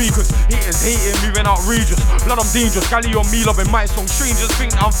 they're all fakers, haters hating, moving outrageous. Blood I'm dangerous, Gally on me loving my song, strangers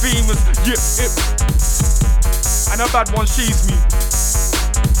think I'm famous. Yeah, and a bad one chase me.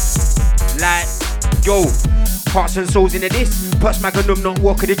 Like, yo, hearts and souls into this. Purse magnum, not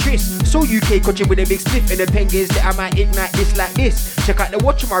walk of the tris. So UK coaching with a big spliff and the pen gaze that I might ignite this like this. Check out the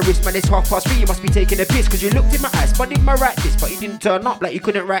watch on my wrist, man, it's 3:30. You must be taking a piss, cause you looked in my eyes, but did my write this, but you didn't turn up like you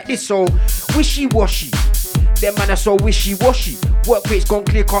couldn't write this. So wishy-washy. Them man are so wishy-washy. Work rate's gone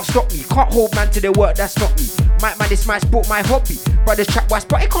clear, can't stop me. Can't hold man to the work, that's not me. My man, it's my sport, my hobby. Brothers chat wise,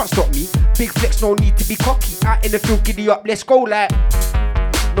 but it can't stop me. Big flex, no need to be cocky. Out in the field, giddy up, let's go like.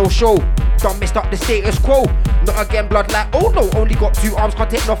 No show, don't mess up the status quo. Not again, blood like, oh no, only got 2 arms, can't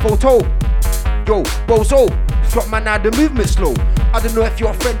take no photo. Yo, bozo, flop man, now the movement's slow. I don't know if you're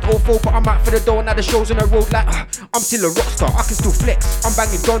a friend or foe, but I'm out for the door. Now the show's on the road like, I'm still a rock star, I can still flex. I'm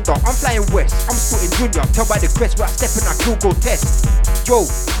banging Donda, I'm flying west. I'm spitting Junior, tell by the crest where I step and I kill go test. Yo,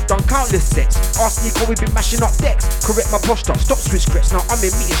 done countless sets. Ask Nico, we been mashing up decks. Correct my posture, stop switch scripts. Now I'm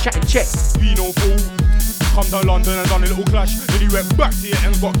in meetings, chatting checks. Be no fool. Come to London and done a little clash. Then he went back to your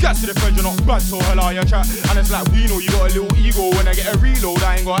ends, got gas to the friend, you're not bad, so hell are your chat. And it's like, we know you got a little ego. When I get a reload,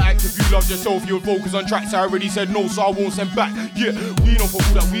 I ain't gonna act. If you love yourself, you'll focus on tracks. I already said no, so I won't send back. Yeah, we know for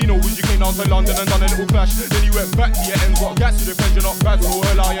all that we know is you came down to London and done a little clash. Then he went back to your ends, got gas to the friend, you're not bad, so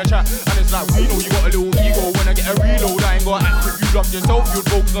hell are your chat. And it's like, we know you got a little ego. When I get a reload, I ain't gonna act. If you love yourself, you'll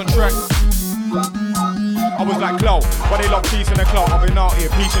focus on tracks. I was like clout, but they love peace and the clout. I've been out here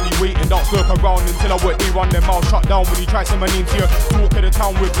patiently waiting, don't circle around until I work. They run their mouth shut down when he tries to my name to you. Talk of the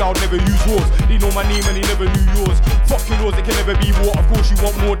town with loud, never use yours. They know my name and they never knew yours. Fuck your laws, it can never be war. Of course you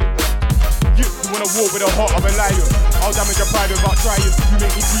want more. You wanna war with the heart of a lion. I'll damage your pride without trying. You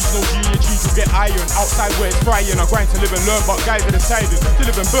make me preach, no G in your cheeks, you get iron. Outside where it's frying, I grind to live and learn, but guys are decided to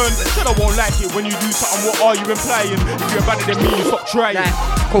live and burn. Said I won't like it when you do something, what are you implying? If you're better than me, you stop trying.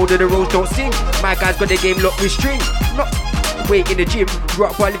 Cold of the rose don't sing. My guys got the game locked with string. Not wait in the gym.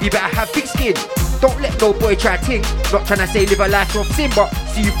 Rock boy, if you better have thick skin. Don't let no boy try ting. Not tryna say live a life of sin, but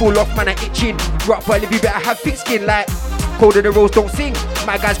see you fall off, man, I itching. Rock boy, if you better have thick skin. Like Cold of the rose don't sing.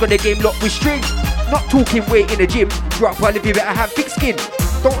 My guys got the game locked with string. Not talking weight in the gym. Rock boy, if you better have thick skin.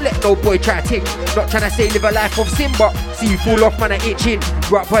 Don't let no boy try ting. Not tryna say live a life of sin, but see you fall off, man, I itching.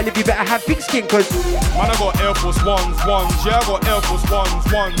 Rock boy, if you better have thick skin, cause man, I got Air Force Ones. Yeah, I got Air Force Ones.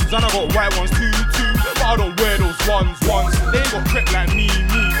 And I got white ones too. But I don't wear those ones. They ain't got grip like me.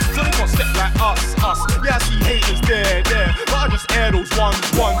 So they got step like us. Yeah, I see haters there. But I just air those ones.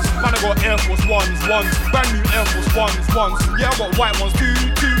 Man, I got Air Force Ones. Brand new Air Force Ones. Yeah, I got white ones too.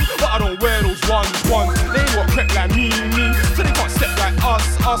 But I don't wear those ones. They ain't got grip like me. So they can't step like us.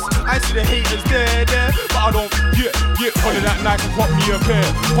 I see the haters there. But I don't, calling that Nike and pop me a pair.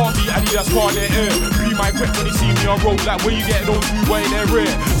 Can't be Adidas, car their air. Be my grip when they see me on road. Like where you get those new way, they're rare.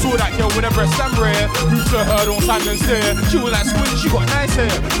 Saw that girl with her breasts and rare. Moved to her, don't stand and stare. She was like squint, she got nice hair.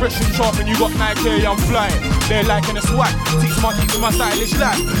 Fresh and sharp and you got Nike, I'm flying. They're liking the swag. Teach my stylish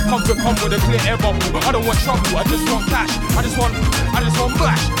life. Comfort come with a clear air bubble. I don't want trouble, I just want cash. I just want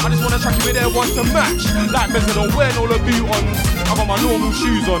bash. I just want to track you with there once to match. Like Bezza don't wear no boot ons. I got my normal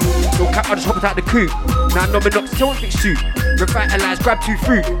shoes on. No cap, I just hopped out the coupe. Now I'm not so big suit. Revitalize, grab 2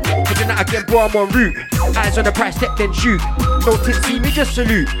 fruit. Putting that again, bro, I'm en route. Eyes on the price, step then shoot. No tint, see me, just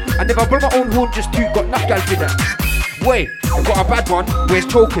salute. I never blow my own horn, just toot. Got enough gal for that. Wait, I got a bad one, wears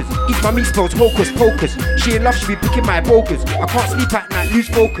chokers. Eat my meat spells hocus pocus. She in love, she be picking my bogus. I can't sleep at night, lose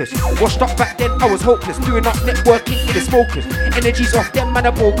focus. Washed up back then, I was hopeless. Doing up networking in the smokers. Energy's off, them man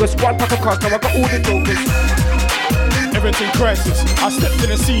are bogus. One pack of cards, now I got all the jokers. Everything crisis. I stepped in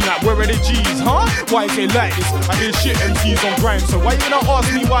the scene like where are the G's, huh? Why is it like this? I hear shit MCs on grime, so why you gonna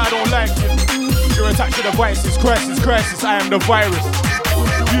ask me why I don't like it? You're attached to the vices, crisis, I am the virus.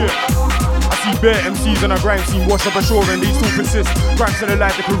 Yeah. I see bare MCs on a grime scene, wash up ashore and they still persist. Grind to the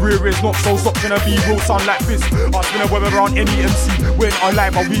life, the career is not so soft, gonna be real sound like this. I spin a web around any MC, when I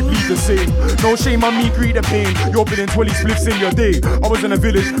lie, but we bleed the same. No shame on me, greed the pain. You're building 20 spliffs in your day. I was in a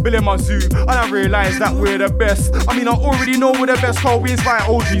village, building my zoo, and I realised that we're the best. I mean, I already know we're the best, cause we inspire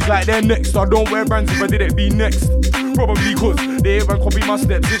OGs like they're next. I don't wear brands if I didn't be next. Probably cause they even copy my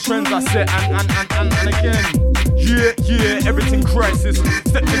steps. The trends I set and again. Yeah, everything crisis.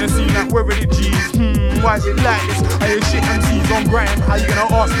 Stepped in the scene like where are the G's? Why is it like this? I hear shit MCs on grind. How you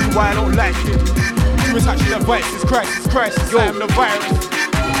gonna ask me why I don't like it? Too attached to the vices, crisis, I am the virus.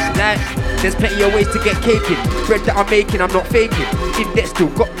 Like, there's plenty of ways to get caking. Bread that I'm making, I'm not faking. In debt still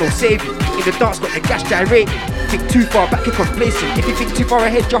got no saving. In the dark's got the gas gyrating. Think too far back, you're complacent. If you think too far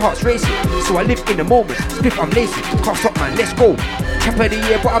ahead, your heart's racing. So I live in the moment, spliff I'm lacing. Can't stop man, let's go. Trapper of the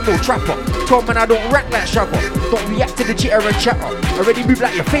year, but I'm no trapper. Told man I don't rap like Shabba. Don't react to the jitter and chatter. Already move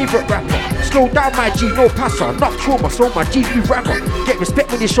like your favourite rapper. Slow down my G, no passer. Not trauma, so my G's move rapper. Get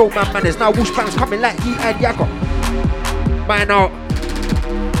respect when you show man manners. Now Whoosh Bang's coming like he and Jagger. Mine out.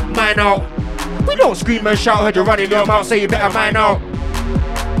 We don't scream and shout, heard you running your mouth, so you better mine out.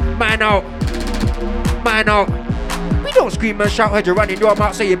 We don't scream and shout, heard you running your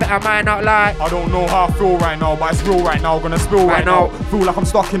mouth, so you better mine out like. I don't know how I feel right now, but it's real right now, gonna spill right now. Feel like I'm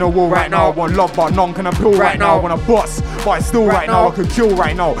stuck in a wall right now. Want love but none can appeal right now. Wanna bust, but it's still right now. I could kill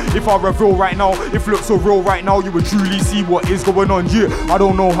right now. If I reveal right now, if looks so real right now, you would truly see what is going on. Yeah, I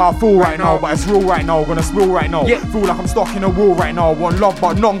don't know how I feel right now, but it's real right now, gonna spill right now. Feel like I'm stuck in a wall right now. Want love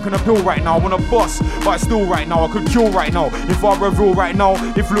but none can appeal right now. Wanna bust, but it's still right now. I could kill right now. If I reveal right now,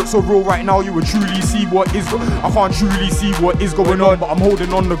 if looks so real right now, you would truly see what is. I can't truly see what is going on, but I'm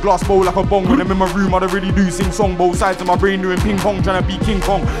holding on the glass bowl like a bong. When I'm in my room, I don't really do sing song. Both sides of my brain doing ping pong, trying to be King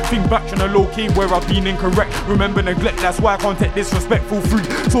Kong. Think back, trying to locate where I've been incorrect. Remember neglect, that's why I can't take disrespectful free.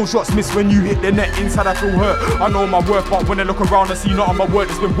 So shots miss when you hit the net, inside I feel hurt. I know my worth, but when I look around I see not on my word,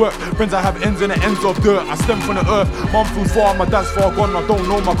 it's been work. Friends I have ends and the ends of dirt. I stem from the earth, mum feels far, my dad's far gone. I don't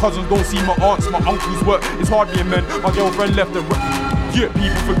know my cousins, don't see my aunts, my uncles work. It's hardly a man, my girlfriend left and yeah,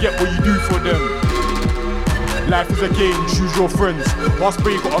 people forget what you do for them. Life is a game, choose your friends. Last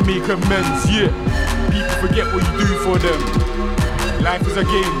spray, gotta make amends, yeah. People forget what you do for them. Life is a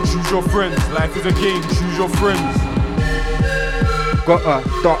game, choose your friends. Life is a game, choose your friends. Gotta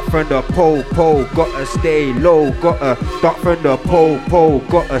duck from the pole, gotta stay low. Gotta duck from the pole,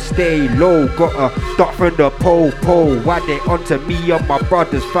 gotta stay low. Gotta duck from the pole. Why they onto me and my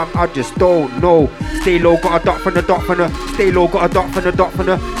brothers, fam? I just don't know. Stay low, gotta duck from the. Stay low, gotta duck from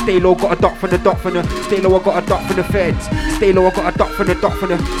the. Stay low, gotta duck from the. Stay low, I gotta duck from the feds. Stay low, I gotta duck from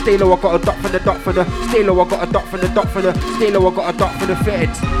the. Stay low, I gotta duck from the. Stay low, I gotta duck from the. Stay low, I gotta duck from the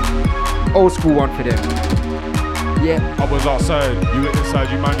feds. Old school one for them. Yeah. I was outside, you were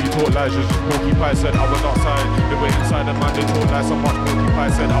inside, you man, you talk lies, just Porky Pie said I was outside. They were inside, the man, they talk lies, so much Porky Pie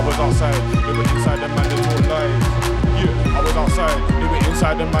said I was outside. They were inside, the man, they talk lies. Yeah, I was outside. They were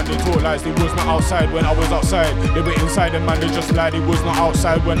inside, the man, they talk lies. They was not outside when I was outside. They were inside, the man, they just lied. They was not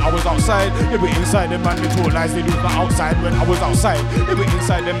outside when I was outside. They were inside, the man, they talk lies. They was not outside when I was outside. They were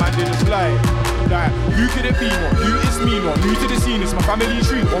inside, the man, they just lied. Like, who could it be more? Who is me more? New to the scene, it's my family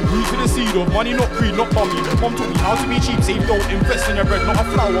tree. I'm root to the seed of money, not greed, not bummy. Mom taught me how to be cheap, save, don't invest in your bread, not a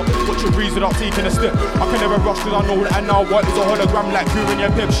flower. Watch your breeze without taking a step. I can never rush cause I know that I now what is a hologram like you and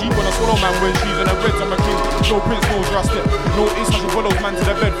your pep. She wanna swallow man when she's in the reds, I'm a king. No prince, no drastic. No ace, I should follow man to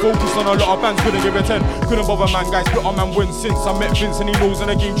the bed. Focus on a lot of bands, couldn't give a 10. Couldn't bother man, guys, split on man win since I met Vince and he knows in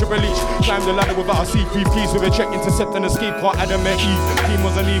the game Triple H. Climbed the ladder without a secret keys with a check, intercept and escape. Can't Adam met Eve. Team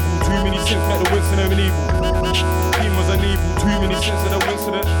was an evil, too many sins, met the Winston of an evil. Team was an evil, too many sins in the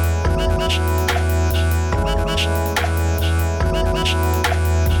Winston.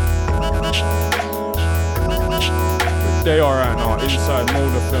 They are right now inside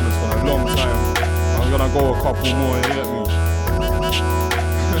Molder Films for a long time. I'm gonna go a couple more, you get me?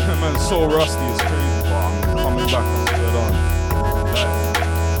 Man, so rusty, it's crazy, but I'm coming back, I'm still on.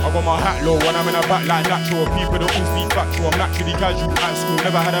 Like, I got my hat low when I'm in a back like natural. People don't all speak factual, I'm naturally casual. At school,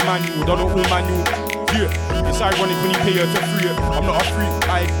 never had a manual, done it all manual. Yeah, it's ironic when you pay her to free it. I'm not a freak,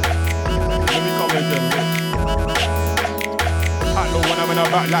 let me come again, yeah. Hat low when I'm in a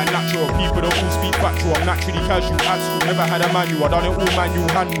back like natural. People don't all speak factual, I'm naturally casual. At school, never had a manual, done it all manual,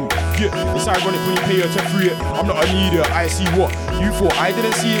 handle. Yeah, it's ironic when you pay her to free it. I'm not a needer, I see what you thought, I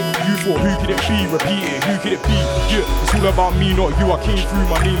didn't see it. You thought, who could it be? Repeat it, who could it be? Yeah, it's all about me, not you. I came through,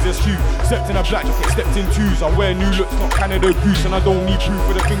 my name's SQ. Stepped in a black jacket, stepped in twos. I wear new looks, not Canada Goose. And I don't need proof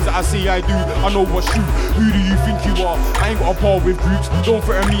for the things that I say I do. I know what's true. Who do you think you are? I ain't got a bar with groups. Don't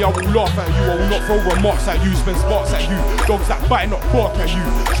threaten me, I will laugh at you. I will not throw remarks at you, spend sparks at you. Dogs that bite, not bark at you.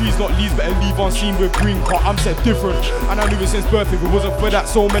 Trees not leaves, better leave unseen with green car. I'm set different, and I knew it since birth. If it wasn't for that,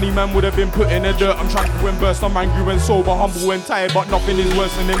 so many men would have been put in the dirt. I'm tranquil when burst, I'm angry when sober, humble when tired, but nothing is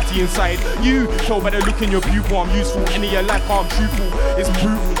worse than empty inside. You tell by the look in your pupil, I'm useful. Any of your life, I'm truthful. It's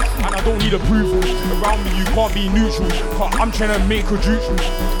brutal, and I don't need approval. Around me, you can't be neutral. I'm trying to make a neutral.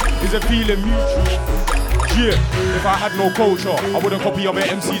 Is it feeling mutual? Yeah, if I had no culture, I wouldn't copy other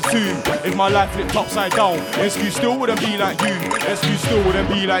MCs too. If my life flipped upside down, SQ still wouldn't be like you. SQ still wouldn't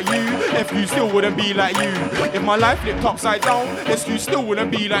be like you. FQ still wouldn't be like you. If my life flipped upside down, SQ still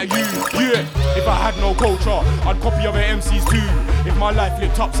wouldn't be like you. Yeah, if I had no culture, I'd copy other MCs too. If my life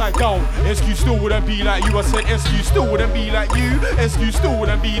flipped upside down, SQ still wouldn't be like you. I said SQ still wouldn't be like you. SQ still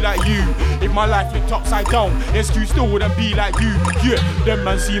wouldn't be like you. If my life flipped upside down, SQ still wouldn't be like you. Yeah, them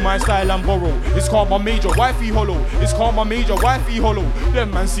man see my style and borrow. It's called my major wifey hollow. It's called my major wifey hollow.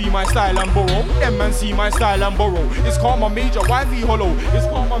 Them man see my style and borrow. Them man see my style and borrow. It's called my major wifey hollow. It's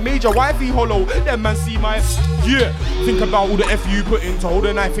called my major wifey hollow. Them man see my yeah. Think about all the F you put in to hold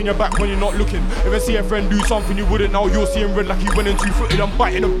a knife in your back when you're not looking. If I see a friend do something you wouldn't, now you're seeing red like he went in 2-footed. I'm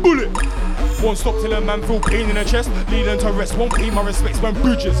biting a bullet. Won't stop till a man feel pain in the chest, leading to rest. Won't pay my respects when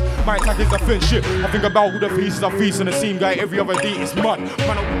bridges. My attack is a thin shit. I think about all the faces I face on the same guy every other day. It's mud.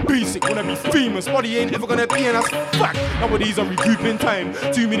 Man, I'm basic, wanna be famous. Body ain't ever gonna be, and that's fact. Nowadays I'm recouping time.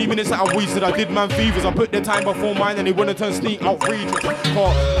 Too many minutes that I wasted. I did man favors. I put their time before mine, and they wanna turn sneak outrageous.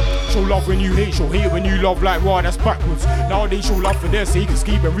 Show love when you hate, show hate when you love like raw, that's backwards. Nowadays show love for their sake,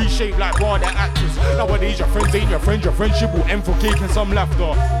 escape and reshape like raw, they're actors. Nowadays your friends ain't your friends, your friendship will end for cake and some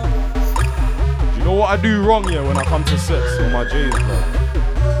laughter. You know what I do wrong here when I come to sex on my J's, bro?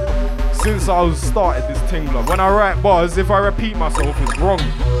 Since I was started this thing, bro, when I write bars, if I repeat myself, it's wrong.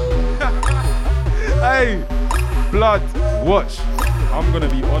 Hey, blood, watch. I'm gonna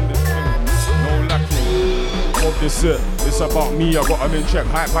be on this thing, no lacking. Of this set, it's about me, I got them in check.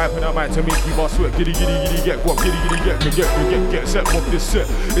 Hype in the mic to make you bust sweat. Giddy, get what? Giddy, get set. Of this set,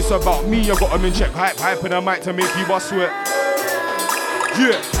 it's about me, I got them in check. Hype in the mic to make you bust sweat.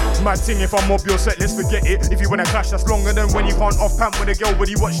 Yeah. Mad thing if I'm up your set, let's forget it. If you wanna clash, that's longer than when you can't off pant with a girl when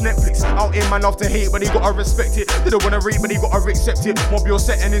you watch Netflix. Out here, man, love to hate, but he gotta respect it. They don't wanna rate, but he gotta accept it. Mob your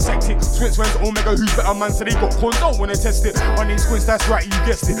set and it's hectic. Switch when's Omega, who's better, man? So they got cons, don't wanna test it. On these squints, that's right, you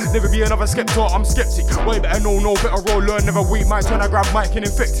guessed it. Never be another skeptor, I'm skeptic. Way better know, no better roll, learn, never wait my turn. I grab mic and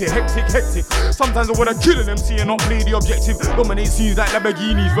infect it. Hectic. Sometimes I wanna kill an MC and not play the objective. Dominate scenes like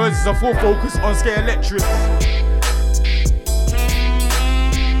Lamborghinis, verses are full focus on scale electric.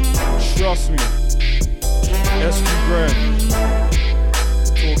 Trust me, SQ Grand.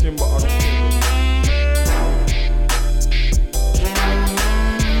 Talking, but I don't think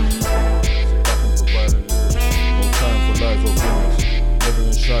I can provide a lyric. No time for lies or gimmicks. Never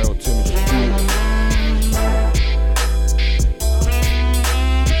been shy or timid, just do it.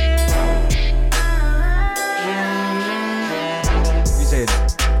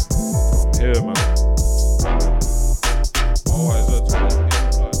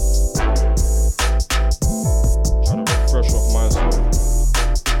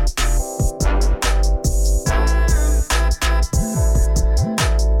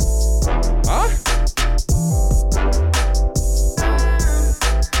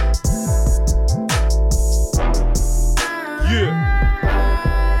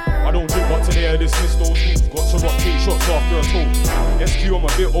 don't drink, but today I dismissed those rules. Got to rock, take shots after a toast. SQ, I'm a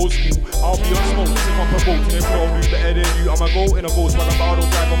bit old school. I'll be on smoke if I'm provoked. And if I don't do better than you, I'ma go in a Volkswagen Bardo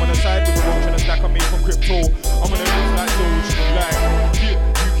drive. I'm on the side with the roach and a stack I made from crypto. I'm on the list like Doge, like, yeah,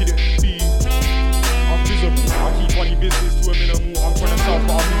 you couldn't be. I'm visible. I keep money business to a minimal. I'm from the south,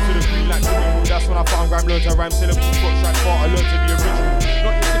 but I move to the green like criminal. That's when I found Grime, learned to rhyme syllables. Got track part, I learned to be original.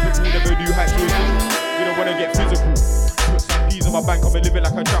 Not your typical, never do hack to a you don't wanna get physical. Put some P's in my bank, I've been living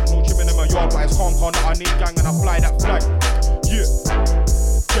like a tramp. No trimming in my yard, but it's calm, car, not a name gang, and I fly that flag. Yeah.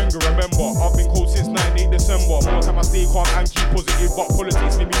 Jenga, remember, I've been cold since 98 December. More time I stay calm and keep positive, but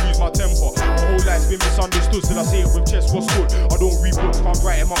politics make me lose my temper. My whole life's been misunderstood, still I say it with chest what's good. I don't read books, can't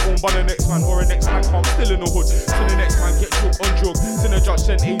write in my own, but the next man or a next man can't still in the hood. Till the next man get choked on drug. Till the judge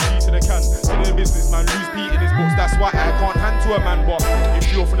send AG to the can. Till the businessman lose P in his books. That's why I can't hand to a man, but if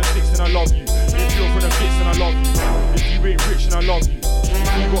you're for the sticks then I love you. If you're for the fits then I love you. If you ain't rich then I love you.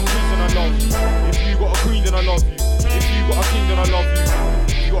 If you got kids then I love you. If you got a queen then I love you. If you got a king then I love you.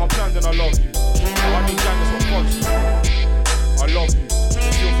 If you got a plan then I love you. I mean gang, that's what fucks you. I love you.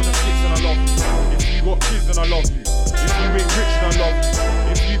 If you're for the sticks then I love you. If you got kids then I love you. If you ain't rich then I love you.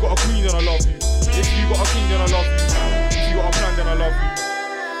 If you got a queen then I love you. If you got a king then I love you. If you got a plan then I love you.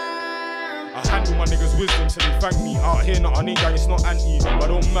 I handle my niggas' wisdom till they thank me. Out here, not a nigga, it's not anti, but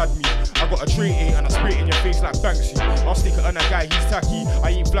don't mad me. I got a tray A and I spray it in your face like Banksy. I'll stick it on a guy, he's tacky. I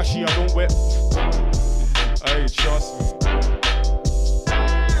ain't flashy, I don't wear. Hey, trust me.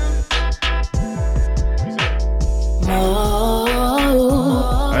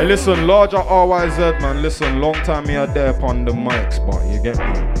 Hey, listen, larger RYZ, man. Listen, long time me out there upon the mics, but you get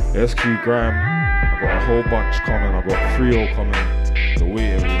me. SQ Grime, I got a whole bunch coming. I got 3-0 coming. The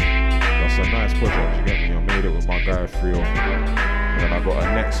waiting room. That's a nice project, you get me? I made it with my guy 3-0. And then I got a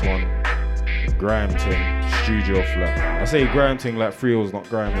next one, Grime Ting, Studio Flat. I say Grime Ting like 3-0's not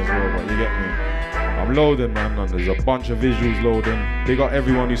Grime as well, but you get me? I'm loading, man, and there's a bunch of visuals loading. Big up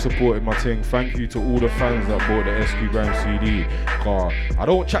everyone who supported my ting. Thank you to all the fans that bought the SQ Grime CD. Car. I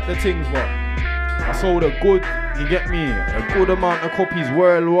don't chat the things, but I sold a good, you get me, a good amount of copies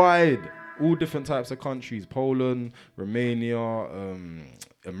worldwide. All different types of countries, Poland, Romania,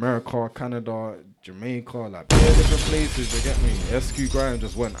 America, Canada, Jamaica, like all different places, you get me? SQ Grime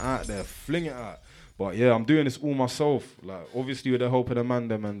just went out there, fling it out. But yeah, I'm doing this all myself. Like obviously with the help of the man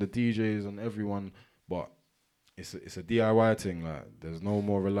them and the DJs and everyone, but it's a DIY thing. Like there's no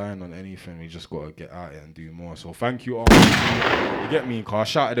more relying on anything. We just gotta get out it and do more. So thank you all. You get me? Cause I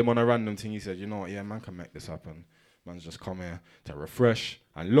shouted him on a random thing. He said, you know what? Yeah, man can make this happen. Man's just come here to refresh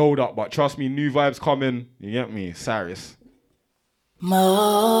and load up. But trust me, new vibes coming. You get me? Cyrus.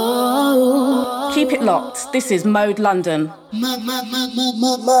 Mo. Keep it locked. This is Mode London.